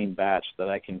nice clean batch that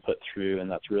I can put through,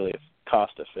 and that's really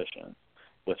cost efficient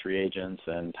with reagents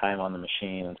and time on the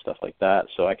machine and stuff like that.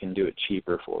 So I can do it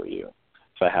cheaper for you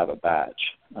if I have a batch.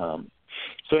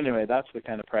 So anyway, that's the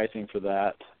kind of pricing for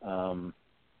that.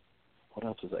 What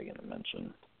else was I going to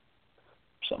mention?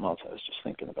 Something else I was just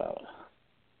thinking about.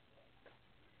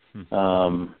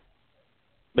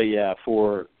 but yeah,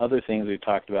 for other things we've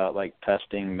talked about, like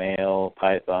testing male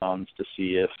pythons to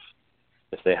see if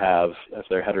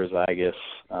they're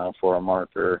heterozygous for a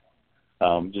marker,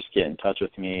 just get in touch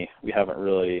with me. We haven't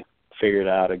really figured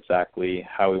out exactly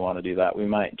how we want to do that. We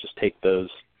might just take those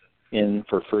in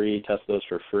for free, test those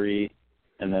for free,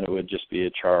 and then it would just be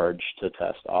a charge to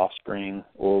test offspring,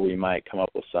 or we might come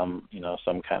up with some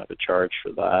kind of a charge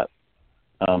for that.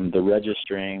 The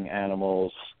registering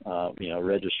animals,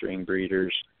 registering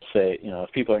breeders, say,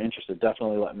 if people are interested,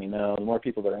 definitely let me know. The more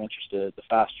people that are interested, the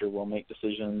faster we'll make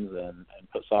decisions and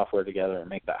put software together and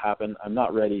make that happen. I'm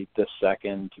not ready this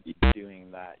second to be doing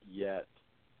that yet,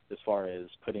 as far as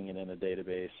putting it in a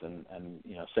database and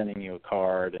sending you a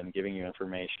card and giving you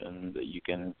information that you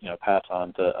can, pass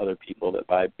on to other people that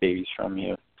buy babies from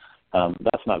you.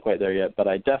 That's not quite there yet, but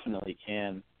I definitely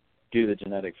can do the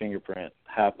genetic fingerprint,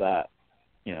 have that,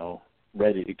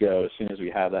 ready to go as soon as we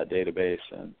have that database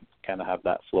and kind of have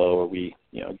that flow where we,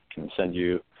 can send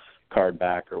you a card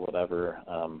back or whatever.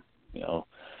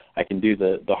 I can do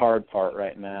the hard part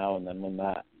right now, and then when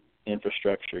that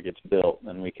infrastructure gets built,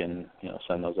 then we can,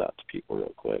 send those out to people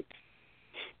real quick.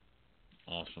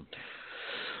 Awesome.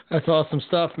 That's awesome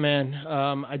stuff, man.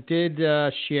 I did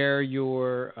share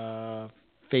your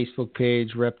Facebook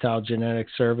page, Reptile Genetic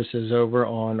Services, over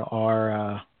on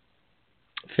our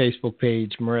Facebook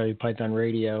page, Morelia Python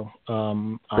Radio.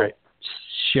 I'll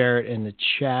share it in the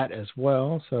chat as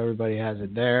well, so everybody has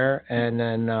it there. And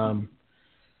then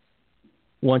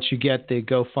once you get the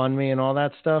GoFundMe and all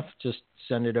that stuff, just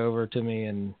send it over to me,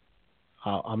 and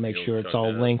I'll make sure it's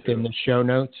all linked in the show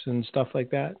notes and stuff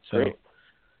like that, so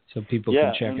people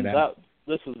can check it out.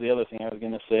 This is the other thing I was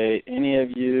going to say. Any of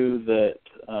you that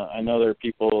I know there are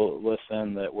people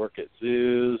listen that work at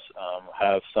zoos,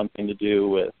 have something to do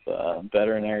with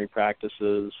veterinary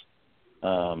practices.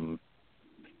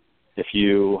 If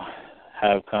you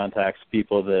have contacts,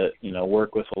 people that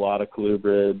work with a lot of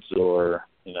colubrids, or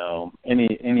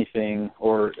anything,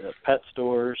 or pet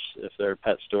stores, if there are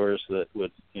pet stores that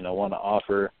would want to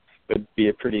offer, it would be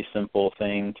a pretty simple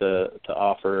thing to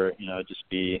offer. Just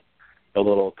be a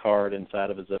little card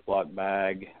inside of a Ziploc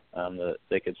bag that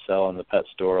they could sell in the pet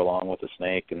store along with the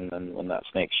snake, and then when that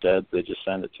snake sheds, they just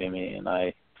send it to me, and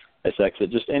I sex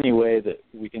it. Just any way that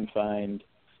we can find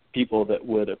people that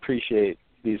would appreciate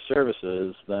these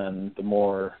services, then the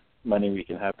more money we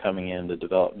can have coming in to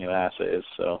develop new assays.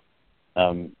 So,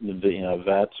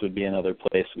 vets would be another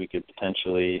place we could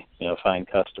potentially, find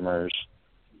customers.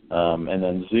 And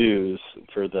then zoos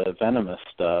for the venomous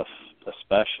stuff,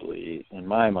 especially in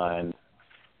my mind,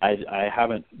 I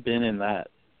haven't been in that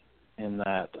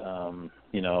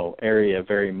area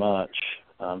very much,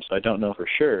 so I don't know for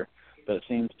sure, but it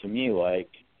seems to me like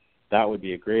that would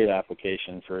be a great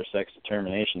application for a sex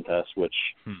determination test, which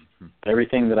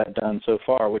everything that I've done so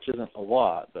far, which isn't a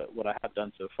lot, but what I have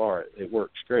done so far, it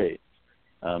works great.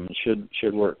 It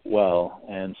should work well.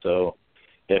 And so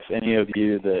if any of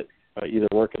you that either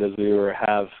work at a zoo or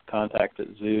have contact at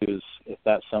zoos, if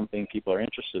that's something people are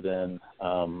interested in,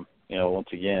 once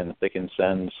again, if they can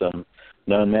send some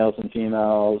known males and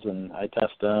females and I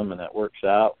test them and that works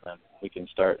out, then we can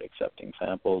start accepting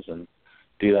samples and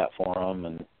do that for them.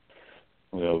 And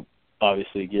we'll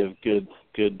obviously give good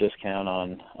discount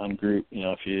on group.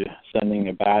 If you're sending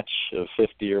a batch of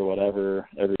 50 or whatever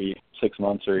every 6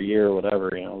 months or a year or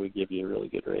whatever, we give you a really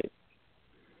good rate.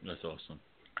 That's awesome.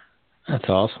 That's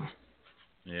awesome.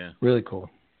 Yeah. Really cool.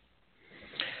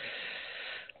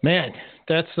 Man,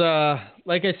 that's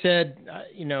like I said,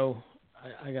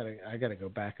 I gotta go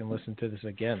back and listen to this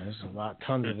again. There's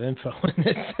tons of info in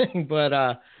this thing, but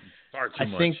I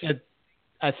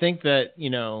think that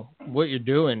what you're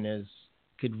doing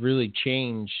could really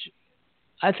change.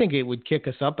 I think it would kick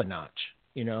us up a notch.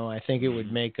 I think it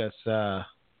would make us,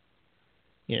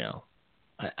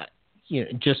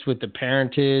 just with the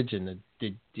parentage and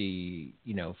the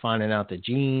finding out the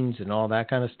genes and all that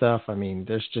kind of stuff. I mean,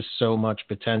 there's just so much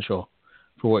potential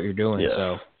for what you're doing. Yeah.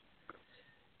 So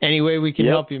any way we can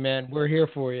help you, man, we're here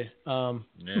for you.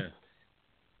 Yeah.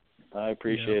 I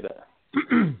appreciate it.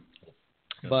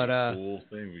 But cool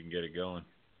thing, we can get it going.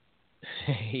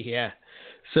 Yeah.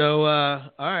 So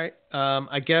all right.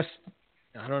 I guess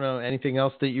I don't know, anything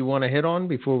else that you want to hit on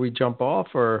before we jump off,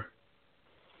 or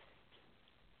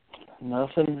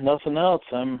nothing else.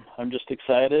 I'm just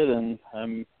excited, and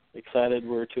I'm excited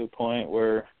we're to a point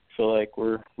where I feel like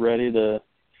we're ready to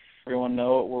everyone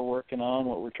know what we're working on,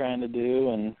 what we're trying to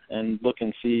do, and look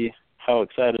and see how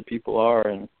excited people are.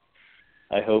 And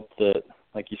I hope that,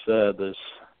 like you said,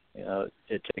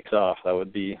 it takes off. That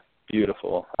would be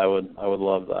beautiful. I would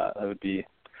love that. That would be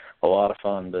a lot of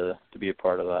fun to be a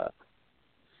part of that.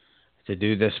 To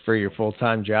do this for your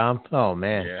full-time job? Oh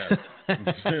man. Yeah.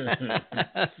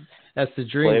 That's the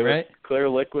dream, right? Clear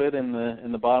liquid in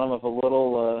the bottom of a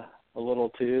little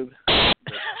tube.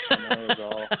 It's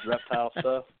all reptile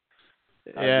stuff.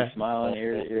 I'd be smiling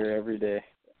ear to ear every day.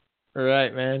 All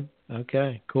right, man.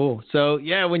 Okay, cool. So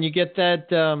yeah, when you get that,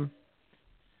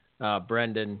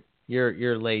 Brendan,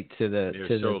 you're late to the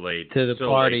late to the so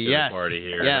party. Late to yes, the party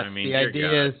here. Yes. I mean, the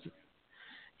idea is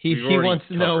he wants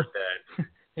to know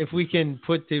if we can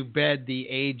put to bed the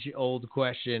age-old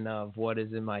question of what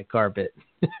is in my carpet.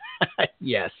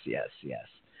 Yes.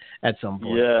 At some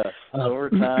point. Yes. Over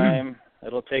time,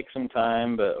 it'll take some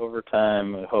time, but over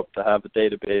time, we hope to have a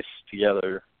database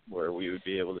together where we would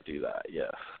be able to do that.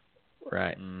 Yes.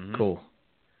 Right. Mm-hmm. Cool.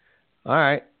 All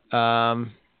right. All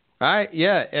right.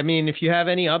 Yeah. I mean, if you have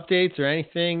any updates or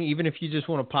anything, even if you just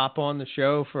want to pop on the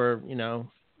show for,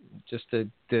 just to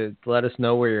let us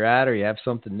know where you're at, or you have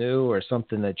something new or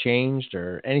something that changed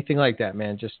or anything like that,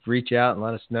 man, just reach out and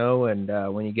let us know. And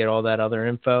when you get all that other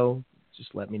info,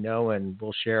 just let me know and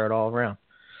we'll share it all around.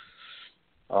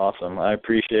 Awesome. I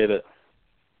appreciate it.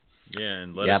 Yeah,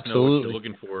 and let us know what you're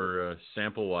looking for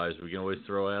sample-wise. We can always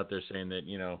throw out there saying that,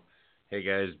 hey,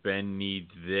 guys, Ben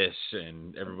needs this,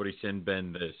 and everybody send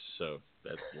Ben this. So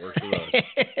that works with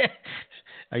us.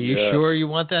 Are you sure you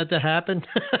want that to happen?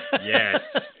 Yes.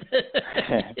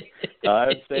 I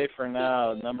would say for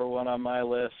now, number one on my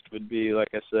list would be, like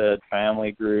I said,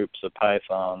 family groups of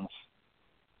pythons.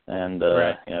 And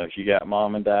if you got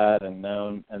mom and dad and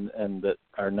known and that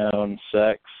are known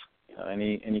sex,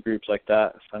 any groups like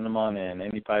that, send them on in.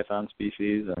 Any python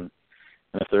species, and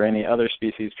if there are any other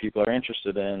species people are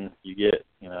interested in, you get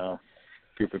a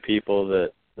group of people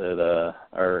that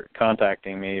are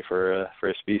contacting me for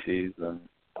a species, and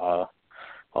I'll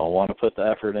want to put the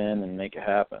effort in and make it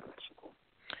happen.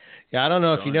 Yeah, I don't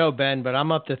know if you know, Ben, but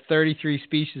I'm up to 33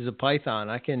 species of python.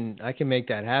 I can make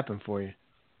that happen for you.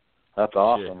 That's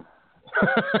awesome.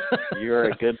 You're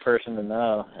a good person to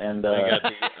know, and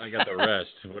I got the rest.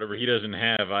 Whatever he doesn't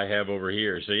have, I have over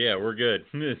here. So yeah, we're good.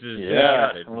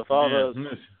 And with all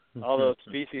those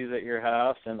species at your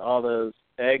house and all those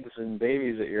eggs and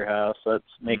babies at your house, that's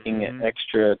making it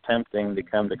extra tempting to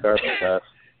come to Carpet Fest.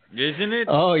 Isn't it?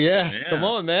 Oh yeah. Come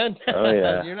on, man. Oh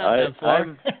yeah. You're not that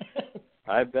far.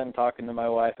 I've been talking to my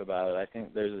wife about it. I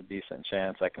think there's a decent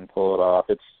chance I can pull it off.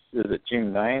 Is it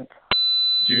June 9th?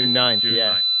 June 9th.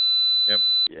 Yeah. 9th. Yep.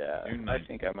 Yeah, I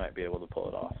think I might be able to pull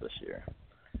it off this year.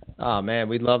 Oh man,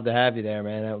 we'd love to have you there,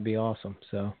 man. That would be awesome.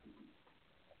 So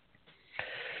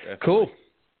definitely. Cool.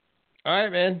 All right,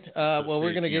 man. Well,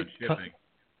 we're gonna get shipping.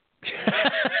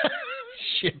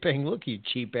 Shipping. Look, you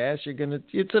cheap ass.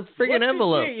 It's a friggin'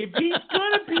 envelope. If he's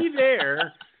gonna be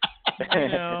there,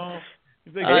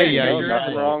 he's like,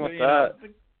 nothing wrong with that.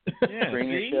 Yeah, Bring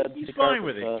your shed he's to fine Carpet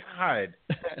with it.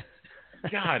 Fest.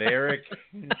 God, Eric.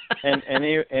 And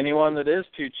anyone that is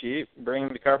too cheap, bring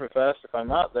them to Carpet Fest. If I'm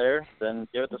not there, then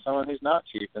give it to someone who's not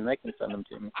cheap, and they can send them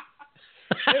to me.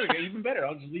 There we go. Even better.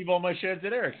 I'll just leave all my sheds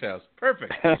at Eric's house.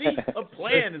 Perfect. See, a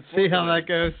plan. See how that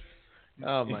goes.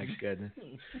 Oh my goodness.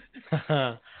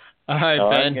 All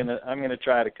right, Ben. I'm gonna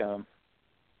try to come.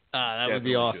 That would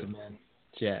be awesome, man.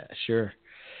 Yeah, sure.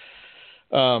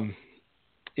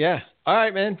 Yeah. All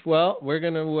right, man. Well, we're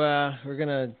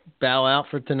gonna bow out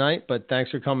for tonight, but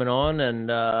thanks for coming on,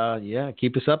 and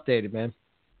keep us updated, man.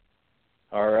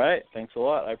 All right. Thanks a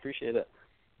lot. I appreciate it.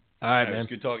 All right, man. It was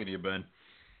good talking to you, Ben.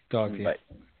 Talk to you. Bye.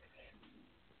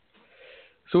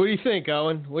 So, what do you think,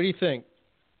 Owen? What do you think?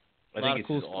 I think it's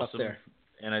cool awesome. stuff there.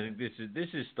 And I think this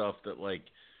is stuff that like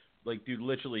dude,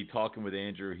 literally talking with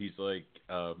Andrew, he's like,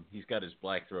 he's got his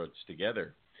black throats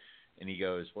together. And he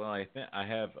goes, well, I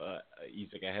have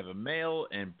a male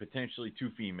and potentially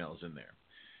 2 females in there.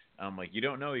 I'm like, you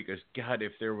don't know? He goes, God,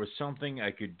 if there was something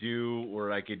I could do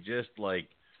where I could just like,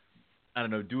 I don't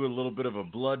know, do a little bit of a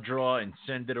blood draw and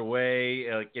send it away,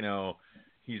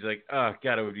 he's like, oh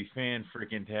God, it would be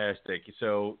fan-freaking-tastic.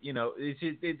 So,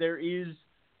 there is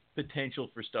potential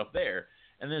for stuff there.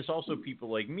 And there's also people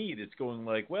like me that's going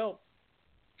like, well,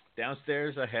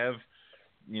 downstairs I have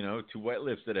 2 white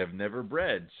lips that have never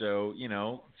bred. So,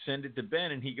 send it to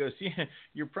Ben. And he goes, yeah,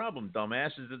 your problem,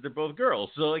 dumbass, is that they're both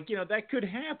girls. So, that could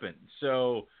happen.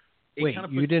 So, wait,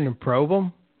 you didn't probe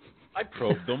them? I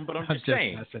probed them, but I'm just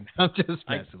saying. I'm just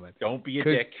messing with you. Don't be a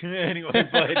dick. Anyway,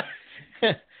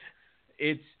 but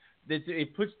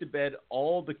it puts to bed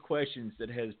all the questions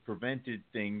that has prevented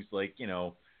things like,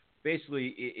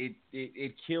 basically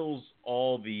it kills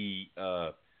all the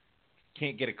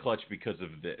can't get a clutch because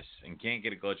of this and can't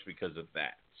get a clutch because of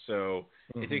that. So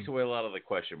it takes away a lot of the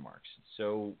question marks.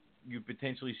 So you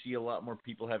potentially see a lot more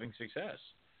people having success.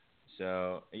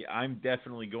 So yeah, I'm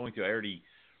definitely going to. I already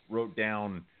wrote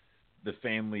down the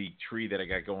family tree that I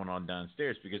got going on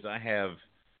downstairs because I have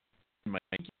in my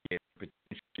incubator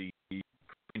potentially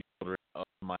grandchildren of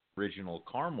my original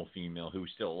caramel female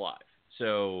who's still alive.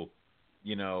 So,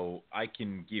 I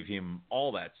can give him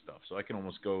all that stuff. So I can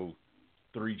almost go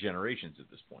 3 generations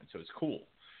at this point. So it's cool.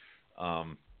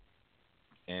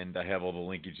 And I have all the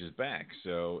linkages back.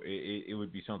 So it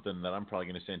would be something that I'm probably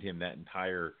going to send him that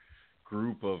entire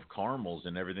group of caramels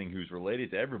and everything who's related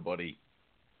to everybody.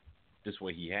 This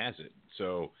way he has it.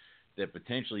 So that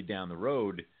potentially down the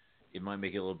road, it might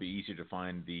make it a little bit easier to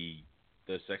find the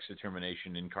sex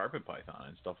determination in carpet python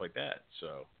and stuff like that.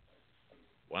 So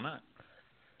why not?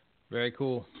 Very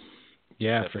cool.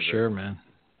 Yeah, for sure, man.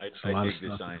 I dig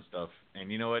the science stuff.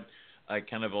 And you know what? I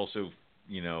kind of also,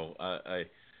 I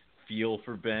feel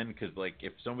for Ben because, like,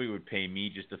 if somebody would pay me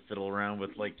just to fiddle around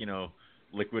with, like,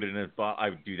 liquid in a bottle,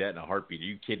 I would do that in a heartbeat. Are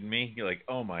you kidding me? You're like,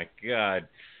 oh, my God.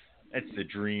 That's the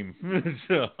dream.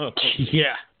 So.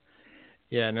 Yeah.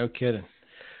 Yeah, no kidding.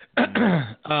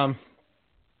 All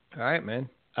right, man.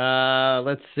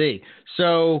 Let's see.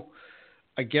 So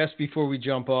I guess before we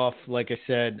jump off, like I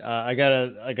said, I got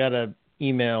a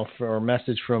email or a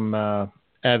message from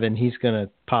Evan. He's gonna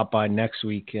pop by next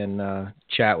week and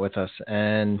chat with us.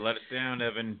 And let us down,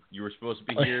 Evan. You were supposed to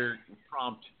be here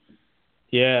prompt.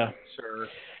 Yeah, sir.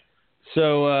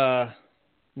 So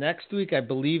next week, I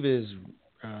believe is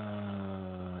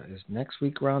next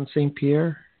week Ron St.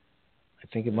 Pierre. I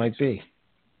think it might be.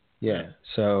 Yeah.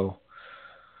 So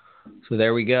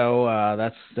there we go.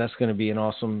 That's going to be an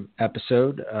awesome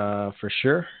episode for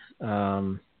sure.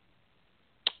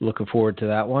 Looking forward to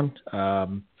that one.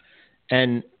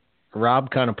 And Rob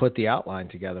kind of put the outline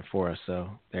together for us. So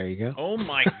there you go. Oh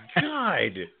my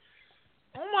God!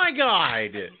 Oh my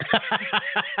God!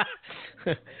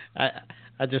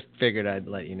 I just figured I'd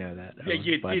let you know that. Yeah,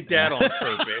 you did that on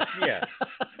purpose.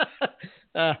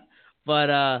 Yeah.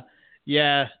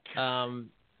 Yeah.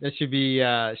 That should be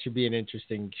an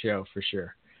interesting show for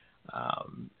sure.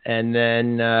 And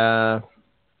then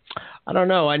I don't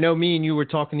know. I know me and you were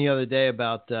talking the other day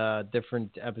about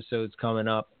different episodes coming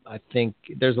up. I think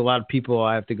there's a lot of people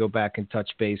I have to go back and touch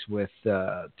base with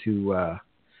to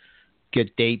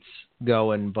get dates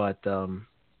going. But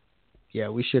yeah,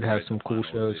 we should have some cool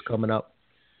shows coming up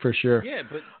for sure. Yeah,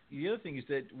 but the other thing is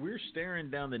that we're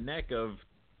staring down the neck of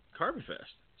Carpet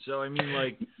Fest. So I mean,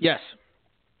 like, yes.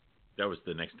 That was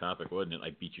the next topic, wasn't it?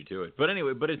 I beat you to it. But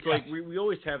anyway, it's like we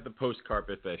always have the post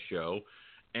Carpet Fest show,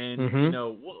 and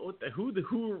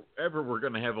whoever we're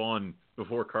going to have on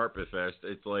before Carpet Fest,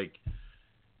 it's like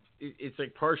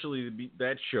partially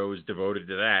that show is devoted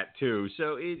to that too.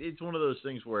 So it's one of those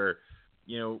things where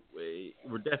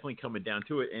we're definitely coming down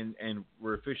to it, and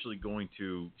we're officially going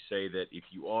to say that if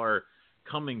you are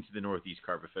coming to the Northeast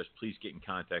Carpet Fest, please get in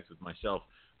contact with myself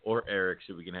or Eric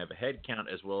so we can have a head count,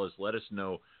 as well as let us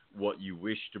know what you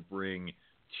wish to bring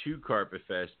to Carpet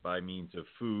Fest by means of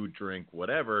food, drink,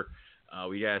 whatever.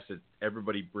 We ask that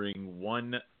everybody bring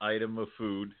one item of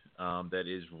food that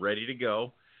is ready to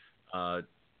go,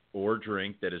 or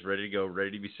drink that is ready to go,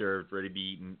 ready to be served, ready to be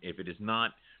eaten. If it is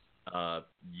not,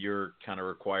 you're kind of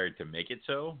required to make it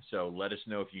so. So let us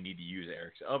know if you need to use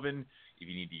Eric's oven, if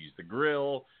you need to use the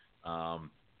grill,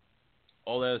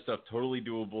 all that stuff, totally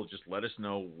doable. Just let us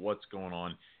know what's going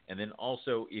on. And then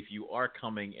also, if you are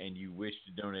coming and you wish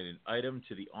to donate an item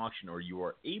to the auction, or you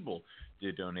are able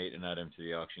to donate an item to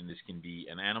the auction, this can be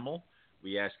an animal.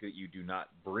 We ask that you do not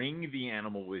bring the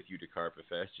animal with you to Carpet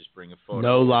Fest. Just bring a photo.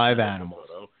 No live animals.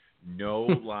 No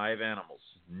live animals.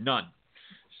 None.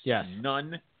 Yes.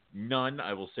 None.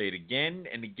 I will say it again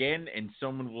and again, and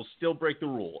someone will still break the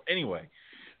rule. Anyway.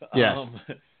 Yes.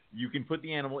 You can put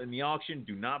the animal in the auction.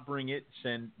 Do not bring it.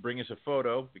 Bring us a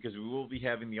photo, because we will be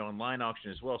having the online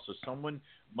auction as well. So someone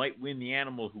might win the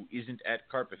animal who isn't at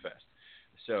Carpet Fest.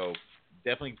 So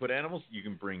definitely put animals. You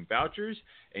can bring vouchers,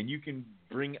 and you can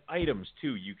bring items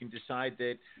too. You can decide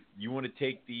that you want to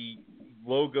take the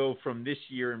logo from this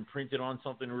year and print it on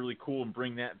something really cool and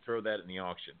bring that and throw that in the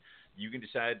auction. You can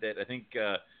decide that, I think,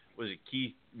 was it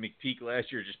Keith McPeak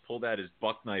last year just pulled out his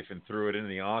buck knife and threw it into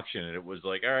the auction, and it was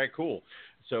like, all right, cool.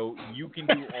 So you can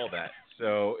do all that.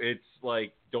 So it's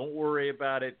like, don't worry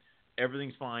about it.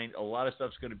 Everything's fine. A lot of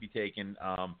stuff's going to be taken.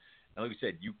 And like I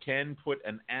said, you can put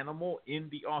an animal in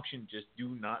the auction. Just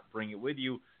do not bring it with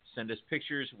you. Send us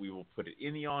pictures. We will put it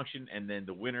in the auction, and then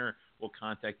the winner will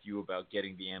contact you about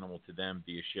getting the animal to them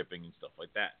via shipping and stuff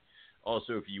like that.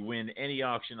 Also, if you win any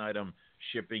auction item,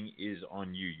 shipping is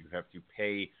on you. You have to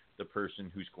pay the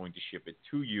person who's going to ship it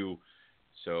to you.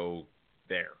 So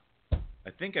there. I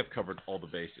think I've covered all the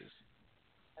bases.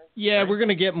 Yeah, right? we're going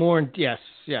to get more. Yes.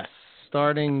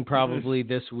 Starting probably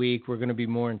this week, we're going to be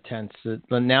more intense.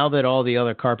 But now that all the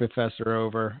other Carpet Fests are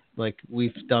over, like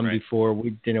we've done before, we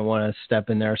didn't want to step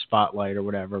in their spotlight or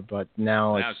whatever. But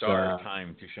now it's our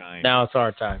time to shine. Now it's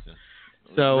our time.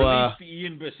 So release the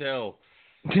Ian Bissell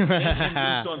and loose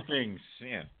on things.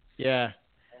 Yeah. Yeah.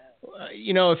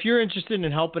 If you're interested in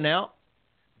helping out,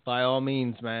 by all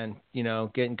means, man,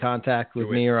 get in contact with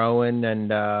me or Owen, and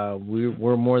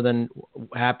we're more than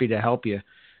happy to help you.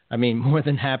 I mean, more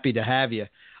than happy to have you.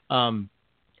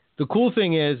 The cool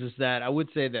thing is that I would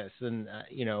say this, and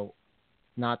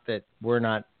not that we're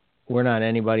not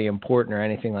anybody important or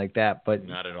anything like that, but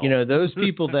not at all. Those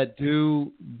people that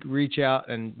do reach out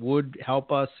and would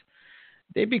help us,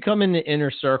 they become in the inner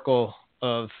circle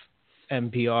of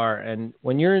NPR. And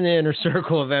when you're in the inner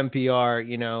circle of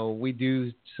NPR, we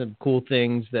do some cool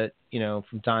things that,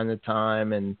 from time to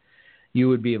time, and you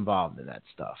would be involved in that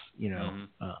stuff,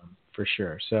 for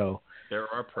sure. So there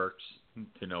are perks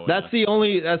to know. That's the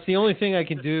only thing I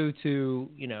can do to,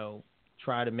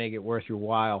 try to make it worth your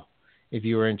while if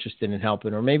you were interested in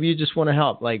helping, or maybe you just want to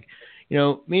help. Like,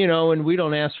 me and Owen, we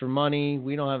don't ask for money.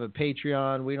 We don't have a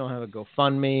Patreon. We don't have a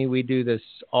GoFundMe. We do this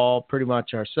all pretty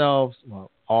much ourselves.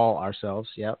 Well, all ourselves.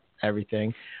 Yep.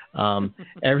 Everything.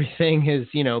 Everything is,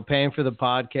 paying for the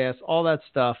podcast, all that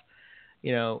stuff.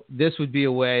 This would be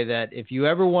a way that if you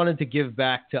ever wanted to give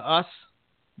back to us,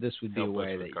 this would be a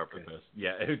way that you could.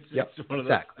 Yeah, it's one of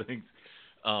those things.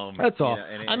 That's all.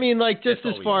 I mean, like, just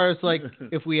as far as, like,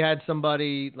 if we had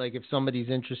somebody, like, if somebody's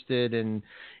interested in,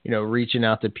 reaching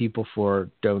out to people for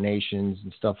donations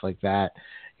and stuff like that,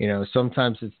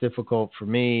 sometimes it's difficult for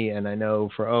me, and I know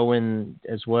for Owen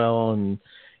as well, and,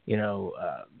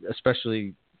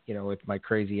 especially, with my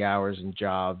crazy hours and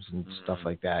jobs and stuff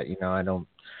like that,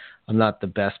 I'm not the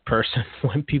best person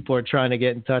when people are trying to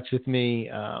get in touch with me,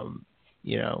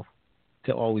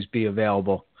 to always be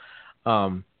available.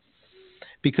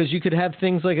 Because you could have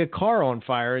things like a car on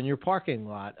fire in your parking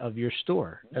lot of your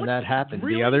store. And that happened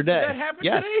the other day. That happened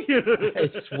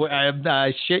today?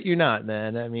 I shit you not,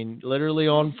 man. I mean, literally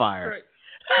on fire. Right.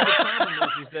 The problem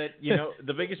is that,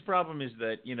 the biggest problem is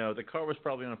that, the car was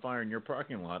probably on fire in your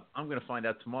parking lot. I'm going to find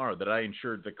out tomorrow that I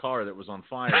insured the car that was on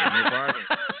fire in your parking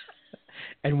lot.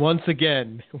 And once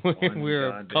again,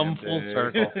 we're come full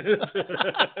circle.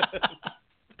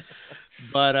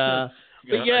 But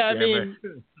yeah, I mean,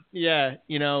 yeah,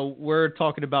 we're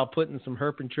talking about putting some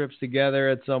herping trips together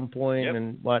at some point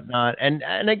and whatnot.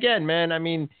 And again, man, I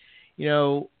mean,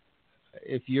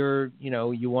 if you're,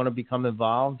 you want to become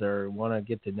involved or want to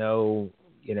get to know,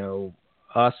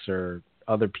 us or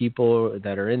other people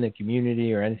that are in the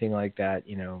community or anything like that,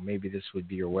 maybe this would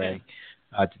be your way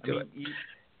to do it.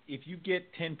 If you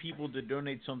get 10 people to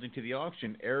donate something to the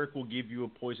auction, Eric will give you a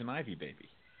poison ivy baby.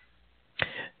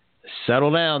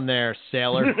 Settle down there,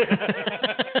 sailor.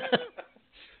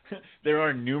 There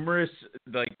are numerous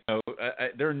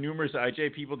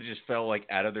IJ people that just fell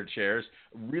out of their chairs.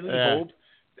 Really hope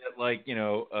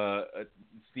that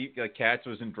Steve Katz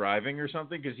wasn't driving or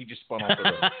something because he just spun off the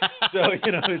road. So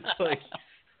it's like.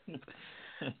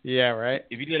 Yeah, right.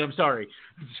 If you did, I'm sorry.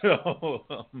 So,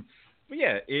 but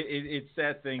yeah, it's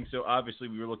that thing. So obviously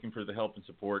we were looking for the help and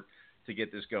support to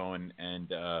get this going,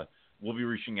 and we'll be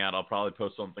reaching out. I'll probably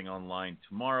post something online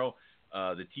tomorrow.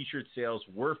 The T-shirt sales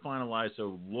were finalized,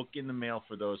 so look in the mail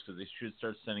for those because they should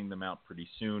start sending them out pretty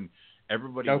soon.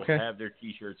 Everybody will have their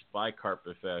T-shirts by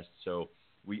Carpet Fest, so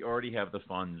we already have the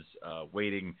funds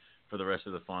waiting for the rest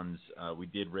of the funds. We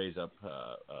did raise up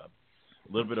a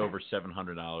little bit over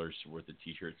 $700 worth of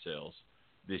T-shirt sales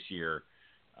this year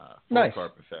for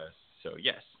Carpet Fest. So,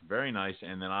 yes, very nice.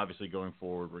 And then obviously going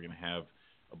forward, we're going to have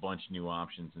a bunch of new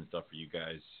options and stuff for you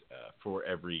guys for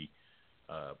every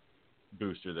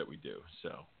booster that we do.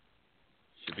 So,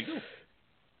 should be good.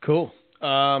 Cool.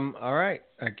 All right.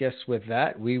 I guess with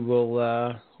that, we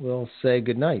will we'll say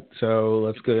goodnight. So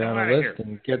let's go down the list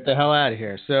and get the hell out of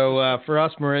here. So for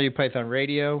us, Morelia Python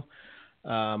Radio,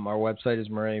 our website is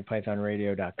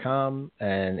MoreliaPythonRadio.com.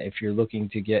 And if you're looking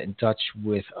to get in touch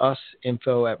with us,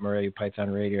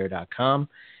 info@MoreliaPythonRadio.com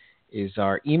is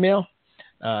our email.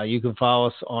 You can follow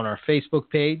us on our Facebook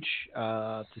page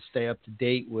to stay up to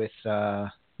date with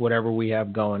whatever we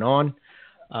have going on.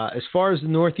 As far as the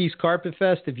Northeast Carpet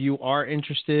Fest, if you are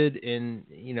interested in,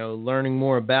 learning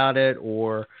more about it,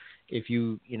 or if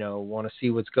you, want to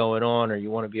see what's going on, or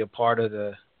you want to be a part of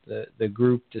the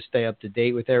group to stay up to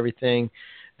date with everything,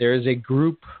 there is a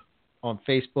group on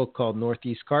Facebook called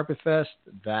Northeast Carpet Fest.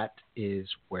 That is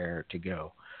where to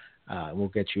go. We'll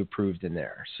get you approved in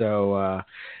there. So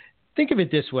think of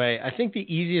it this way. I think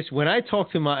the easiest, when I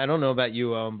talk to I don't know about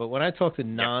you, but when I talk to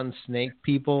non-snake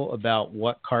people about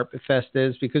what Carpet Fest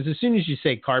is, because as soon as you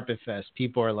say Carpet Fest,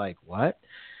 people are like, what?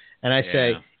 And I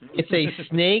say, it's a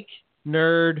snake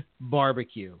nerd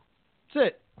barbecue. That's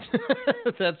it.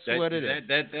 That's what it is.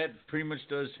 That pretty much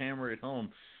does hammer it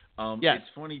home. Yes. It's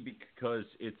funny because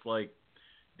it's like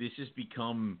this has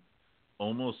become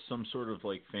almost some sort of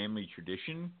like family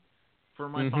tradition for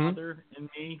my father and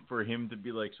me, for him to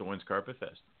be like, so when's Carpet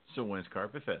Fest? So when's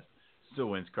Carpet Fest? So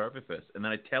when's Carpet Fest? And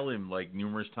then I tell him like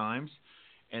numerous times,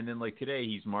 and then like today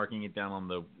he's marking it down on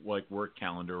the like work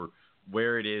calendar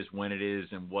where it is, when it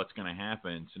is, and what's going to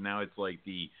happen. So now it's like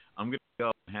I'm going to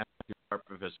go and have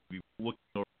Carpet Fest be looking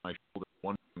over my shoulder,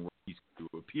 wondering where he's going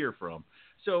to appear from.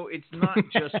 So it's not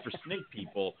just for snake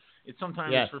people. It's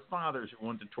sometimes for fathers who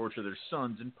want to torture their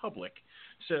sons in public.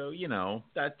 So,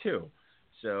 that too.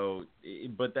 So,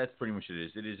 but that's pretty much what it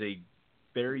is. It is a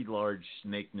very large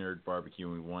snake nerd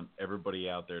barbecue, and we want everybody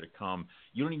out there to come.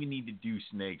 You don't even need to do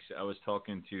snakes. I was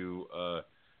talking to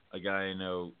a guy I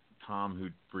know, Tom, who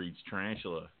breeds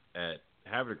tarantula at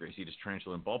Havre de Grace. He does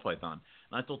tarantula and ball python.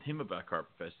 And I told him about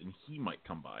Carpet Fest, and he might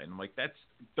come by. And I'm like,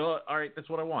 all right, that's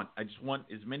what I want. I just want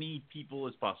as many people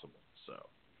as possible. So.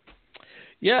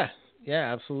 Yeah,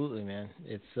 absolutely, man.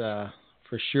 It's for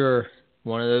sure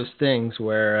one of those things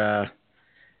where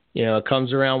it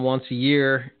comes around once a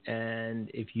year, and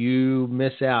if you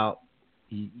miss out,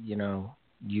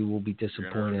 you will be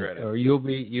disappointed, or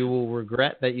you will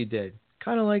regret that you did.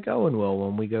 Kind of like Owen will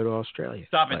when we go to Australia.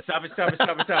 Stop it!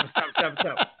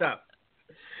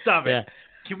 Yeah.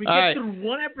 Can we get through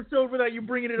one episode without you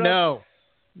bringing it up?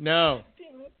 No.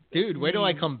 Dude, wait till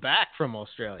I come back from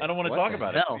Australia. I don't want to talk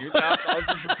about it. No.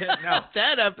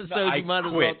 That episode, you might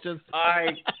as well just...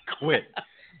 I quit.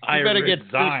 You better get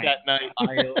sleep that night.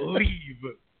 I leave.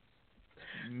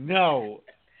 No.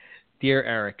 Dear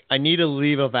Eric, I need a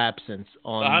leave of absence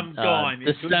on I'm gone.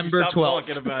 December 12th.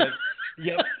 Talking about it.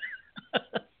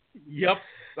 Yep.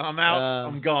 I'm out.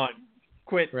 I'm gone.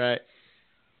 Quit. Right.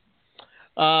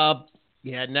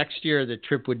 Next year the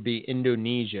trip would be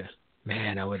Indonesia.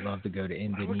 Man, I would love to go to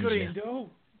Indonesia. I would go to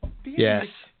Indo. Yes.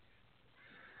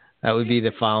 That would be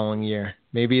the following year.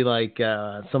 Maybe like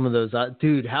some of those.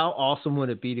 Dude, how awesome would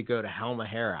it be to go to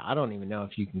Halmahera? I don't even know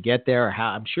if you can get there or how.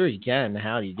 I'm sure you can.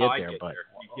 How do you get there? But there.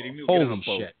 Are you kidding me? Holy shit.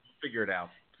 We'll figure it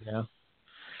out. Yeah.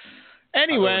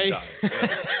 Anyway.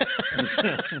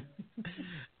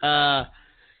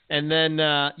 And then,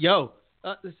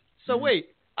 so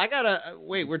wait.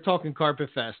 We're talking Carpet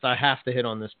Fest. I have to hit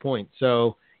on this point.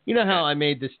 So, you know how I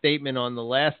made the statement on the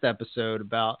last episode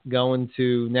about going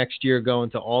to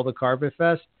all the Carpet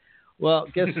Fest? Well,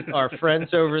 guess our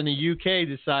friends over in the UK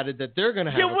decided that they're going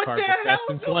to have a Carpet Fest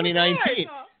in 2019.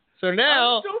 So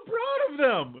now... I'm so proud of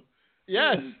them.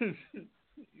 Yes.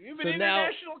 You have an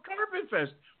international Carpet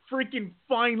Fest. Freaking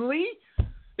finally.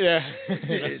 Yeah.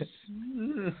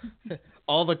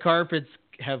 All the carpets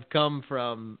have come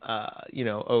from,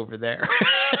 over there.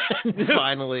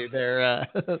 Finally, they're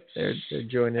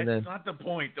joining in. That's not the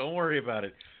point. Don't worry about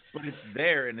it. But it's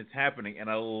there and it's happening, and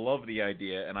I love the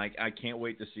idea, and I can't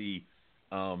wait to see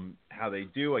how they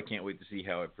do. I can't wait to see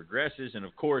how it progresses, and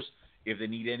of course, if they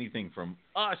need anything from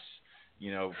us,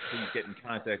 please get in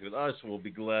contact with us. We'll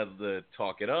be glad to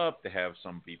talk it up, to have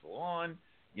some people on.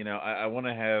 I want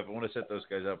to set those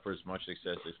guys up for as much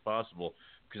success as possible,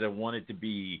 because I want it to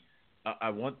be.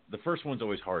 The first one's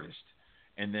always hardest,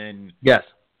 and then yes,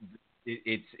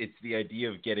 it's the idea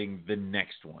of getting the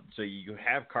next one. So you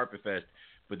have Carpet Fest,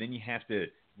 but then you have to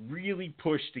really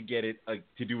push to get it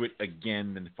to do it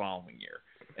again the following year,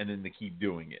 and then to keep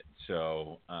doing it.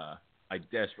 So I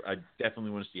definitely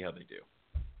want to see how they do.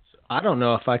 So. I don't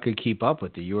know if I could keep up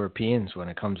with the Europeans when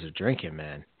it comes to drinking,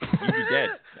 man. You'd be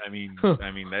dead. I mean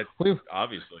that's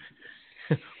obviously.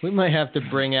 We might have to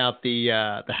bring out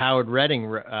the Howard Redding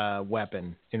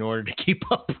weapon in order to keep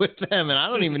up with them, and I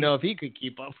don't even know if he could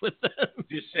keep up with them.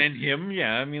 Just send him,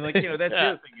 yeah. I mean, that's the other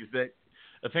thing is that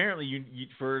apparently you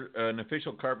for an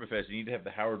official Carpet Fest you need to have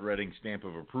the Howard Redding stamp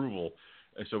of approval.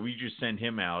 So we just send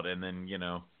him out, and then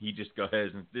he just goes,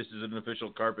 and this is an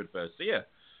official Carpet Fest. So yeah,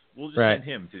 we'll just send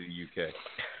him to the UK.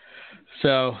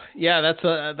 So yeah,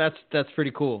 that's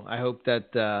pretty cool. I hope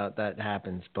that that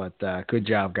happens. But good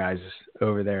job, guys,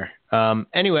 over there.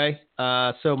 Anyway,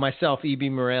 so myself,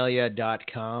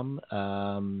 ebmorelia.com,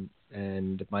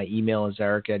 and my email is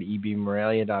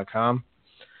eric@ebmorelia.com.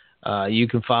 You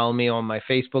can follow me on my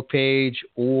Facebook page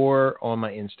or on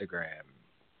my Instagram.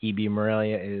 EB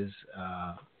Morelia is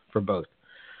for both.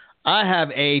 I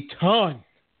have a ton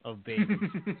of babies.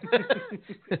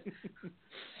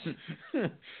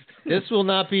 This will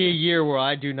not be a year where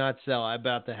I do not sell. I'm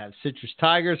about to have Citrus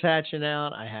Tigers hatching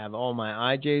out. I have all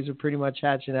my IJs are pretty much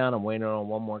hatching out. I'm waiting on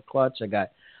one more clutch. I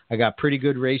got pretty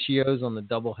good ratios on the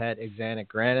double het Exanic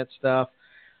Granite stuff.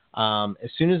 As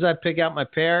soon as I pick out my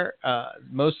pair,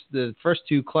 the first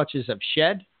 2 clutches have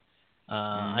shed.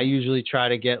 I usually try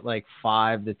to get like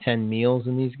 5 to 10 meals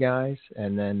in these guys,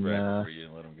 and then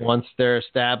once they're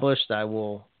established, I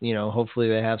will, hopefully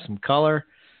they have some color.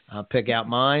 I'll pick out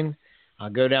mine. I'll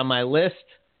go down my list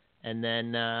and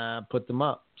then put them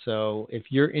up. So if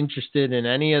you're interested in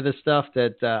any of the stuff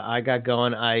that I got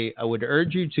going, I would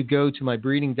urge you to go to my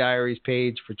Breeding Diaries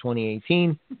page for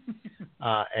 2018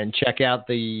 and check out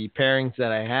the pairings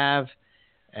that I have,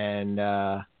 and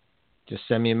just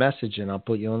send me a message and I'll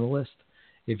put you on the list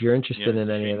if you're interested in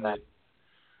any of that.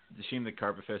 It's a shame that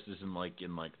Carpet Fest isn't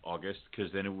in August, because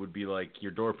then it would be like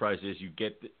your door prize is you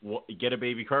get a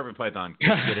baby carpet python. You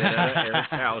get it at Eric's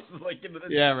house.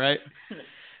 Yeah, right.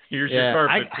 Here's your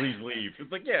carpet. Please leave.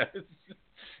 It's like,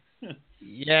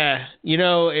 yeah.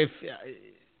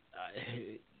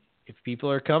 If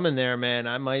people are coming there, man,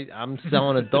 I'm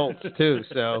selling adults too,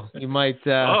 so you might.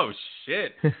 Oh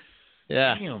shit.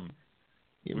 Yeah. Damn.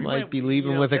 You might be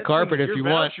leaving with a carpet if you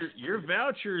want. Your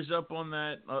voucher is up on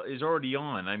that, is already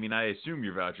on. I mean, I assume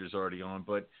your voucher is already on,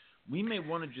 but we may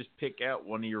want to just pick out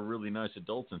one of your really nice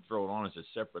adults and throw it on as a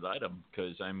separate item,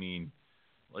 because, I mean,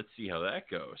 let's see how that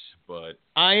goes. But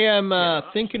I am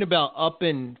thinking about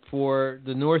upping for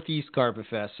the Northeast Carpet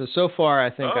Fest. So far,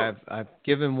 I think I've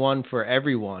given one for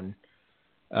everyone.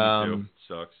 Me too.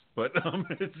 Sucks. But it's, I mean,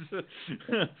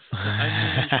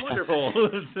 it's wonderful.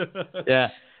 Yeah.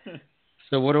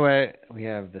 So we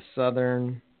have the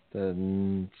Southern, the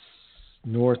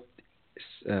North,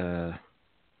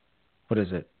 what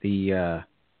is it? The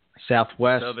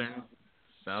Southwest, Southern,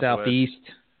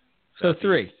 Southeast. So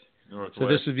 3. Northwest. So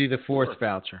this would be the 4th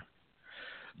voucher.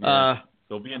 Yeah.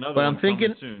 There'll be another one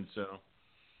coming soon. So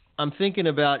I'm thinking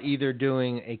about either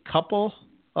doing a couple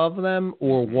of them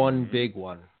or one big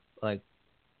one, like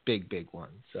big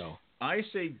one. So I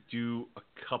say do a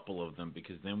couple of them,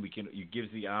 because then it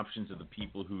gives the options of the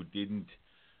people who didn't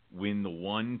win the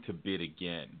one to bid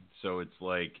again. So it's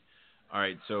like, all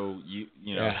right, so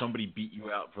if somebody beat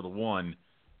you out for the one,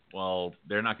 well,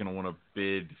 they're not going to want to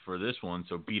bid for this one,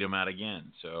 so beat them out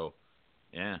again. So,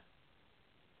 yeah.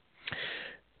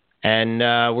 And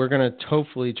we're going to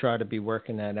hopefully try to be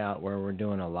working that out where we're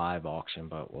doing a live auction,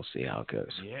 but we'll see how it goes.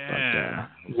 Yeah.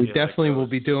 But, we definitely will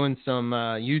be doing some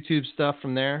YouTube stuff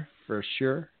from there for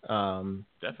sure.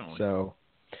 Definitely. So,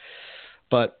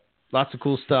 but lots of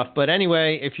cool stuff. But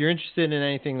anyway, if you're interested in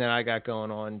anything that I got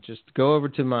going on, just go over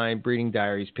to my Breeding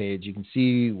Diaries page. You can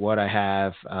see what I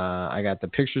have. I got the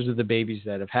pictures of the babies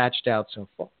that have hatched out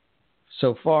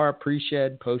so far,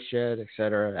 pre-shed, post-shed,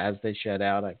 etc. As they shed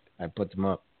out, I put them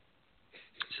up.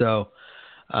 So,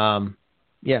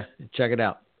 check it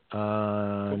out.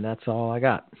 And that's all I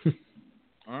got.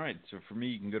 All right. So for me,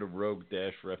 you can go to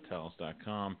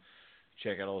rogue-reptiles.com.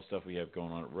 Check out all the stuff we have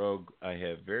going on at Rogue. I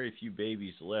have very few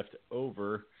babies left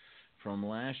over from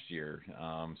last year.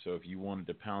 So if you wanted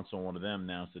to pounce on one of them,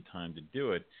 now's the time to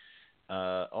do it.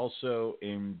 Also,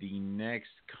 in the next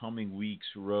coming weeks,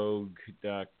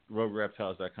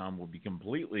 roguereptiles.com will be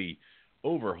completely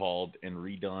overhauled and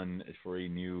redone for a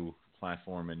new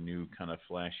platform and new kind of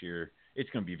flashier. It's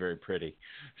going to be very pretty.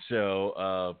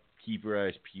 So keep your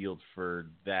eyes peeled for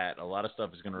that. A lot of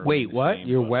stuff is going to remain Wait, the what? same,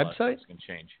 Your but a lot of website? stuff's going to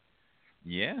change.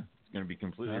 Yeah, it's going to be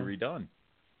completely redone.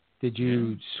 Did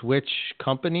you switch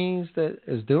companies that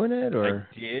is doing it, or?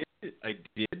 I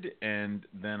did, and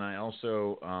then I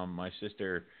also, my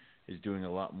sister is doing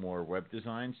a lot more web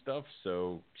design stuff,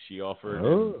 so she offered,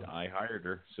 and I hired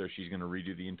her, so she's going to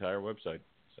redo the entire website.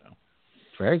 So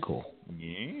very cool.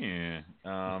 Yeah.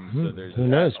 So there's who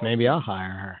knows? Maybe I'll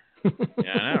hire her.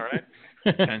 Yeah, I know, right?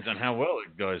 Depends on how well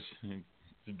it goes.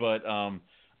 But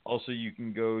also, you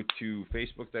can go to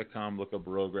Facebook.com, look up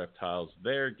Rogue Reptiles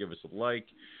there, give us a like.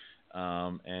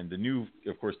 And the new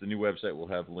website will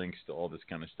have links to all this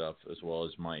kind of stuff, as well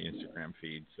as my Instagram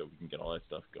feed, so we can get all that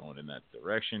stuff going in that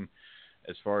direction.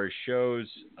 As far as shows,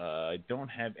 I don't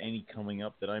have any coming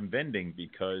up that I'm vending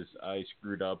because I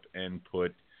screwed up and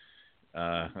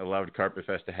allowed Carpet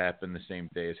Fest to happen the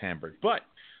same day as Hamburg. But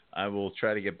I will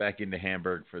try to get back into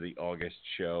Hamburg for the August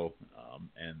show,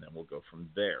 and then we'll go from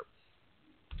there.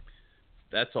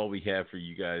 That's all we have for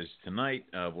you guys tonight.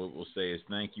 What we'll say is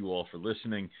thank you all for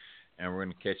listening, and we're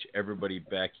going to catch everybody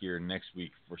back here next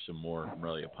week for some more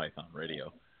Morelia Python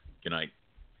Radio. Good night.